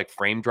like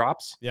frame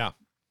drops. Yeah.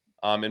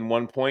 In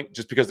one point,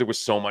 just because there was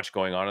so much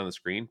going on the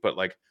screen, but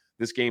like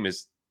this game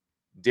is,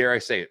 dare I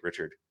say it,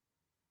 Richard,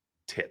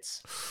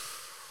 tits.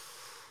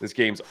 This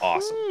game's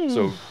awesome.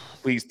 So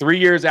please, 3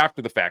 years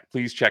after the fact,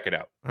 please check it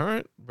out. All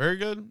right. Very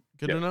good.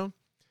 Good to know.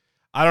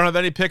 I don't have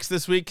any picks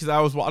this week because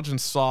I was watching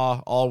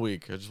Saw all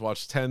week. I just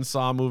watched 10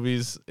 Saw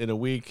movies in a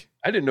week.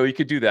 I didn't know you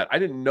could do that. I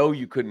didn't know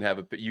you couldn't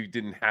have you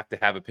didn't have to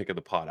have a pick of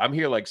the pod. I'm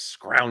here like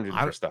scrounging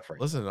for stuff right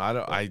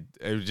now. It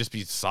would just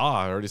be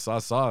Saw. I already saw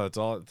Saw. That's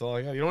all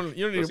I got. You don't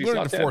need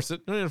to force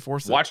it. You don't need to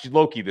force it. Watch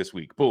Loki this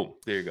week. Boom.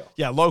 There you go.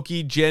 Yeah,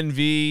 Loki, Gen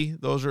V.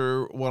 Those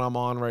are what I'm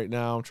on right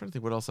now. I'm trying to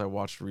think what else I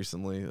watched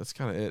recently. That's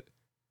kind of it.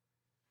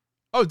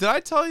 Oh, did I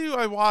tell you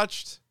I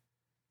watched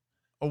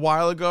a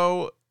while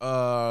ago?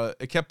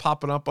 It kept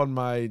popping up on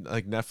my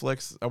like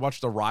Netflix. I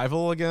watched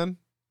Arrival again.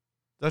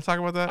 Did I talk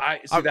about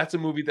that? That's a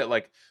movie that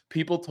like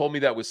people told me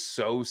that was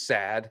so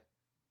sad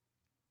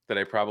that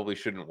I probably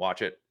shouldn't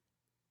watch it.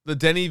 The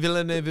Denis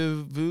Villeneuve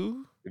with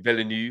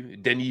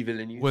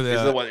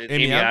the one,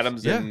 Amy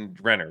Adams and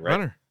Renner, right?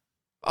 Renner.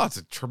 Oh, it's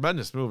a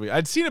tremendous movie.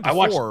 I'd seen it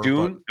before. I watched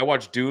Dune. I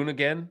watched Dune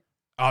again.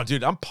 Oh,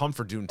 dude, I'm pumped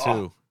for Dune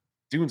 2.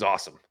 Dune's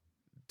awesome.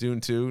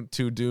 Dune 2,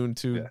 Dune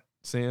 2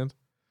 Sand.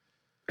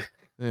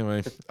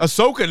 Anyway,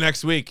 Ahsoka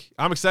next week.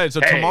 I'm excited.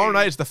 So tomorrow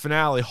night is the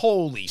finale.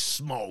 Holy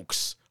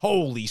smokes.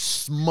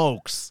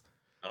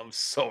 I'm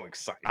so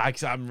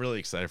excited. I'm really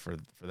excited for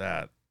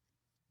that.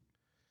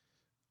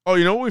 Oh,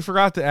 you know what we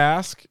forgot to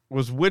ask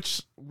was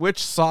which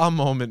Saw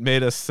moment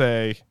made us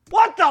say,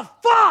 What the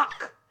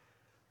fuck?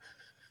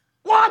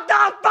 What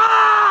the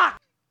fuck?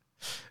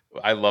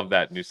 I love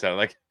that new sound.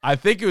 Like I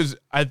think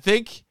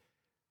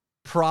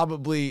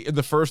probably in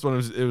the first one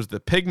it was the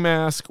pig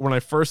mask when I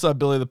first saw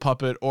Billy the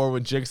Puppet, or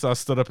when Jigsaw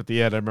stood up at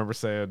the end. I remember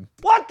saying,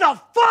 What the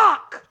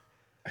fuck?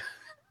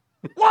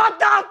 What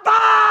the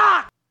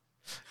fuck?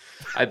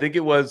 I think it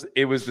was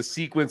the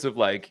sequence of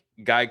like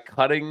guy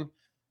cutting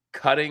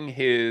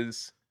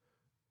his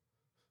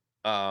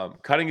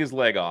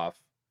leg off,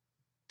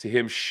 to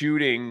him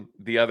shooting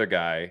the other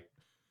guy,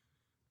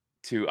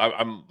 to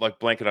I'm like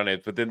blanking on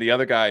it, but then the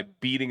other guy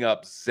beating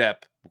up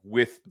Zepp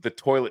with the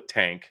toilet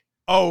tank.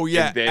 Oh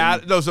yeah,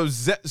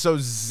 so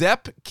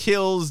Zepp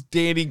kills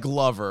Danny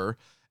Glover,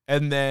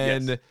 and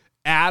then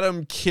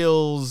Adam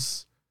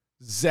kills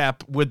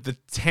Zepp with the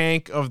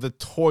tank of the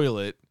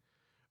toilet,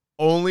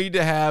 only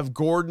to have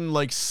Gordon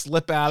like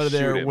slip out of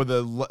there with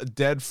a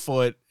dead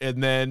foot,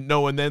 and then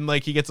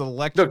like he gets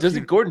electrocuted. No,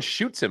 doesn't Gordon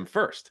shoots him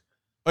first?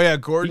 Oh yeah,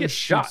 Gordon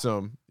shoots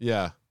him.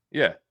 Yeah.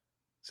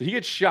 So he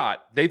gets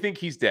shot. They think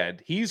he's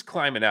dead. He's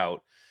climbing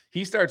out.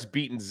 He starts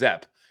beating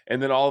Zepp.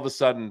 And then all of a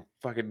sudden,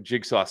 fucking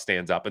Jigsaw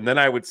stands up. And then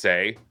I would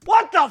say,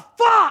 What the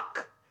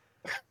fuck?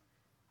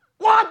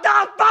 What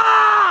the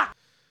fuck?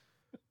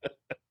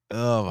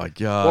 Oh, my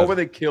God. Or when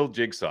they killed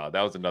Jigsaw.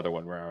 That was another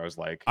one where I was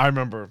like, I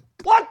remember.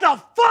 What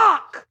the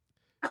fuck?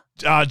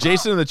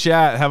 Jason in the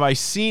chat, have I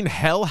seen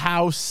Hell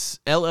House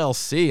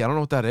LLC? I don't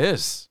know what that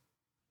is.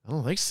 I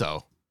don't think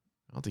so.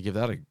 I'll have to give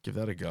that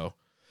a go.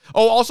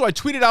 Oh, also, I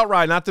tweeted out,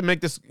 Ryan, not to make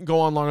this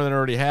go on longer than it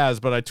already has,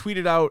 but I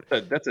tweeted out.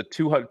 That's a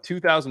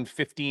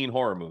 2015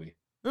 horror movie.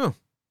 Oh,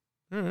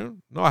 No,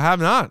 I have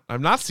not.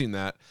 I've not seen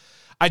that.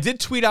 I did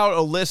tweet out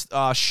a list,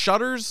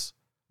 Shudder's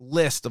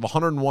list of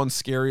 101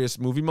 scariest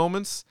movie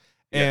moments,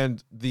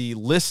 and the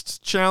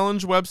List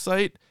Challenge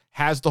website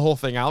has the whole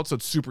thing out, so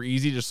it's super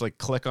easy. Just like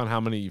click on how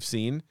many you've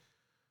seen.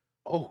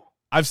 Oh,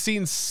 I've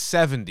seen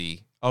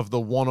 70 of the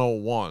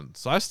 101,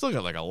 so I still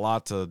got like a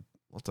lot to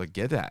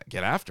get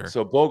after.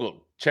 So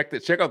Bogle, check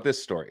out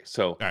this story.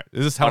 So all right,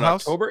 is this Hell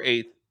House?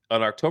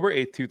 On October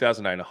 8th,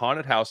 2009, a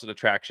haunted house and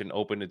attraction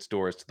opened its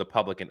doors to the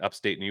public in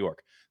upstate New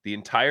York. The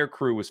entire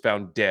crew was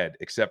found dead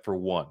except for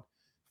one.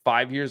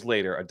 5 years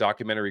later, a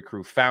documentary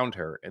crew found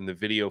her and the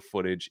video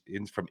footage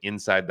from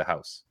inside the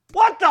house.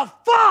 What the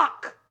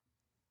fuck?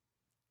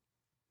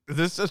 Is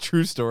this a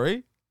true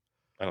story?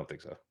 I don't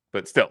think so,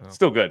 but still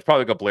good.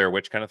 Probably like a Blair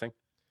Witch kind of thing.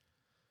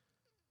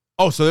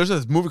 Oh, so there's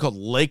this movie called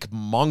Lake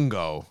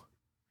Mungo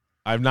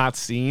I've not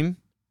seen.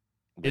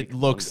 It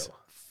looks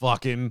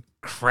fucking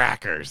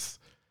crackers.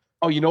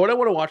 Oh, you know what I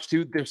want to watch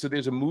too? There's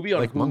a movie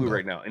on Lake Hulu Mungo.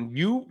 right now, and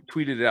you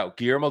tweeted it out.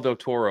 Guillermo del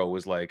Toro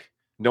was like,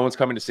 "No one's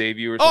coming to save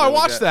you." Or Oh, I something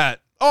like watched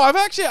that. Oh, I've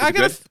actually, I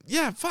got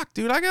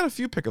dude, I got a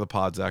few pick of the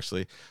pods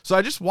actually. So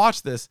I just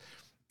watched this.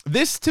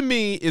 This to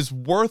me is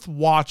worth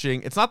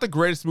watching. It's not the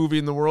greatest movie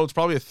in the world. It's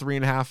probably a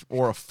 3.5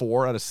 or a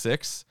 4 out of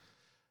 6.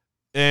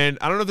 And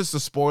I don't know if this is a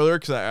spoiler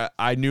because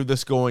I knew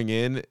this going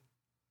in.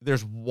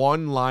 There's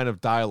one line of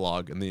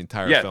dialogue in the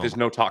entire film. There's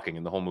no talking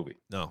in the whole movie.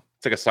 No.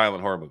 It's like a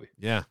silent horror movie.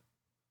 Yeah.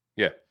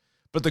 Yeah.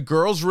 But the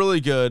girl's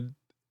really good.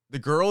 The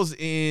girl's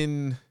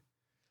in,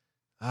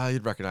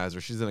 you'd recognize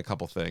her. She's in a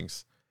couple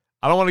things.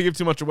 I don't want to give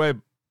too much away.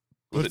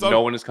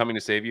 No One Is Coming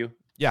to Save You?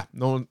 Yeah,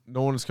 no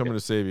one is coming to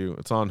save you.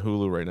 It's on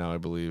Hulu right now, I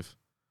believe.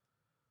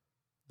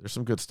 There's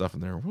some good stuff in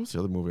there. What was the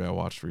other movie I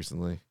watched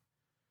recently?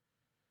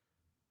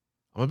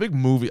 I'm a big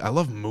movie. I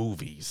love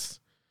movies.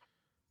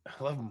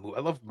 I love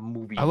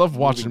movies. I love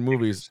watching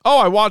movies. Oh,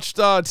 I watched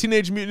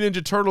Teenage Mutant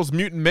Ninja Turtles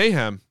Mutant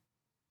Mayhem.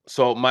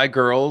 So my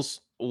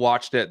girls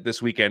watched it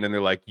this weekend, and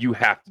they're like,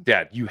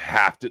 Dad, you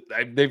have to.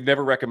 They've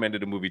never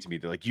recommended a movie to me.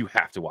 They're like, you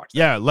have to watch that.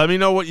 Yeah, let me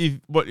know what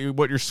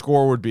your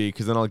score would be,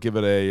 because then I'll give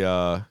it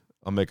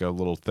I'll make a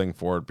little thing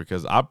for it,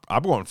 because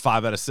I'm going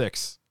 5 out of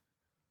 6.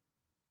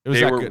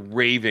 They were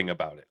raving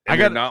about it.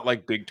 And they're not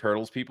like big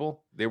Turtles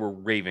people. They were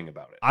raving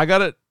about it. I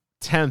got it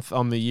 10th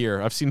on the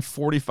year. I've seen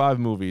 45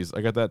 movies.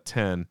 I got that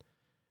 10.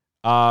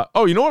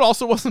 Oh, you know what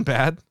also wasn't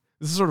bad?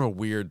 This is sort of a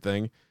weird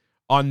thing.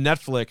 On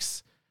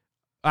Netflix,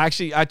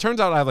 actually, it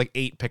turns out I have like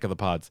 8 pick of the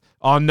pods.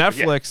 On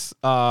Netflix,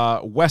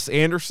 Wes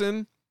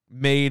Anderson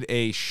made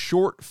a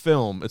short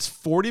film. It's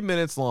 40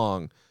 minutes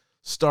long,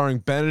 starring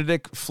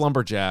Benedict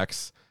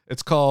Flumberjacks.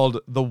 It's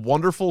called The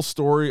Wonderful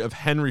Story of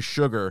Henry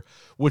Sugar,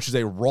 which is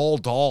a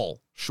Roald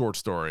Dahl short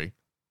story.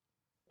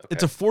 Okay.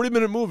 It's a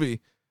 40-minute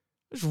movie.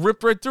 Just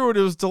ripped right through it.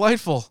 It was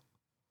delightful.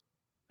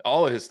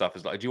 All of his stuff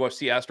is like. Did you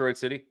see Asteroid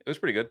City? It was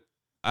pretty good.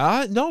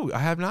 No, I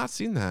have not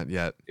seen that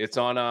yet. It's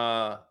on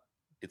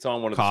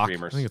one of the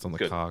streamers. I think it's on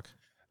the Cock.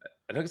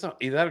 I think it's on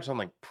either that or it's on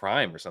like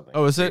Prime or something.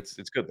 Oh, is it?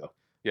 It's good though.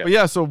 Yeah. But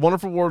yeah, so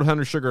Wonderful World of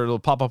Henry Sugar, it'll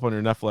pop up on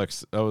your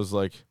Netflix. I was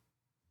like,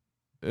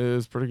 it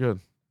was pretty good.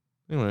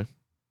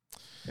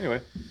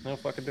 Anyway, I'll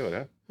fucking do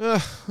it, huh?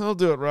 I'll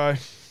do it, Rye.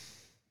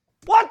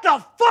 What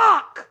the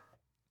fuck?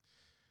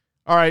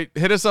 All right,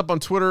 hit us up on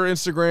Twitter,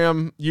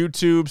 Instagram,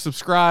 YouTube,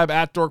 subscribe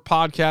at Dork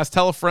Podcast.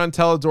 Tell a friend,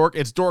 tell a dork.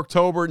 It's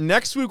Dorktober.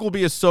 Next week will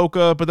be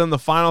Ahsoka, but then the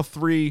final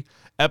 3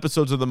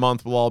 episodes of the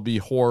month will all be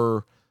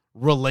horror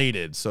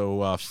related.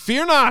 So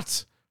fear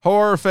not,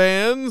 horror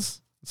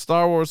fans,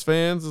 Star Wars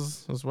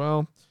fans as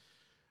well.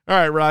 All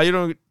right, Rye, you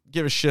don't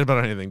give a shit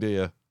about anything, do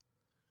you?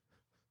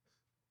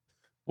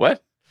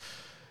 What?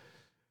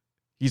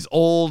 He's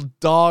old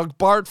dog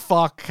Bart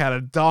Fuck had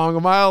a dong a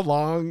mile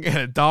long and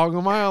a dong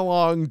a mile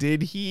long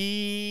did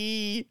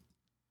he.